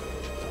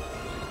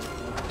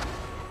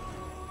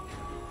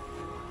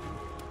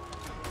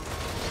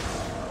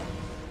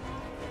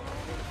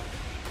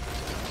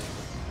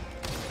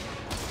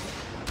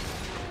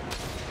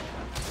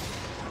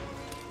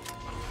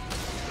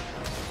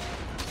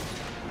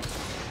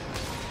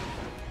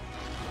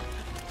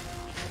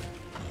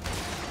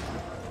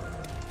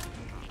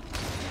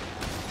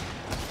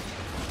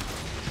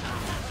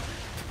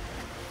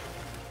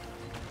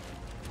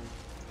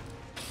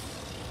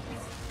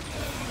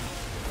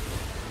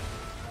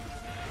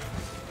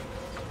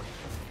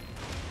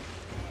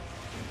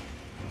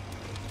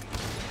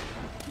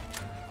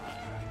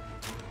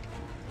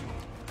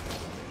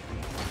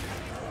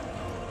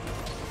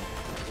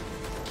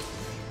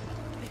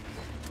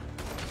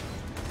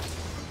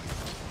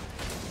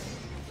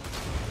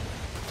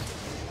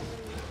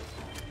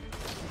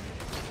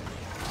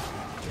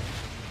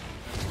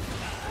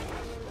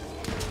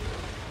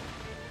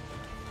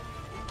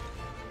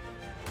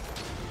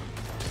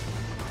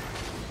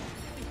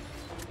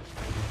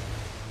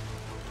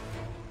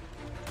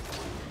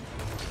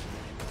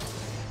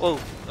 Whoa,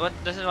 what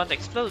doesn't want to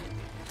explode?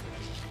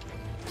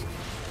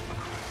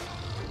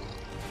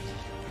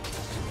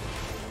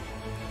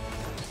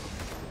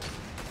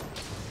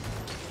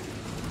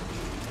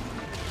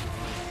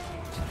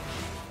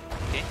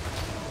 Okay.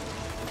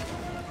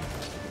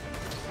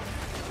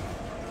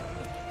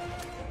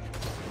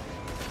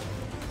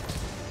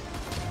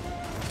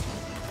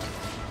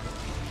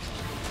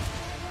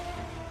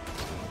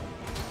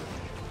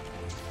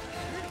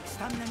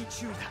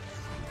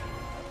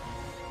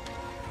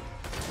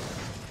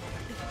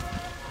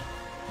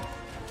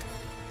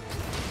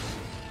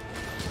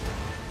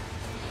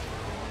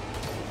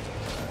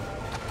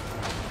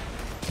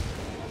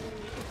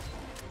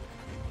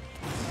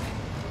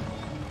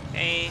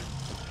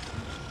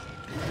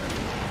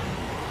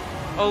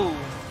 Oh.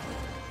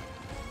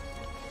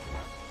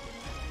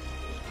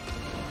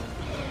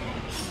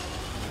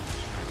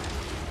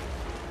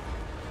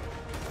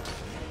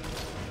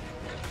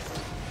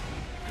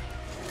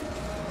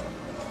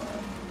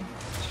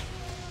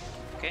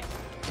 Okay.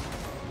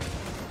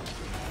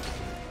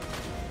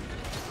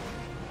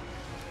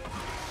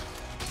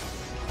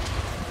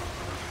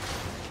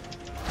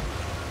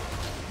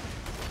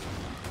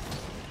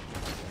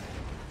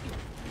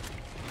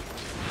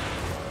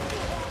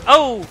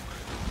 Oh!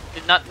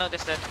 Did not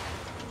notice that.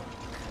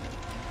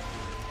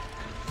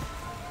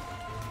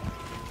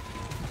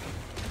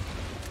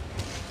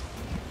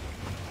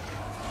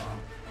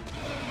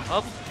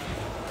 Up.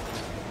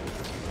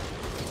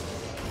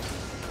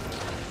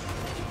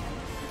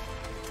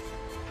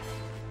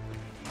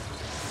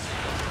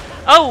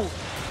 Oh!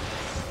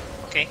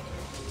 Okay.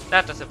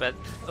 That was a bad.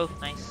 Oh,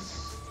 nice.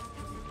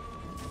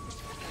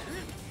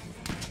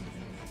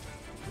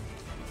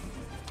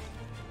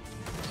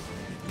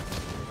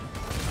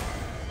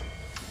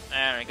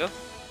 There we go.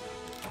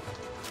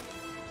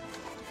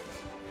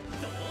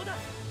 どうだ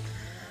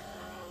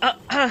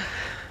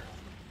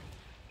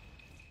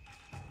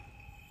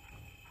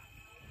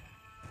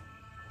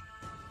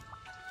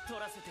取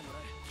らせても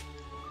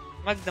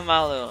らう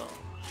Magdamalo.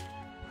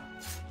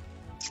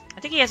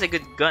 I think he has a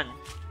good gun.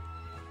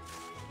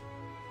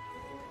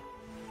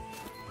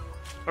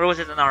 Or was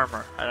it an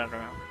armor? I don't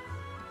remember.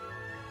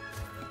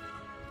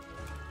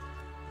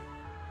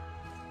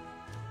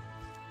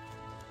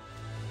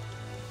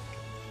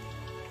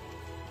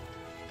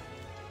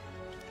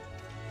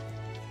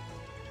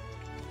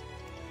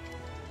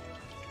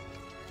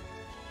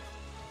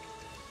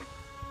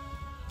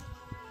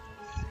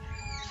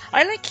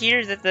 I like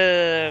here that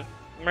the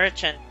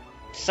merchant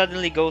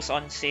suddenly goes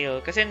on sale,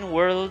 because in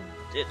World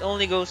it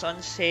only goes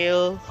on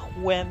sale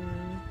when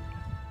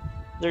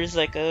there's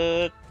like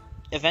a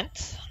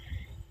event,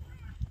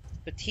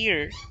 but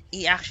here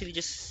he actually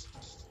just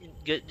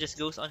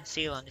goes on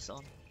sale on his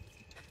own.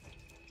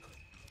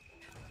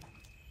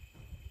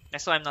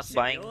 That's why I'm not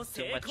buying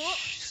too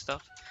much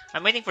stuff.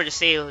 I'm waiting for the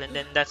sale, and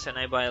then that's when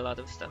I buy a lot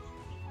of stuff.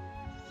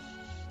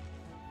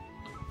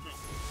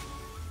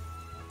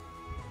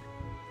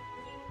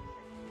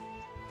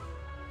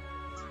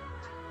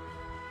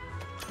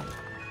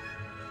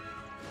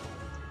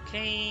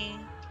 Okay,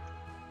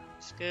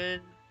 it's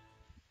good.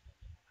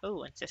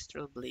 Oh,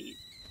 Ancestral Blade.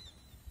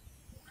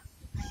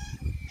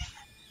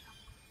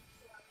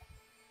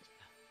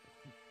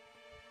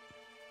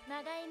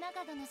 長井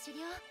長門の狩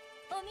猟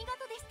お見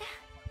事でした。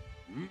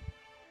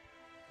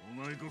お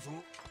前こそ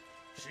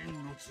真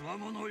の強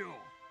者よ。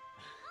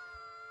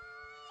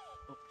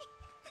おっか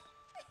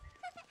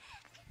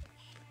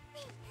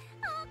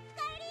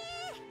え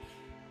り。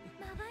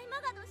長井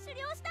長門狩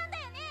猟したんだ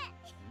よね。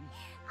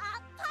あ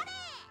っぱれ。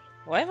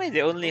 Why am I the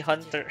only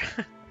hunter?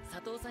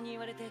 佐藤さんに言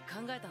われて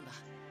考えたんだ。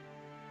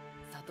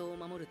里を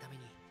守るため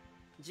に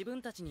自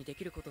分たちにで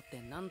きることっ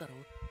てなんだろう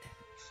っ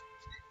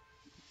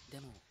て。で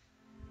も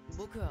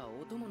僕は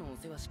お供のお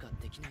世話しか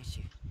できない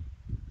し。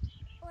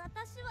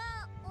私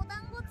はお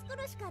団子作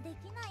るしかで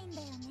きないん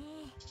だよね。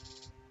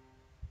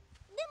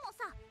でも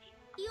さ、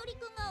いおり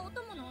くんがお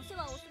供のお世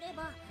話をすれ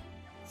ば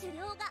狩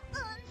猟が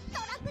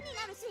楽に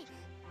なるし、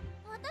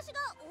私が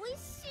美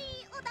味し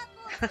いお団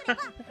子を作れ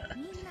ば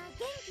みんな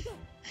元気で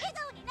笑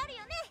顔になるよ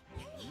ね。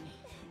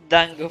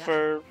Dango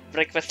for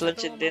breakfast,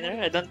 lunch, and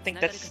dinner? I don't think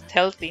that's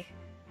healthy.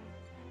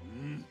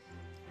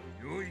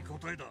 良い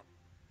答えだ。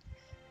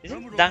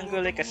 Isn't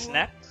Dango like a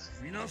snack?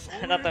 皆さ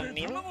ん Not a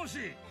meal?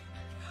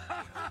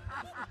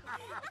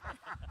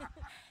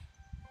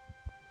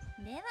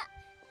 では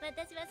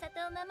私は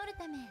里を守る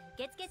ため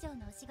受付嬢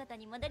のお仕事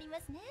に戻り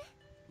ますね。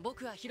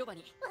僕は広場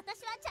に。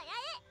私は茶屋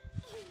へ。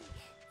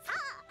さ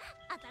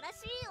あ、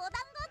新しいお団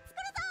子を作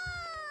る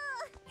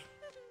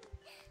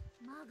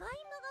ぞ。まがいま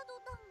がど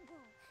団子。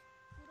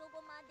黒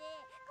ごまで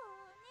こ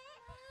うね。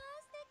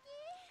素敵。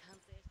完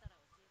成したら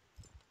教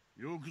え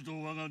て。よくぞ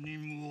我が任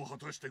務を果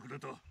たしてくれ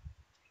た。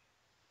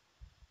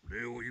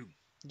礼を言う。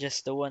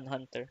 Just the one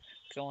hunter.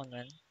 Come on,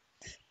 man.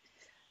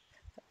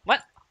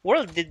 What?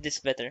 World did this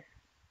better.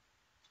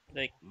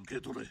 Like, 受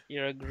け取れ。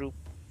 you're a group.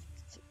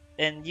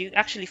 And you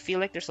actually feel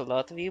like there's a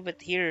lot of you, but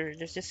here,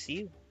 there's just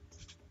you.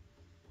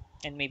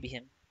 And maybe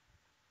him.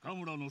 田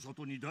村の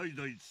里に代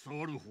々伝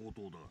わる宝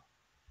刀だ。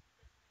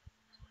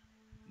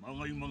ま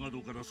がいまが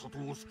どから里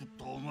を救っ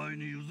たお前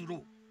に譲ろ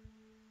う。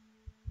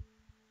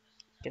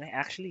 Can I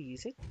actually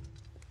use it?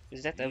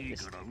 Is that a, いい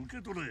から受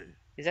け取れ。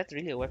 is that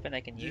really a weapon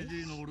I can ジ use?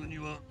 ジイの俺に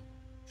は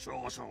少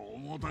々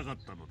重たかっ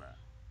たのだ。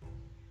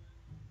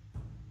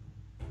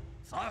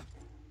さあ。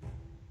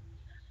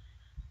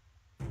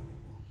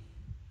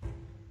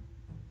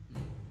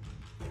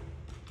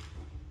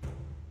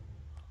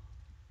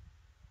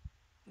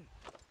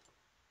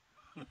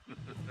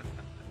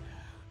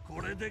こ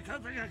れで肩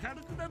が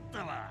軽くなっ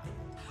たわ。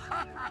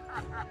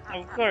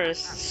 Of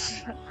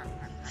course.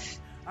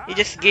 You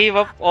just gave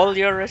up all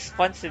your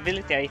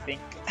responsibility, I think.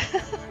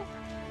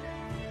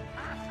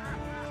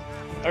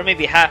 Or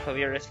maybe half of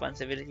your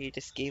responsibility you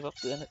just gave up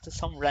to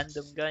some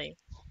random guy.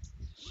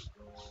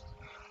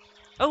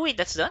 Oh wait,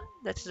 that's done?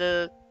 That's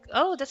the...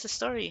 Oh, that's the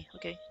story.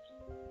 Okay.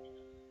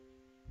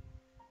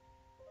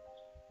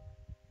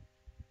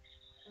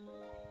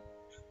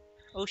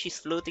 Oh, she's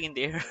floating in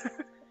the air.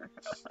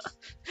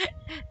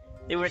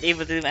 They weren't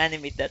able to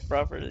animate that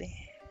properly.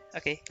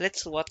 Okay,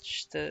 let's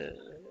watch the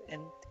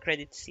end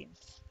credit scene.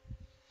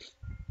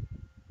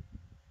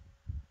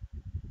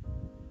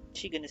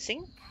 She gonna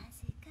sing?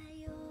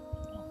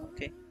 Oh,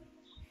 okay.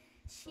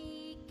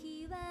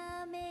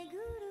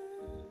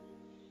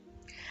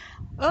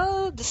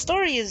 Oh, the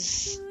story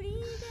is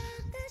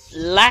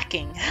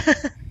lacking,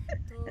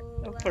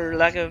 for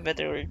lack of a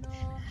better word.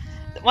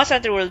 The Monster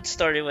Hunter World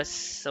story was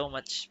so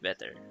much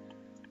better.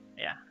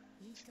 Yeah,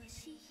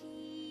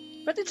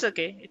 but it's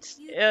okay. It's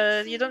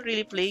you don't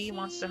really play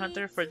Monster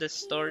Hunter for the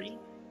story.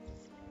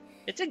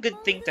 It's a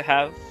good thing to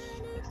have.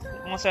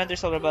 Monster Hunter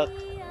is all about,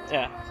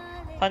 yeah,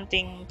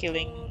 hunting,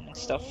 killing, and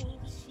stuff.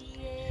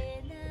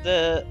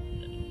 The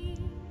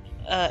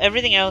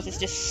everything else is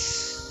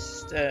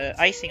just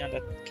icing on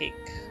that cake.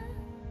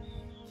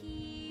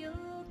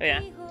 But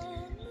yeah,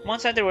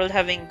 Monster Hunter World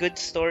having good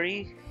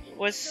story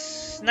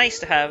was nice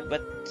to have,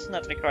 but it's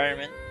not a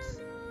requirement.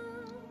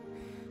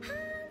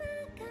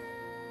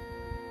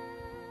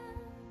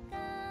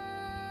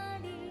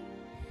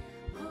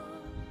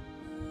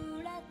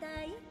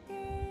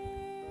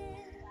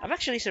 I'm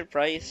actually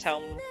surprised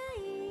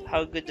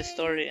how good the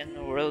story and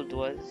the world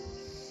was,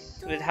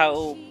 with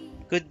how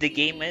good the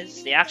game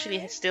is. They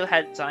actually still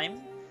had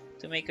time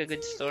to make a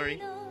good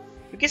story.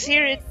 Because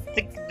here,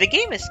 the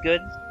game is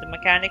good. The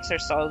mechanics are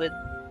solid.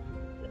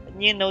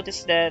 You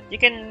notice that you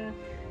can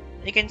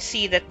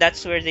see that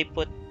that's where they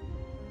put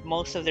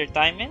most of their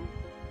time in,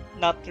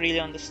 not really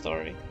on the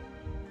story.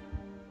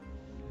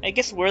 I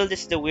guess World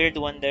is the weird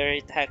one there.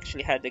 It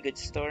actually had a good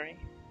story.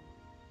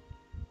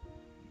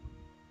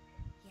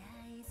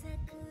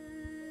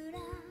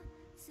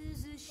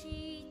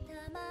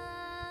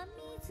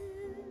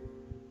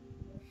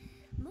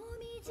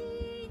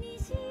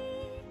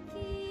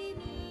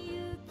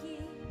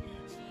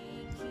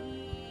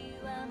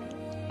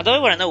 Although I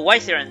wanna know, why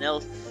is there an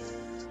elf?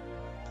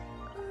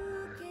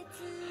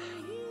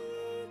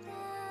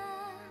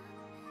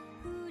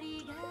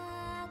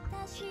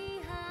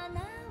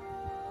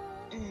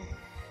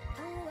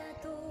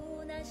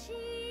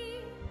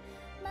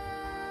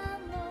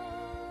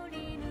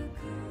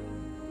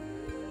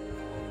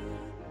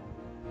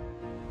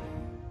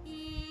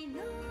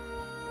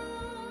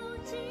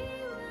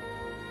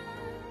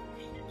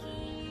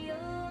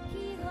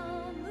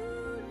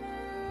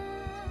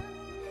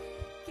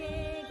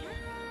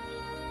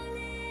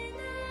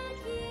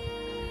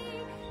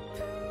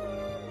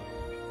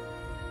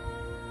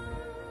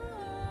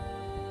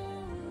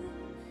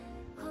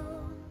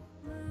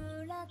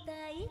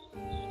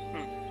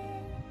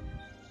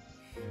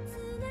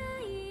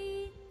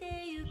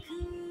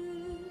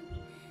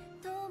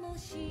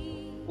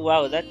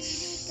 Wow,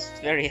 that's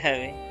very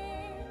heavy.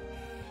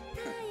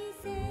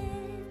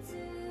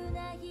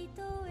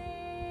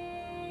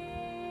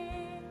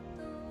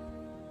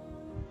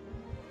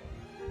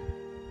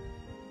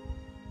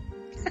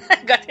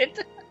 Got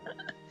it.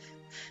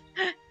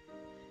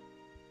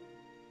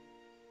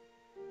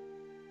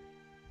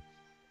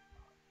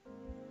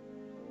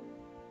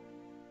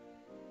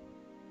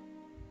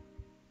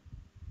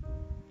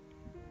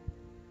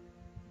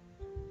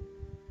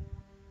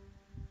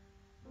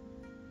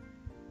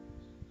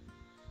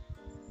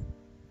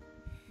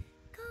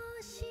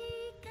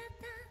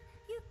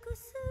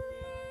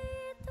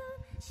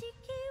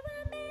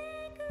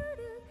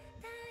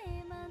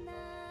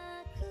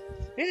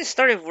 This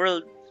story of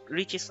World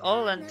reaches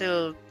all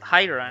until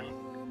high rank,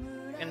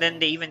 and then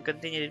they even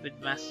continued with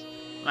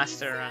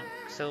master rank.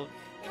 So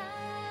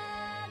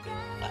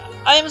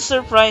I am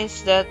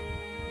surprised that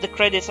the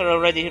credits are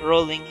already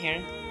rolling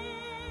here.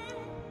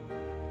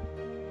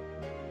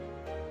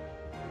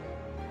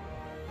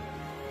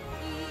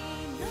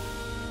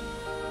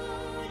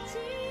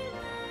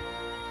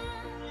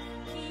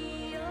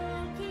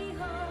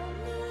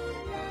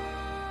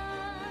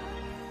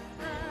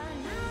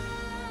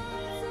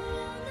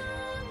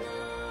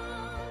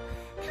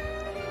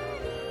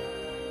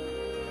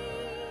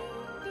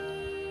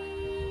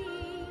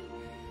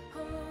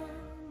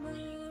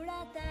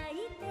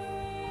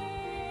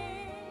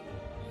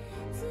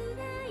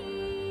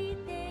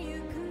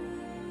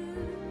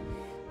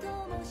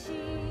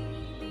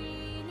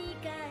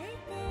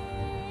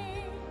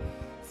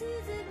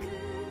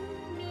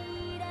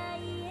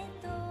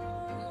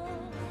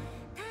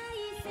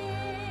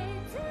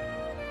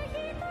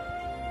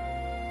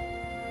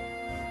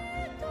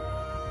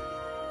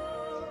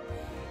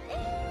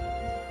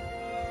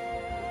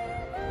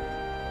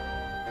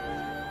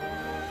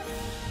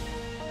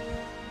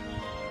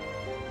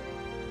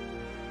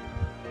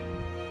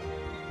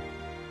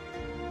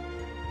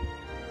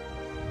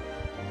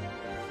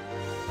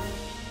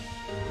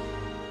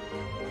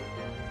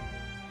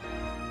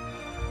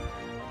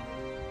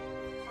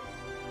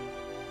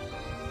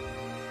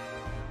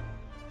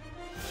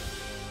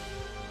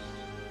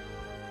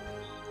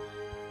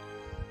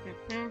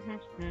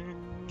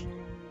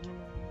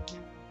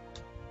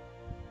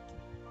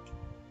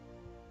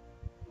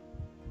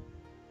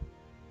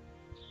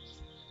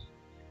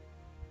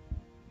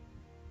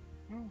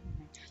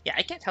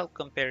 can't help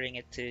comparing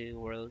it to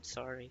World,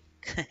 sorry.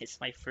 It's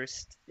my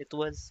first, it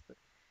was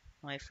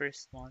my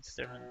first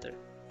Monster Hunter.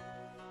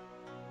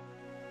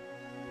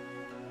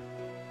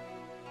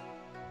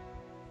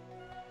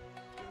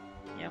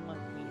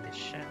 Yamami the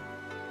Shen.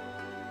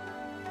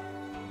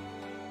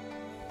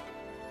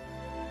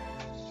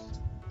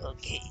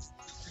 Okay.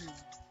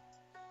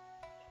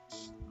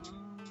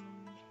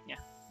 Yeah,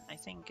 I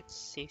think it's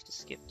safe to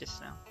skip this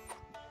now.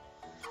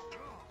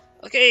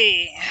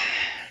 Okay.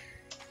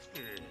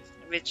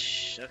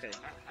 Okay.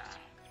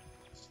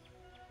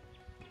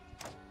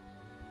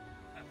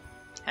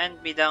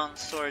 Hand me down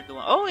sword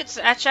one. Oh, it's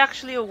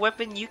actually a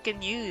weapon you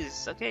can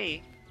use.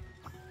 Okay.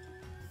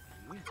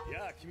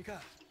 やあ君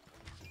か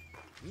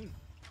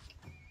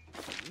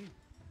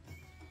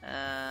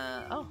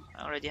Oh,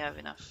 I already have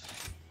enough.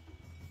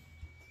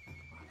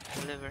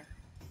 Deliver.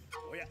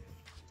 おや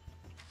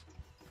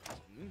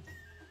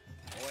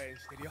応援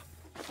してるよ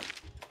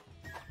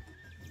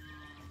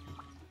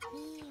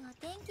いいお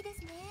天気です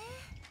ね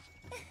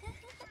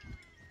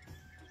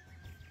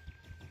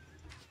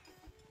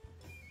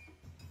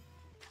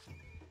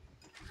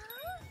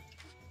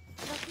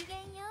ごきげん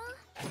よう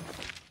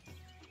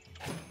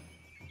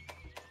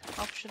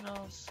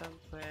Optional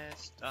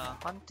subquest.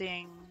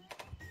 Hunting.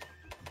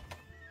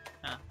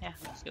 Yeah,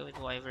 let's go with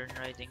Wyvern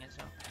riding as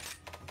well.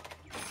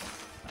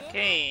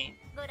 Okay.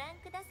 ご覧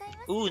くださいま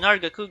せ Ooh,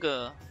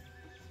 Nargacuga.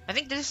 I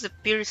think this is the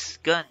Pierce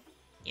gun.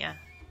 Yeah.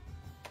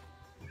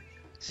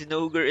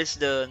 Zinogre is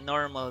the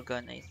normal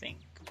gun, I think.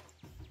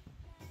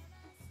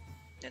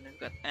 Then we've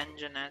got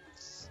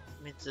Anjanats,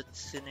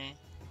 Mizutsune,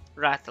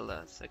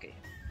 Rathalas. Okay.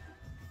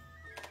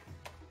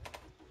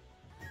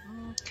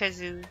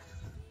 Kazu,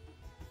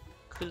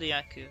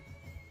 Kuliaku,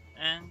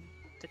 and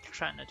the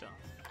Tranodon.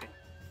 Okay.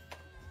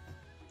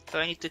 So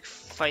I need to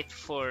fight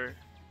for.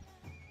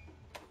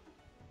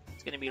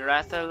 It's gonna be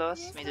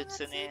Rathalos,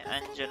 Mizutsune,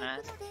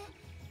 Anjanat.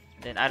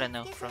 Then I don't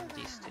know from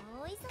these two.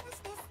 大忙しで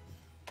す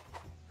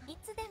い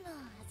つでも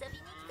遊び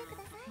に来てく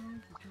ださい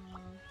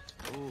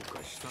どう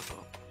かした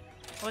か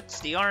What's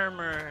the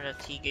armor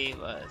that he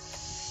gave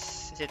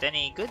us? Is it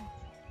any good?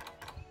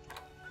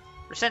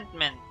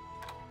 Resentment.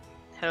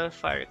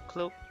 Hellfire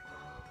Cloak.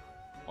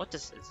 What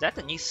is that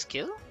a new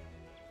skill?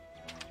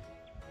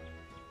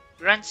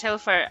 Grants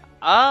Hellfire.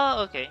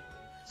 Ah, okay.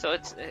 So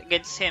it's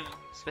against him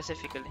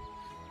specifically.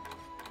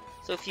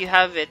 So if you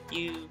have it,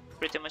 you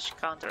pretty much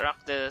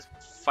counteract the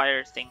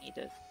fire thing he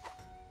did.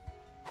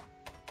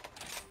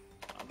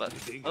 But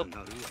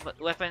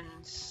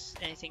weapons,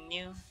 anything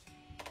new?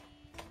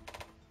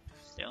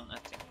 Still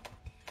nothing.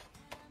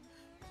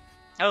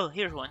 Oh,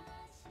 here's one.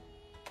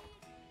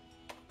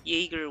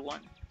 Jaeger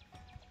 1.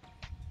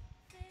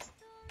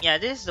 Yeah,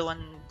 this is the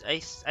one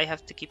I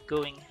have to keep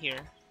going here.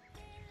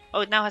 Oh,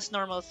 it now has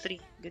normal 3.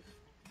 Good.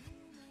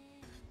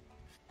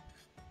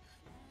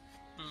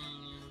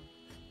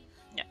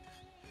 Yeah.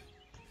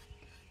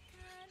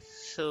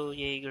 So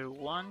Jaeger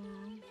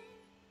 1,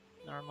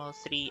 normal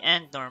 3,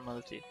 and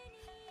normal 2.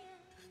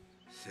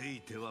 せ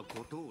いては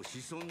ことを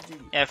子孫じる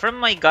Yeah, from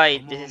my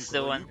guide, this is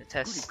the one that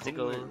has to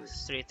go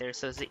straight there.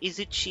 So the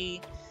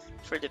Izuchi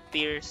for the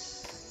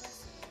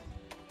Pierce.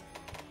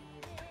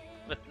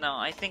 But no,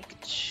 I think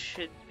it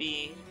should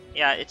be...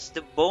 Yeah, it's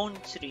the Bone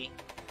Tree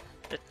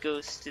that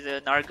goes to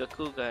the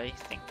Nargacuga, I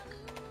think.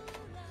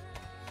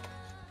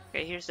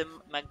 Okay, here's the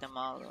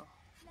Magnamalo.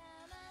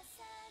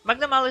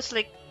 Magnamalo is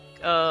like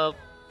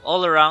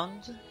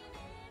all-around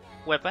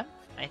weapon,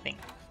 I think.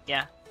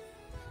 Yeah.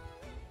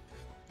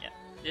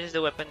 This is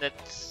the weapon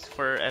that's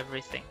for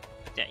everything.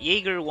 But yeah,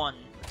 Jaeger 1.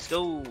 Let's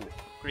go.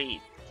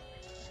 Great.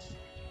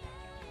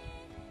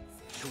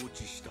 承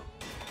知した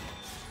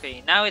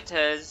Okay, now it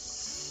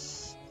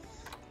has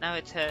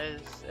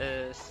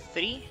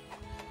 3.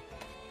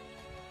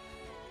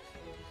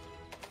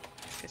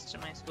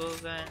 Customize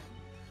bowgun.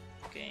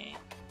 Okay.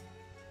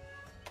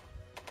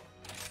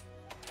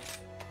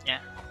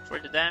 Yeah, for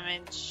the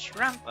damage,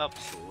 ramp up.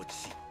 承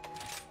知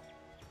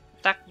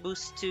Attack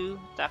boost 2,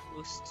 attack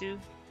boost 2.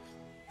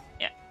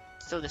 Yeah,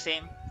 still the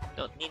same.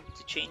 Don't need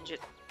to change it.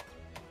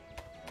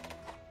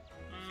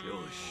 よ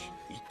し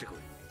行ってこい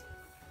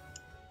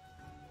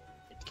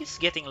It keeps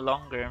getting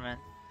longer, man.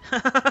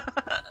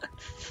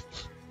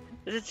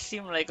 Doesn't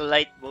seem like a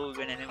light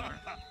bowgun anymore.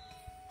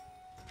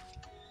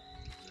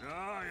 や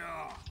あ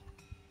やあ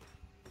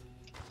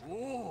お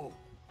お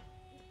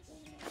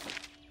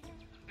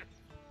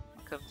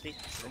Complete.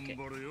 頑 Okay.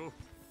 張れよ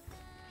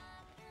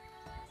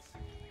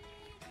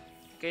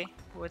Okay.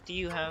 What do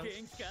you have?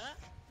 元気か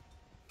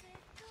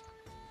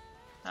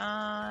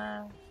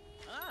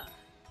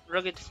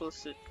Rugged full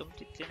suit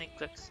completely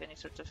neglects any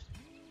sort of.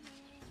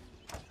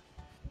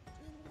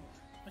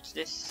 What's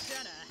this? じ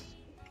ゃあな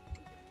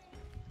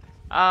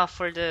Ah,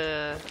 for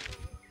the.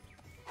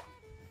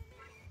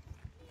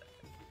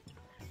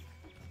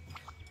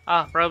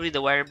 Ah, probably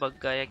the wirebug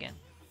guy again.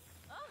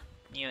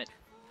 Knew it.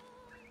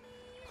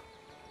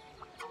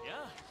 や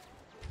あ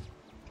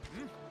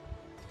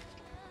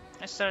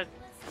Let's start.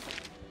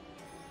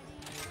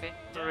 Okay,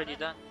 we're already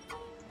done.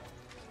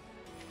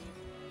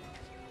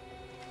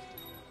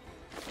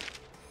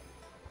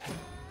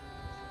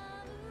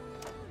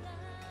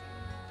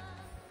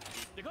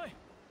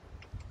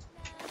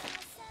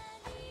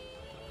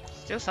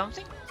 Still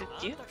something? Is it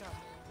you?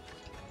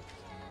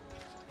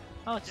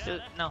 Oh, it's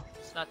still no.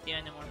 It's not you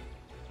anymore.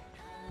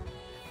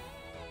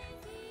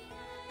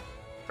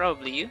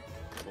 Probably you.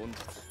 本日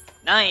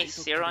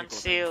Nice. You're on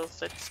sale.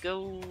 Let's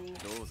go.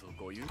 どうぞ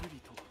ごゆる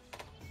りと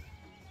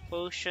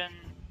Potion.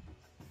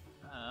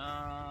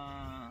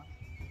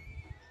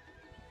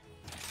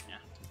 Yeah.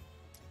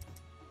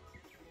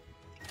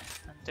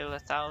 Until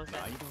 1,000.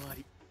 毎度あ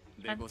り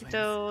でござい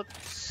ま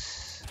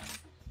す Antidotes.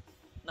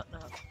 No, no.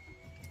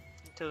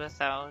 Until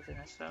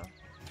 1,000 as well. さあ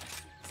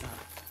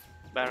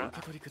お Barrel. 受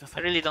け取りくだ I さ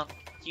い really don't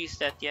use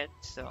that yet,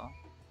 so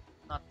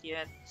not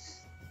yet.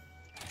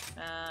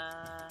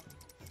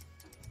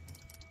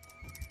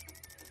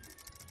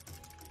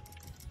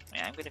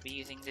 Yeah, I'm gonna be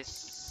using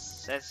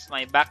this as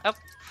my backup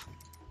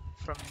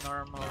from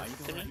normal 毎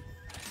度あ 3. り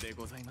で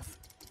ございます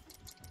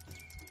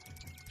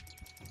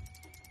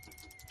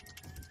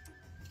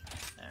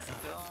There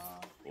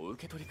we go. お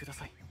受け取りくだ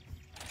さい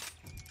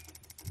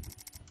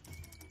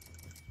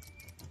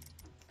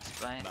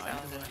Let's buy 毎度 1,000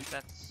 あり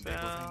that's でござい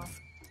well. ま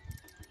す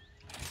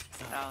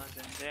さあ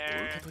 1,000 お受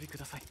there. け取りく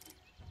ださい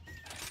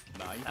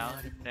毎度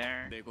あり 1,000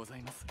 there. でござ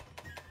います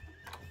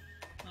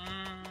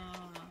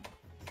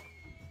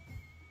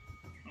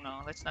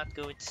No, let's not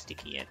go with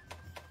sticky yet.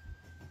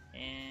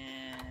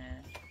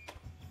 And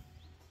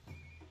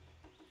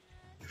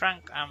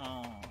Frank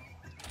ammo.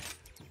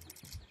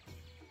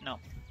 No,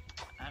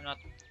 I'm not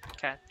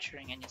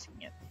capturing anything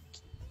yet.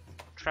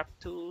 Trap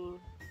tool.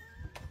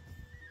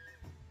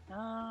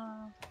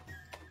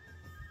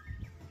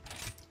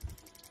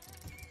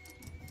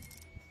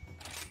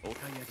 お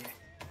買い上げ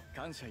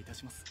感謝いた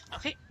します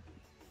Okay,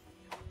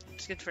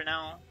 it's good for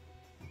now.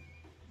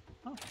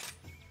 Oh,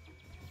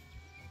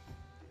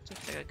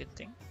 looks like a good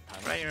thing.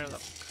 楽 Try しみ your で luck.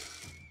 す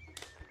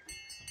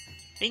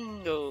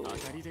Bingo. 当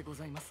たりでご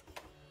ざいます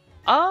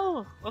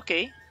Oh,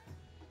 okay.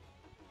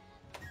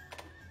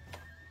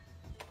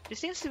 This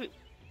seems to be.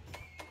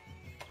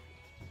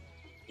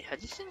 Yeah,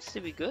 this seems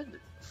to be good.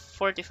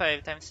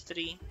 45 times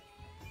 3.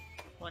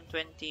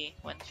 120,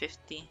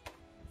 150.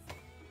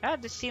 Yeah,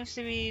 this seems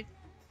to be.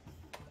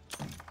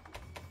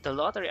 The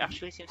lottery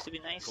actually seems to be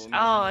nice.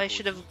 Oh, I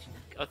should have.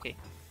 Okay.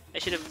 I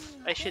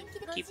should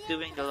keep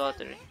doing the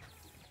lottery.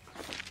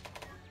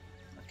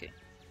 Okay.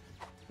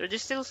 So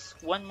there's still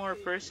one more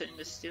person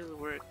that still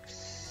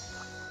works.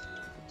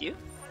 You? い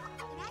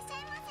らっしゃ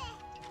いませ。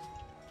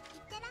い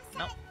ってらっしゃい。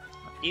 No.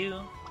 Not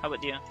you. How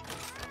about you?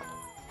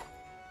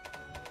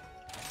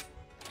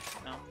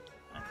 No.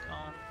 Not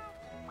on.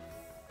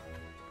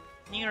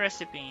 New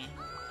recipe.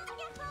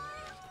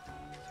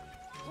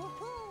 ほほ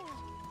う。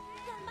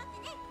頑張っ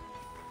てね。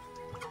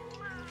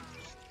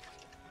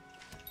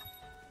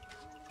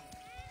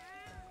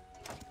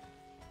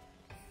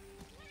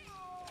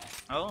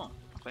 Oh,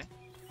 okay. や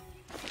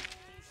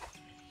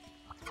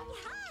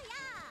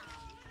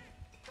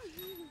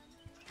ー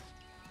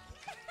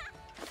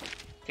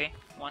Okay.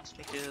 Wants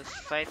me to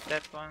fight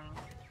that one.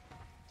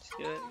 It's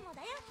やー。 good. もも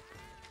だよ。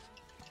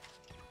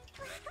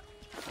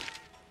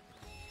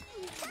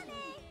いったね。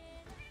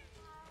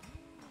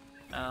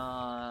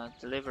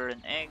 Deliver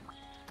an egg.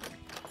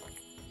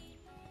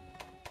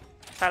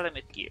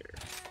 Palamute gear.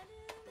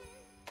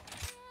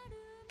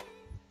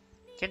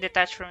 Can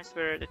detach from its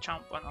bearer the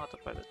chomp on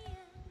autopilot.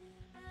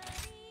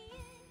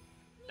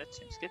 That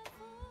seems good.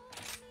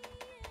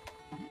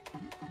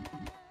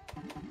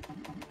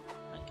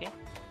 Okay.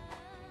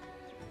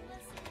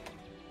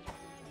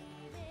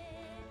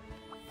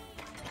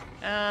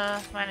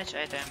 Manage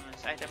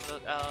items, item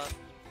loadout.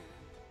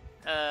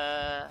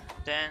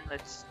 Then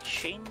let's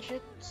change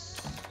it.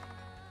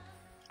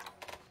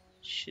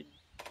 Should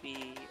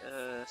be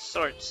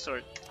sword,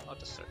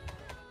 auto sword.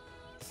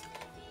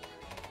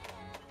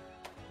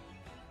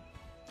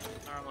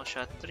 Normal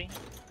shot 3,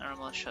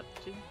 normal shot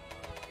 2.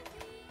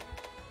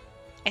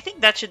 I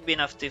think that should be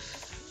enough to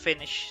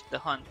finish the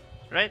hunt,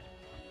 right?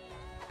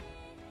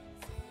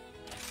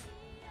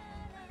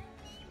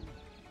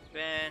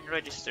 Then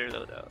register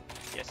loadout.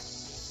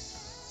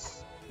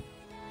 Yes.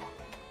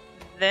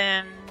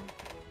 Then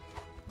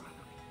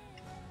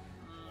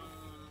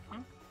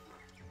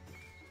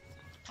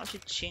I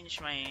should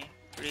change my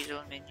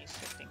regional menu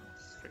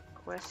settings for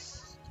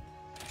quest.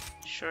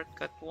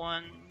 Shortcut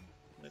 1.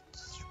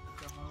 Let's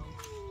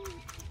remove.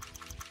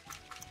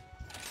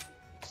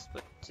 Let's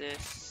put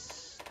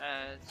this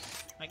as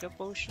Mega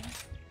Potion.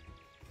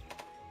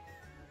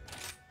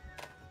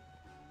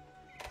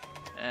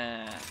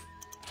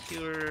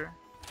 Cure.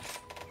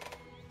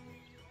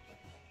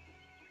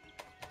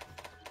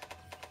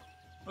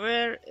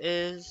 Where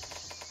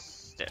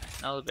is there?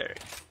 Nullberry.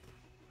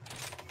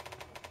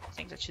 I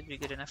think that should be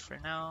good enough for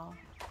now.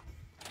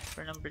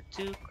 For number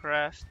 2,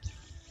 craft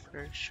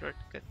for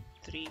shortcut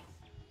 3.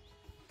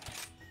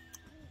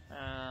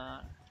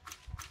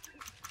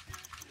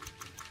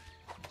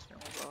 Let's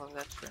remove all of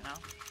that for now.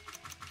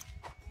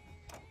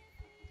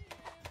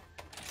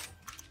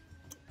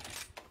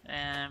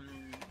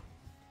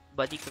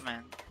 Body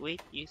command.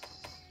 Wait, use.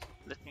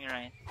 Let me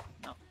write.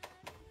 No.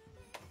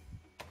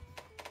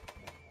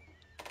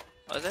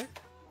 Was there?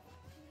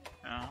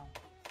 No.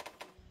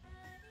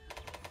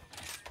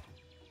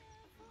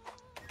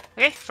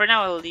 Okay, for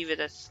now I'll leave it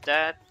as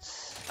that.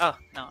 Oh,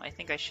 no, I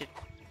think I should...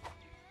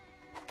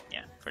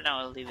 Yeah, for now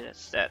I'll leave it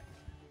as that.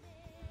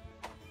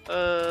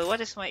 What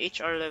is my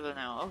HR level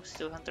now? Oh,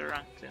 still Hunter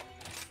rank 2.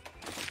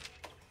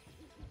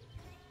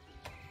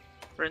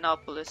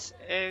 Rhinopolis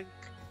egg.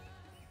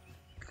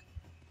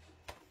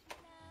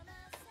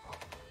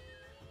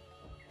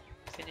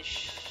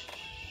 Finish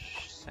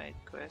side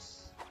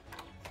quest.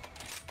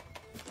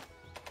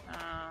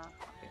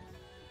 Okay.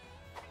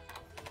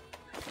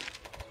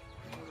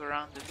 Move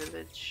around the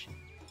village.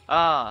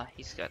 Ah,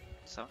 he's got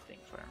something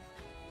for him.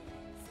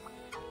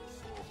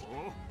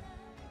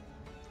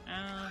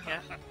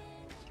 Yeah.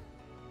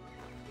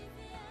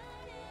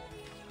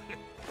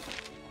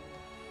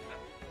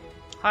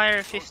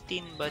 Hire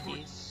 15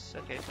 buddies.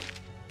 Okay.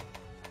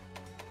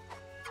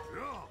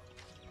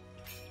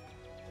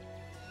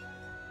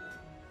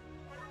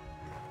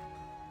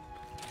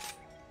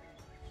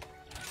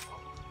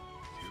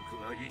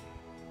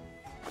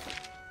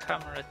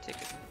 Camera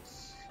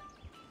tickets.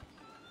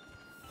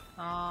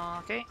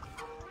 Okay.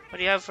 What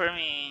do you have for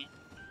me?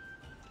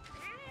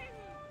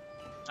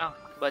 Oh,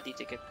 buddy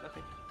ticket.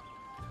 Okay.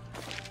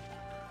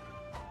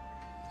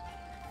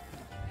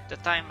 The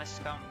time has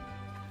come.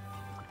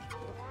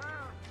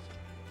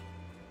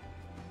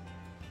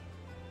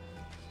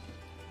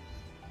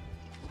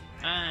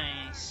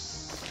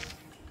 Nice.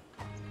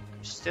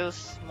 There's still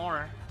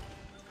more.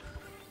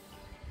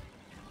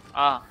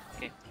 Ah,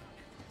 okay.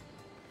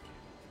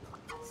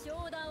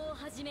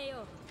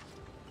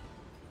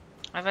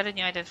 I've added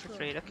new item for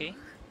trade. Okay.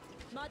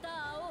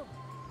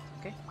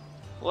 Okay.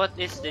 What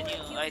is the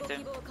new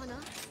item?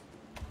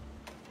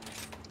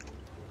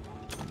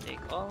 Take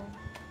all.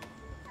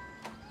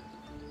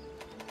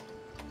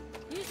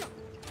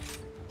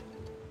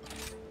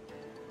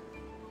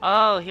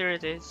 Oh, here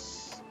it is.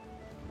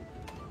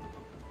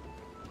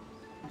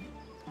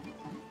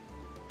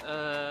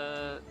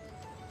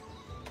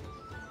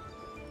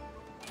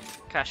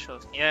 Casual.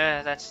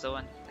 Yeah, that's the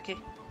one. Okay.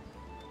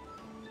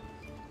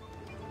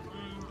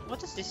 What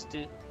does this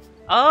do?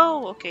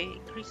 Oh, okay.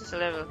 Increases the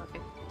level.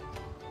 Okay.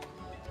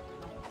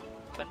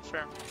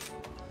 Confirm.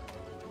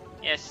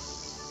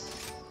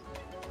 Yes.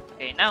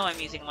 Okay, now I'm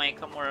using my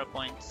Kamura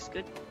points.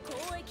 Good.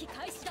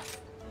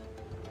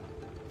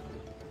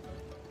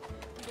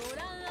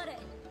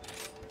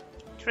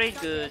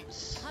 Trade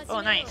goods.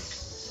 Oh,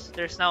 nice.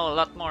 There's now a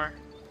lot more.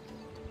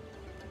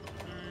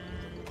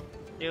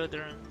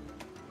 Deodorant.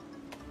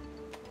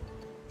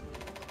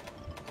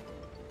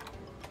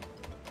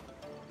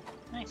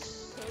 Nice.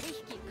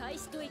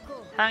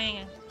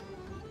 Hanging.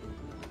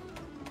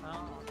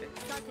 Oh, okay.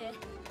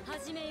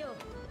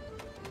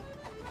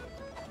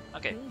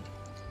 Okay.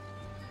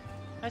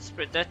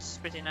 That's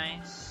pretty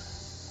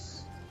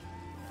nice.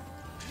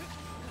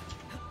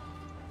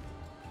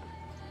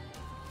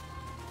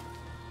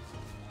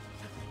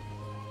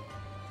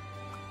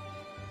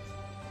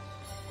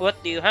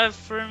 What do you have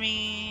for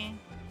me?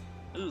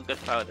 Ooh,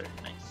 gunpowder.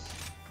 Nice.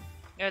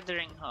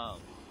 Gathering hub.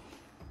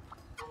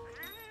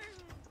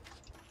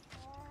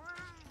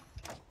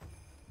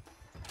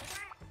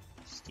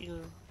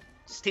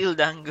 Steel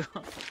dango.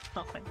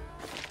 Okay.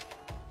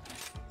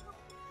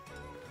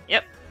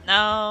 Yep.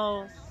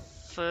 Now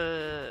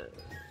for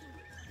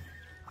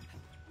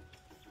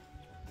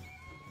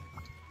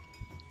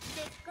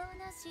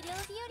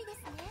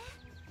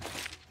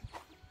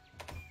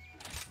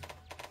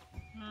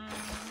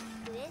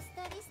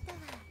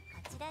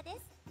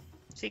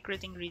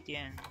secret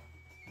ingredient.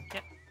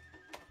 Yep.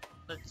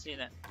 Let's see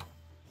that.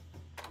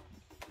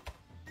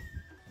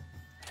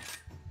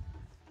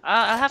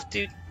 I'll have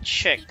to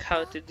check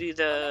how to do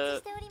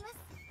the...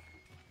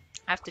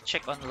 I have to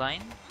check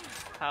online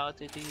how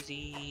to do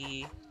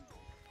the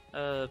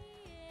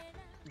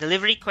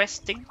delivery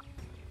questing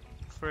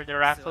for the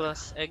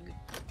Rakkalos egg.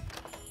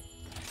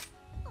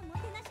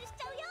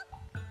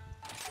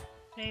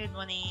 Trade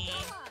money.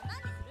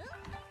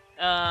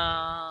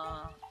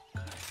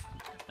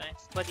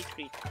 Nice body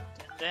treat.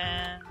 And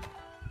then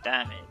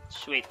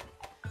damage. Wait.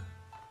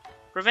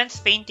 Prevents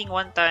fainting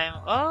one time.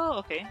 Oh,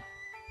 okay.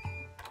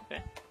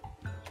 Okay.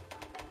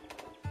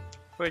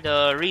 For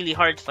the really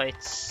hard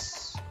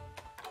fights.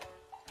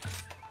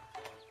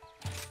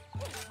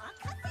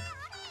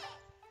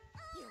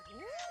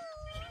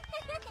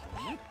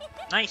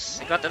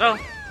 Nice, I got it all.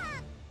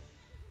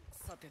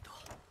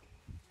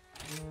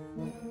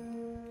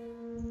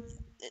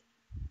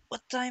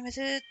 What time is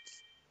it?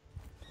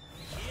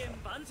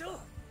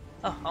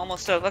 Oh,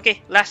 almost 12.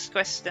 Okay, last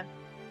quest then.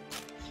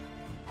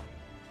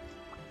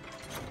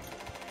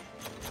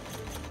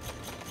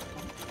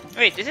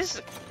 Wait,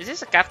 is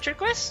this a capture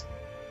quest?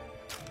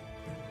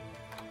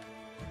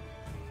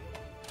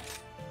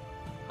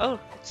 Oh,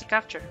 it's a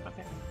capture.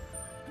 Okay.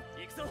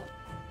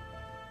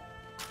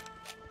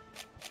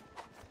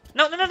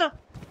 No, no, no, no.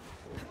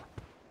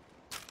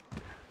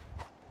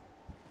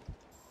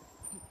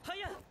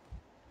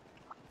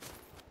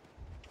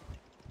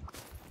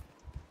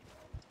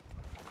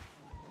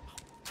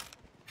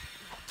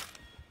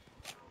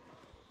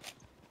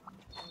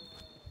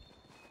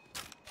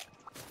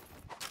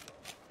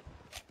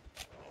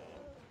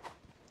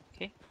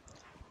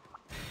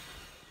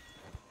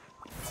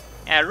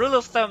 Rule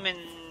of thumb in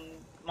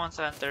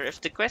Monster Hunter: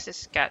 if the quest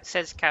is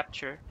says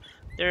capture,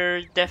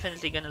 they're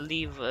definitely gonna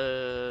leave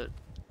a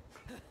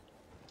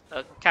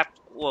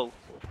Whoa,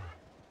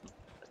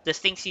 the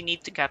things you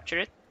need to capture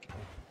it.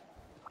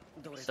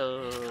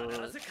 So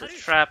the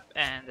trap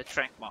and the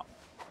trank bomb.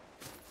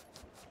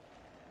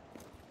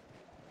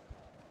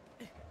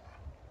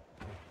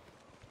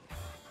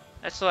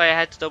 That's why I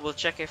had to double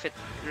check if it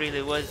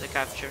really was a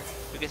capture,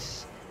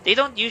 because they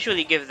don't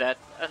usually give that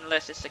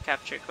unless it's a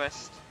capture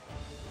quest.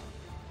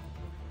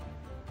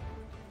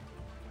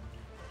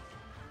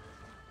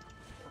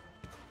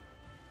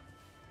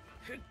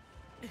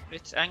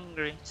 It's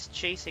angry, it's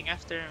chasing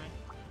after me.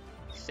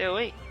 Stay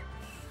away.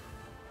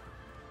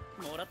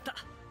 もらった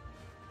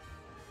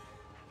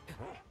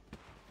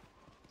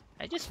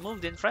I just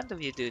moved in front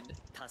of you, dude.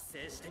 達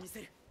成してみ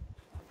せる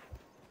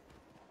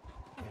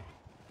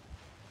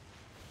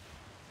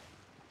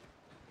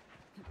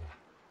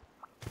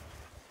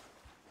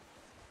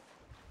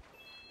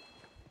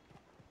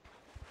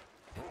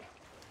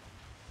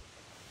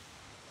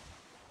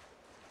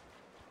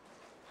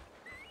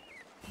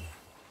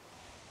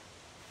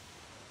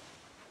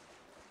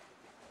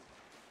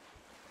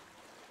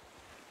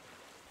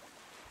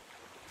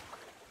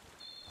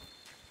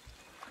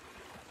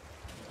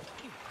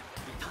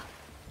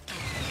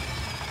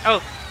Oh!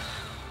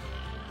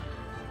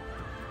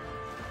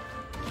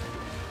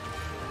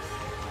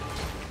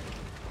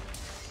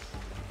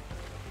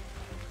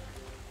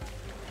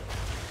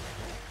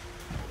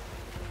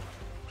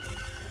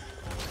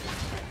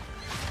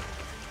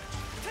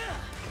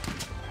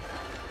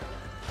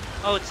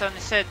 Oh, it's on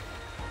his head.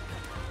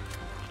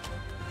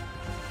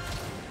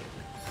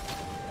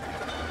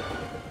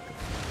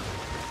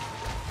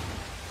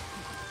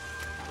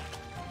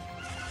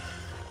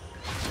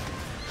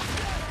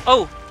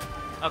 Oh!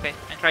 Okay,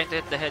 I'm trying to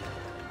hit the head.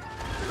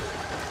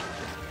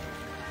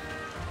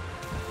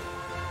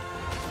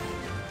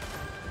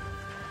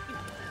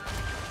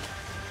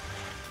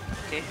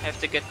 Okay, I have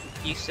to get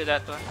used to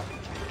that one.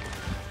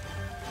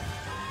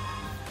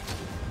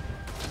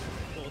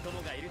 お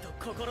供がいると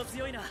心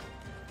強いな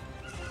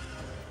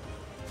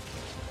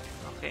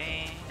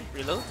Okay,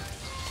 reload.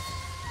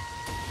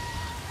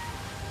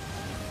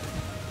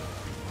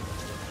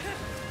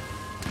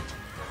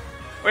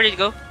 Where did it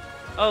go?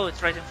 Oh,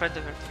 it's right in front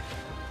of her.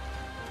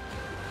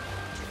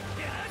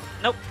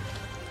 Nope.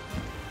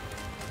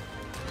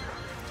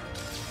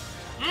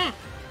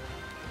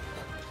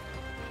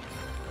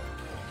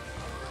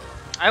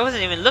 I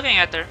wasn't even looking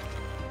at her.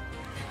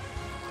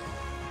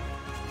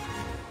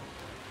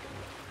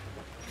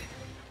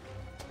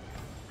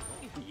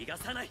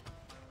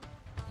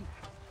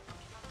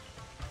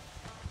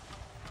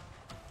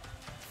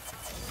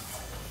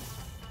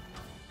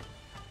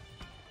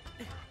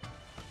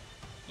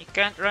 You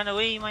can't run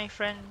away, my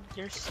friend.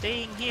 You're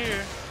staying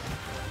here.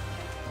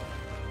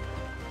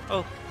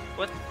 Oh,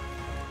 what?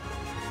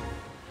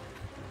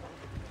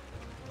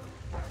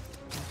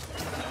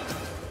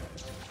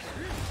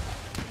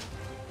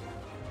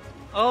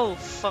 Oh,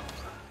 fuck.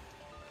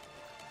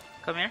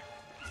 Come here.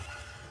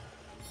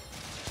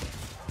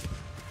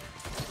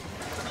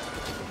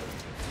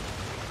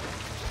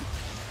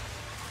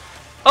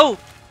 Oh,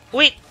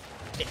 wait.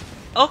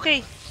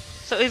 Okay.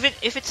 So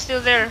if it's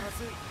still there.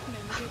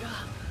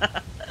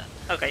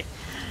 Okay.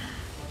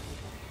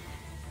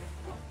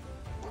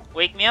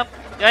 Wake me up,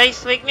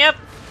 guys! Wake me up!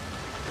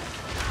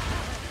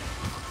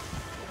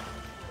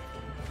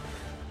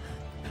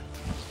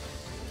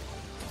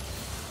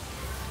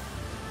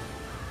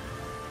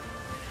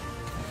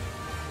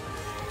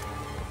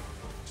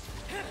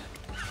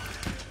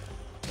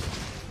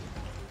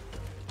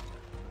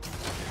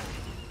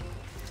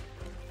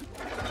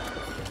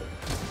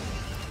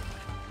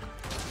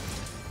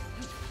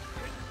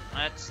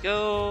 Let's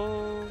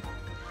go.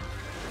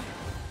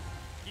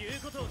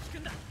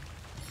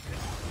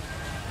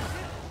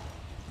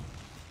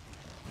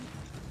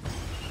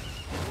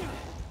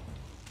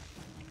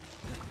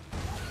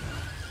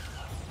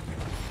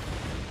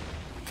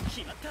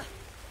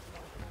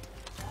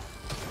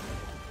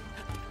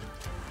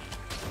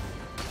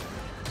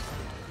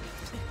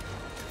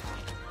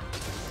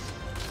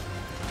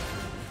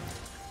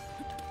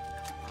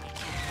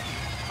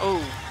 Oh.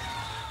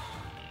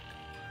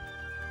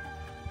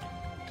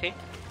 Okay.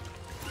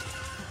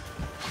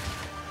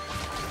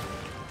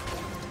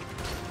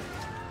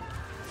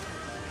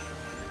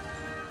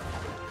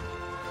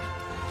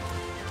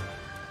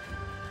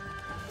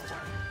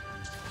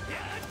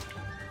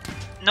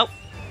 Nope.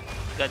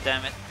 God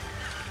damn it.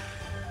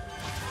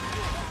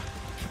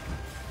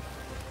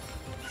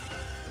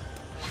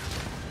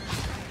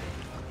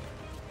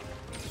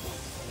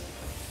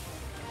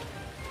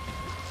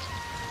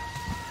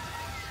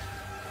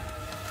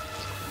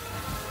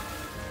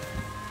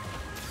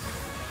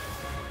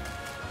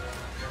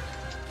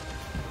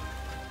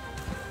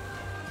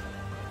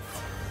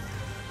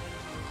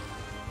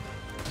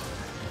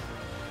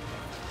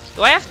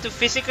 Do I have to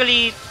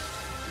physically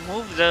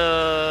move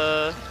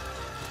the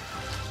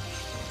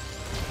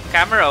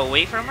camera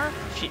away from her?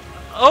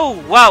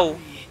 Oh, wow!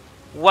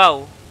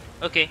 Wow.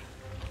 Okay.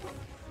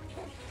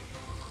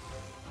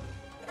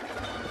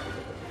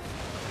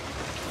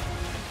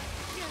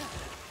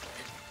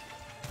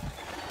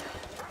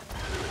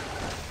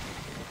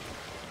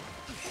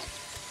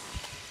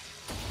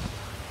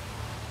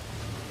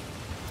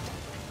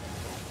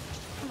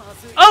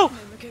 Oh!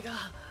 眠気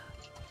が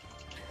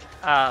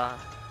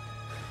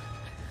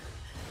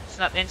It's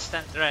not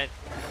instant, right?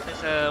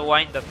 There's a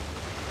wind up.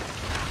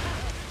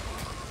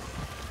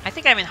 I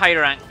think I'm in high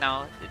rank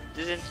now.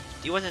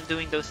 It wasn't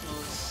doing those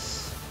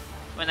moves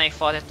when I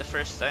fought it the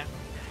first time.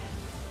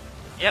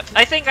 Yep,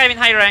 I think I'm in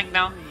high rank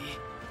now.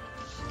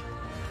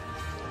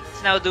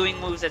 It's now doing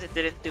moves that it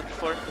didn't do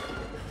before.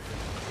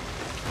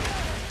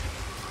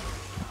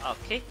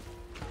 Okay.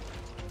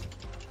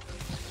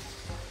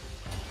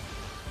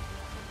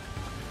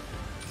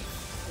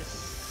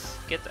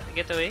 Just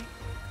get away.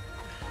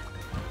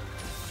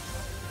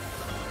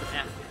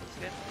 Yeah, that's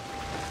good.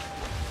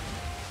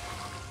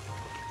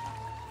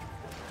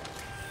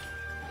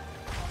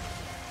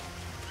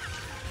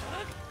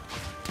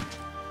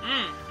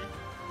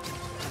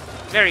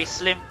 Very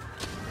slim.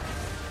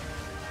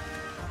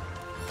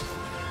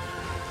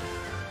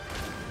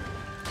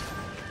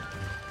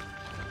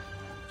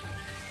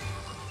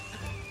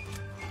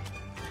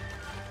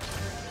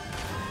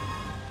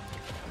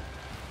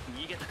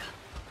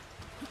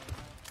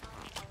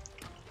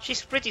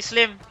 She's pretty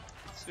slim.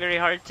 It's very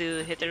hard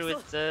to hit her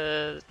with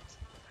the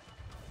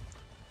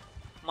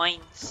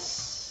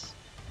mines.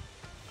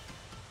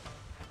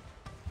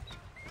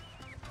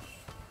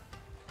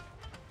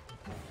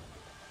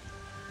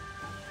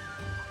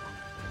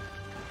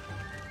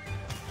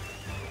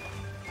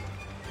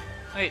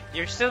 Wait,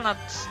 you're still not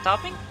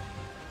stopping?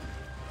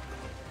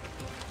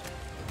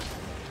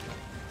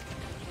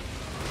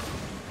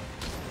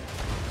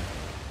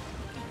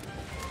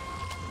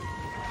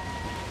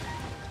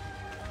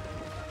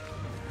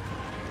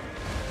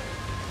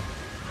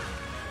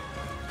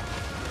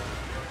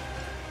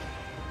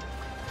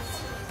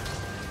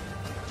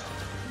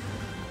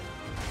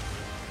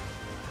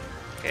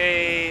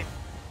 Okay.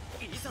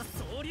 いざ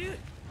総流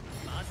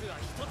まずは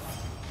一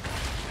つ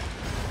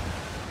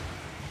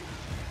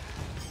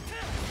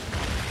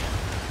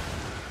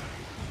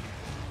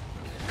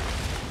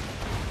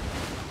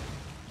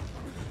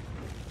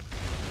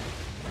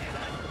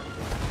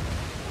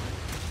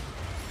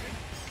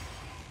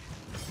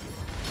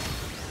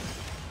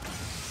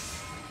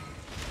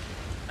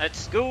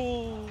Let's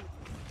go.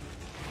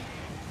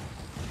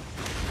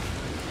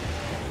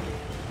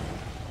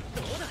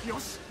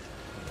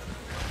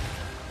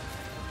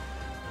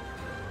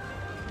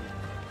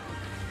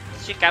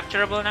 Is she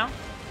capturable now?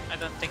 I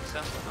don't think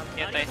so. Not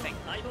yet, I think.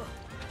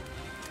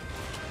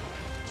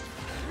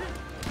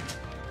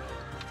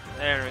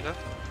 There we go.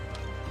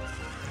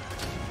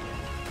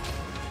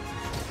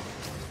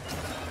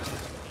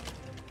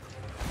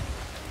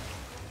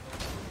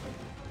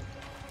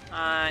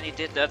 And he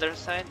did the other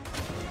side.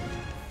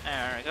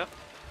 There we go.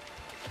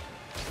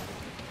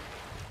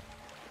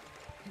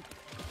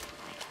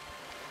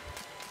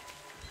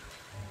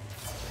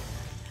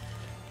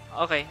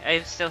 Okay, I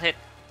still hit.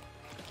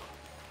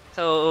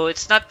 So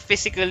it's not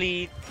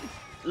physically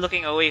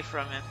looking away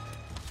from him.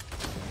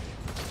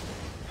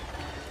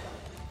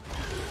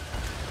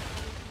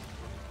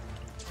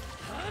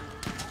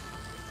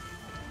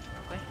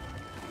 Okay.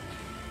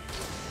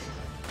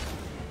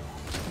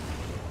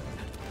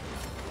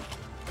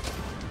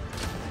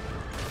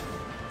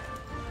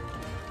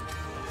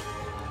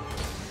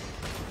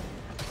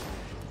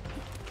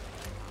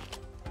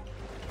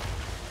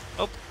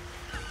 Oh.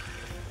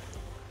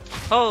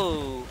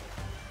 Oh.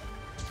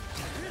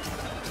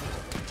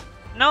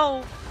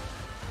 No.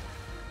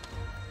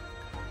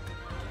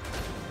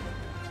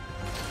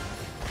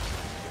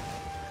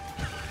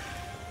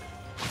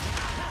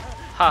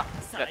 Ha,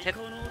 got hit.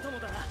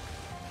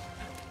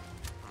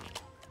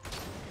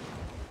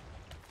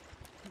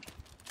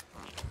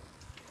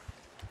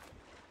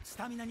 ス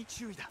タミナに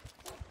注意だ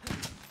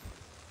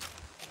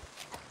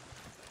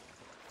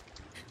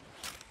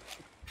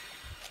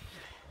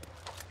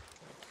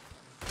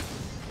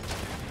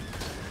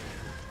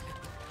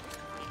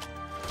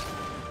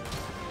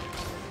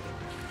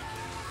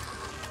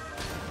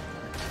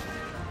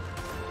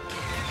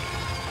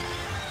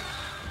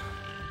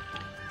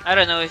I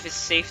don't know if it's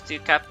safe to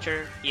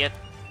capture yet.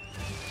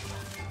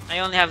 I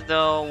only have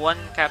the one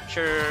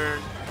capture,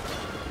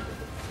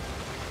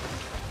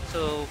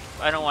 so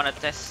I don't want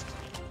to test.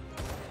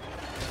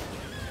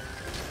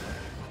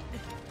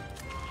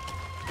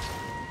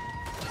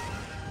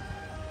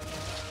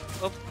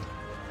 Oh.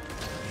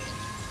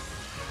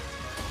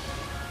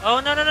 Oh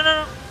no no no no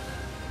no!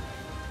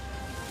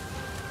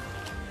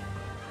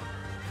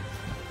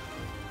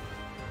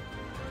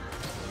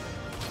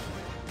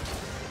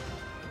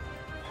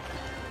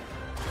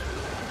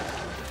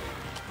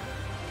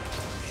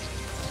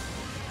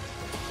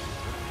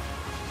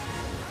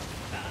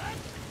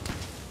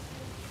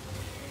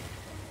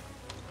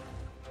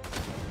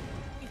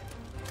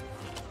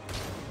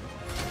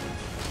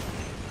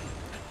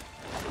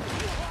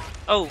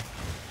 Oh,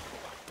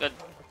 good.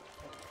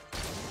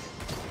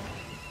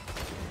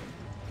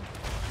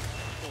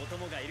 お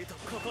供がいると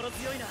心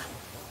強いな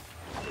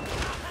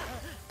Oh,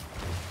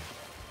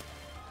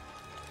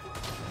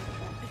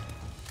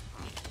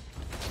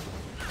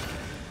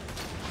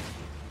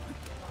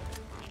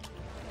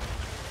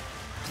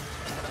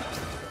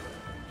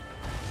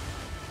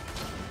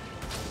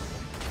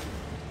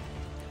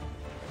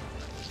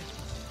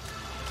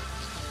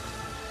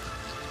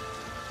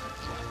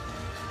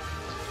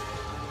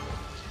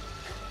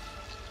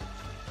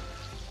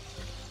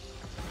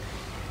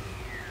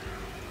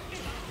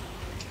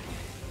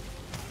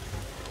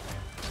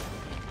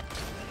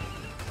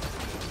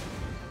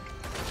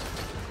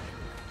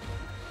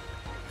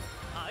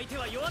 手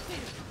は弱ってい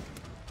る。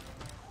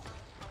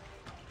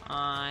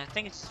 I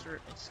think it's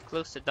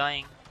close to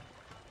dying.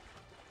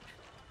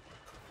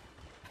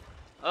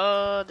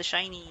 Oh, the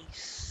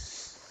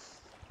shinies.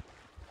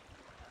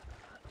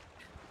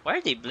 Why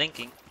are they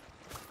blinking?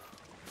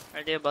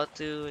 Are they about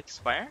to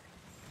expire?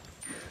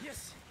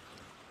 Yes.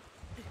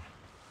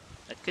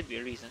 That could be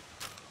a reason.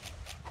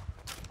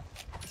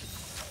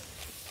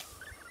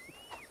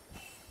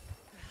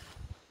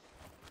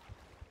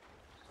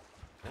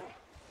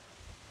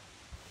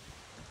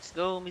 Let's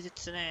go,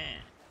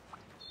 Mizutsune.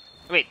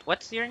 Wait,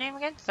 what's your name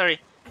again? Sorry.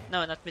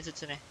 No, not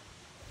Mizutsune.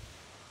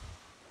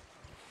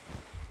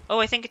 Oh,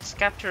 I think it's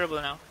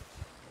capturable now.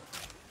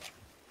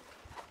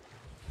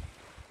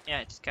 Yeah,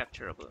 it's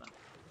capturable now.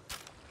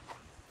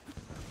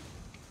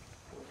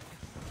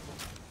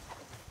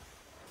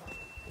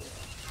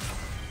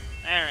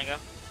 There we go.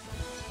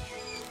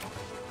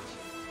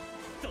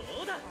 ど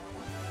うだ。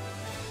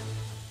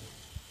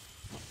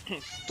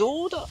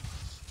どうだ?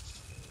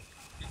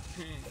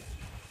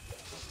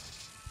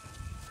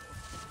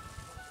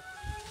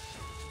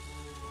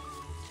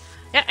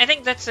 Yeah, I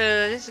think that's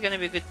this is gonna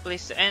be a good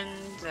place to end.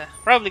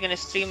 Probably gonna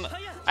stream.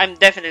 I'm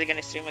definitely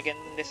gonna stream again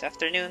this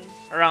afternoon,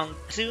 around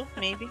 2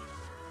 maybe,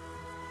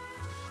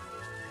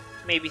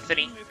 maybe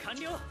 3. 完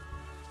了。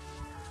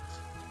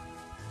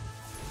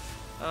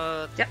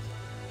 Yeah.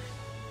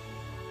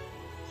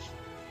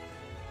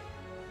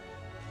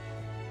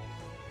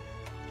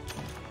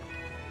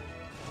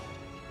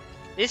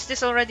 Is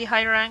this already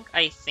high rank?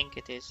 I think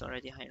it is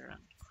already high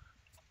rank.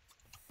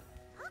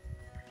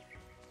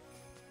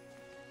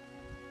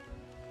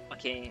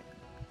 Okay.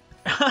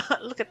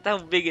 Look at how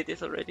big it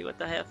is already, what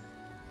the hell?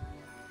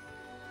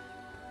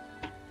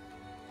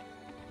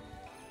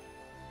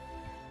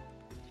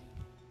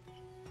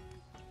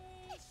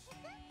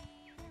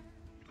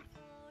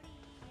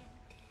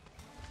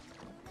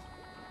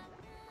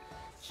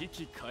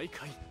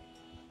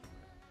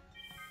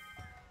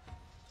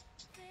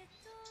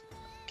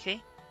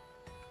 Okay.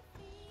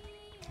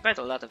 Quite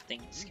a lot of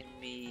things can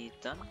be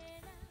done.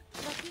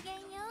 ごきげん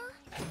よう。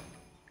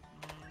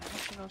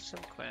 National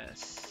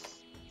subquests.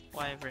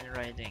 Wyvern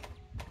riding.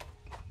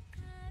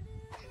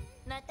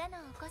 またの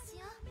お越し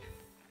よ。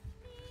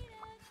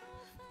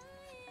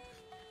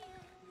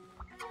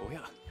お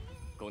や、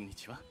こんに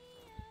ちは。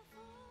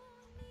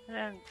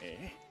 And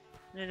え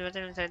the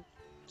veteran said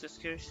to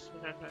Skir's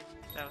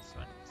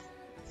talisman.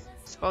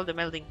 It's called the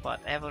melding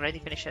pot. I have already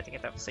finished setting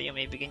it up, so you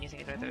may begin using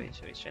it right away.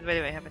 And by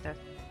the way, I haven't had.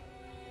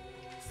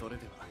 それ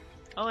で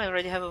Oh, I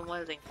already have a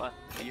melding pot.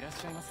 はいらっ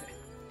しゃいま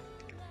せ。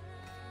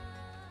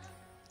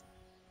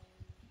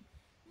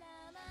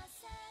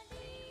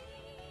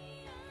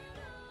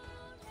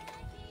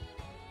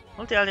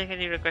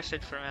 Multi-alchemy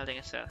requested for melding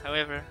a cell.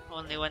 However,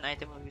 only one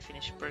item will be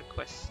finished per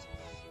quest.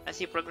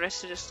 As you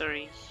progress through the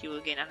story, you will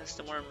gain access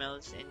to more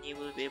melds and you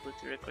will be able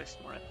to request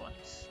more at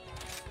once.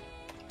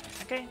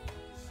 Okay.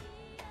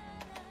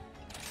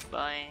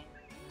 Bye.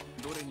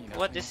 どれにな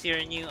What is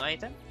your new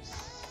items?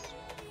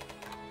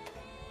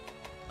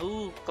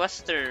 Ooh,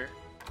 cluster.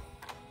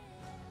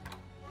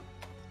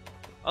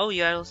 Oh,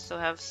 you also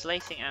have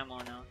slicing ammo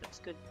now. That's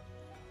good.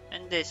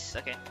 And this,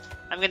 okay.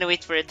 I'm gonna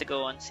wait for it to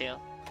go on sale.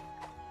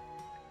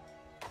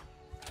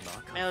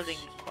 Melding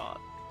pot.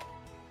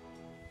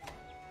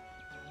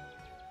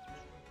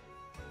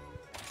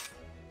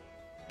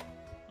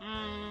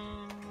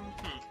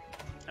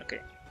 Okay.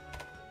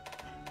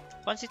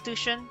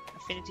 Constitution,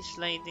 affinity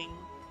sliding,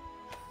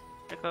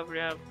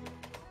 recovery up,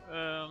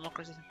 more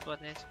consistent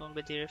botnets,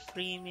 bombardier,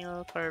 free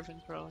meal,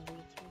 carving problem.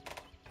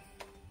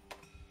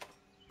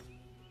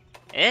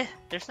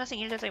 There's nothing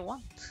here that I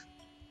want.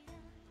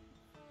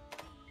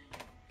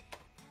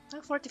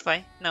 No, fortify.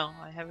 No,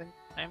 I haven't.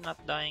 I'm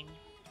not dying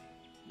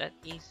that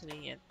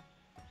easily yet.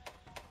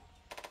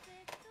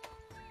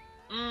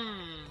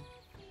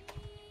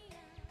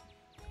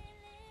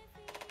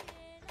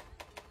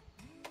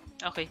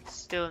 Okay,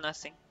 still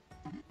nothing.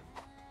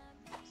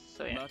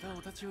 So yeah. また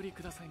お立ち寄り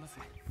くださいませ。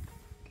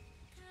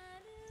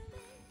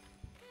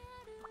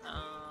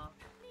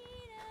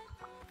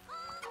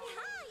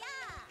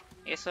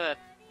 Guess what?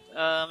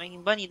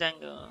 Making bunny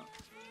dango.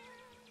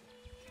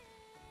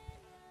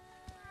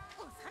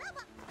 おさら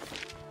ば。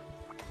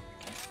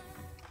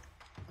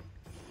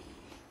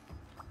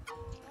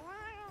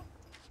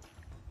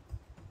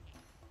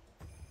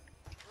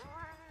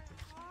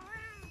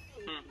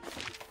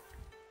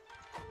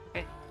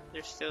 Okay,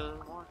 there's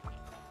still more.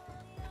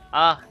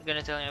 Ah, you're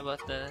gonna tell me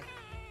about the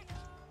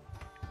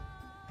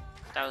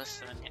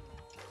talisman. Yeah.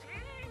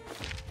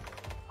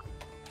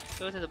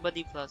 Go to the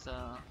Buddy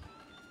Plaza.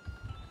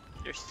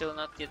 They're still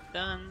not yet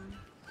done.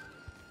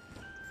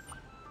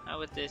 How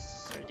about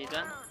this? Are they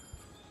done?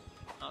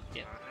 Not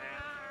yet.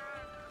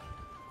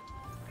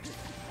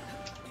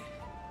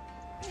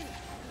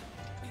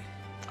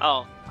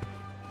 Oh.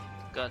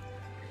 God.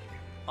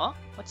 Oh?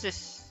 What's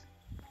this?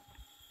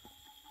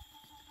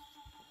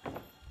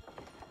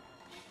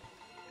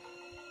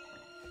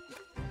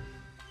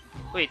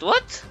 Wait,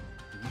 what?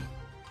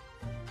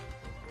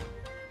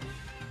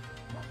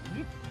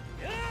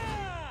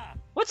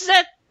 What's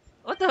that?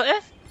 What the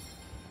F?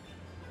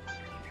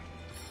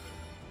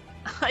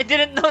 I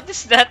didn't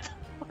notice that.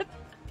 What?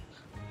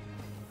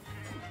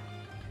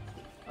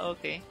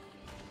 Okay.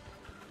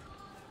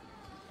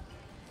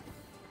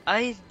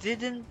 I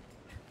didn't.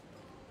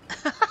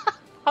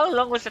 How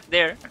long was it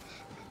there?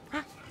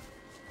 Okay.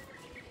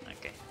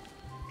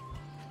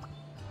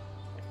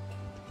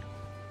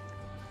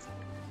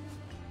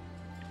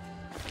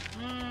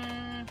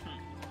 Mhm.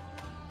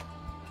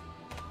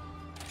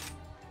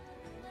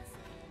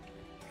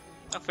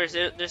 Oh, first,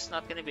 there's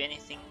not gonna be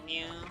anything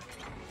new.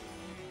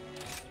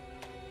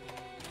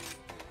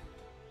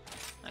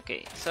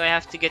 Okay, so I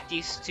have to get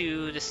used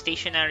to the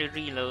stationary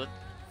reload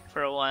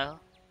for a while.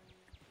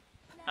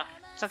 Ah,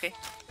 it's okay.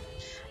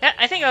 Yeah,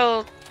 I think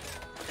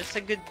it's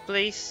a good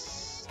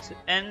place to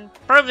end.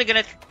 Probably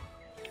gonna.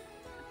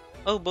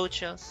 Oh, boat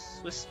shells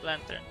with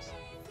lanterns.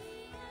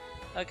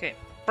 Okay,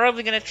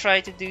 probably gonna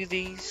try to do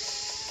these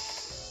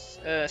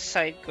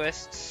side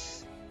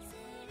quests.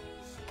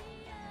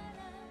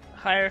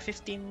 Hire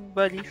 15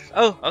 buddies.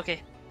 Oh,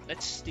 okay.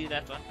 Let's do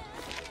that one.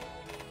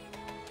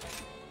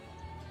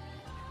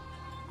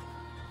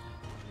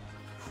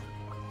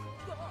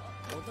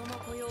 お供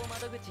雇用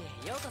窓口へ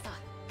ようこそ。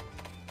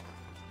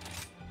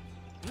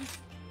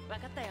わ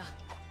かったよ。わ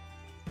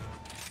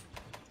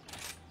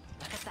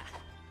かった。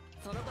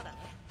その子だね。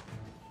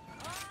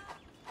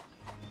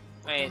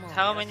 Wait,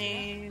 how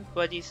many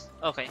buddies?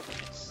 Okay,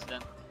 it's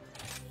done.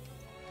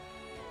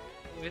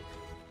 Good.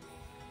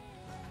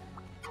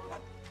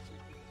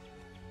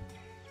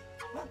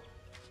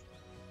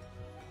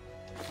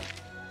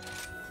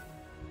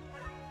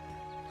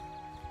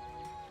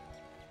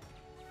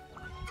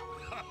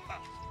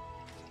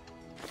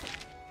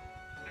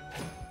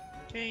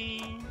 Okay.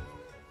 で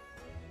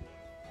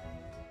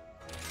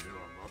は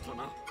また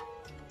な。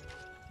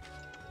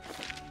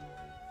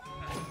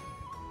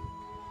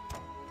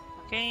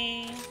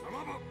 Okay.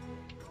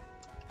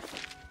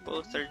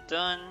 Both are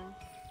done.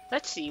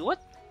 Let's see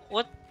what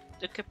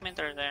equipment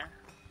are there.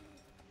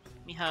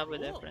 Mihaba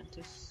the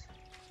apprentice.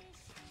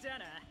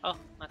 Oh,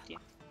 not you.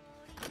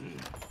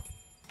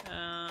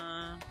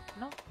 No,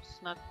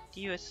 it's not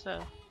you as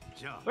well.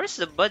 じゃあ Where's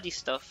the buddy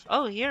stuff?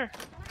 Oh, here.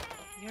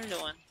 You're the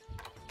one.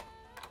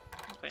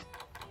 Okay.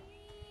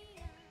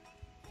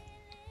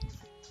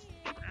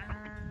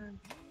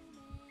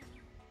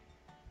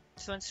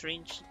 This one's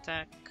ranged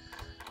attack.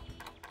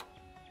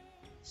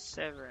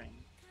 Severing.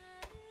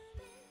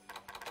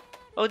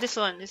 Oh, this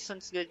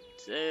one's good.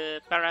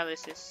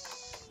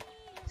 Paralysis.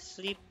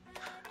 Sleep.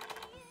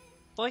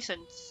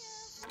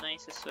 Poison's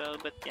nice as well,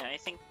 but yeah, I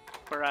think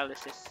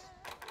paralysis.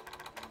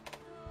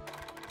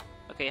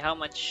 Okay, how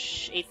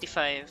much?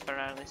 85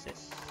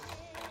 paralysis.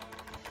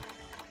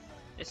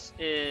 This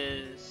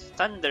is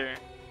thunder.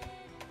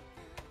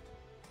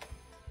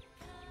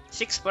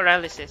 6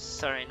 paralysis.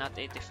 Sorry, not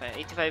 85.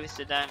 85 is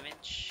the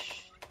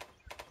damage.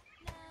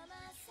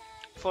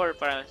 4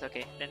 paralysis.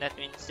 Okay, then that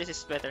means this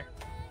is better.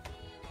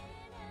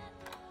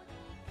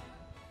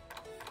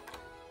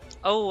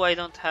 Oh, I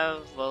don't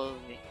have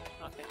Volvi.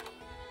 Okay.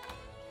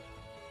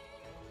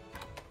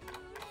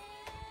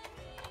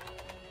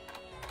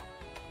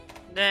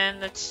 Then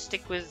let's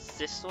stick with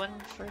this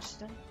one first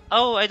then.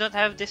 Oh, I don't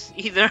have this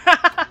either.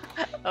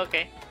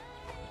 Okay.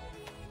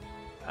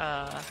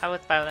 How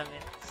about Palamute?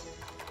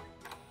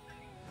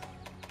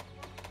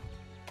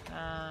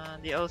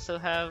 They also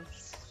have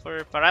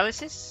for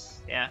paralysis?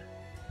 Yeah.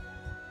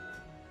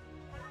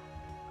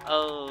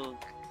 Oh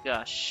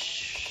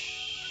gosh.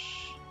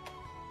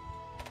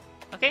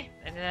 Okay,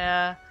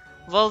 and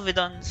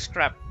Volvidon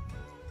scrap.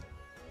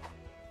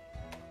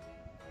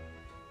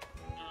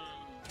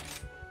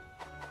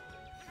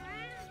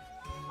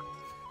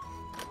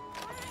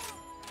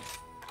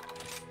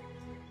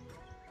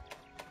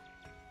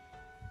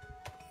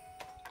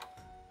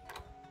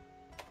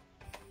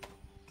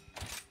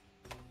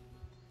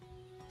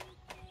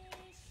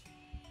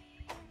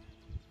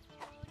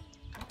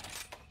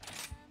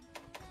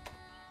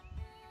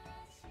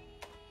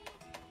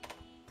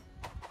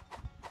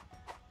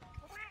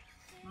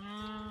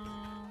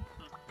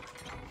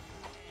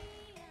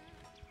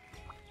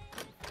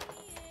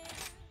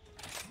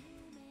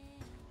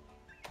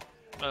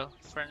 Well,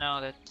 for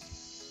now,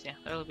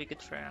 that'll be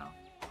good for now.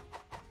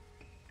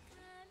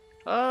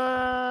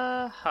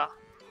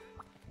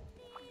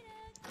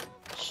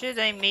 Should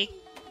I make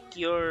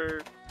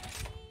your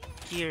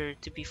gear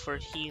to be for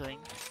healing?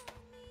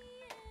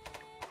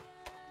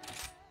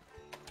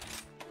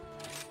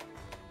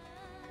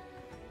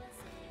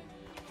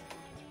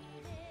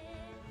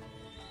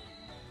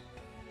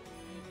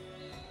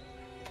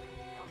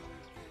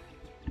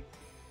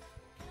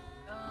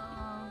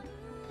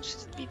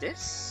 Should it be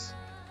this?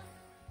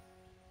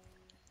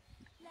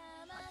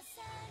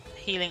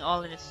 Healing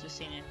all in its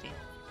vicinity.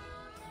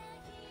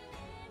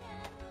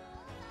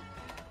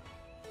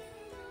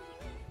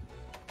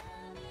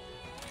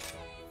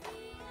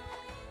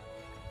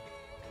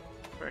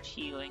 For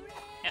healing.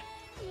 Yeah.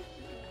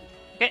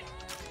 Okay.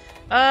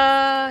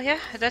 Yeah,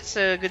 that's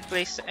a good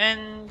place to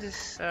end.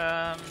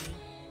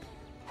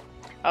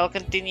 I'll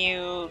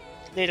continue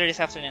later this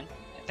afternoon.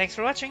 thanks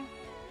for watching.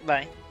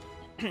 Bye.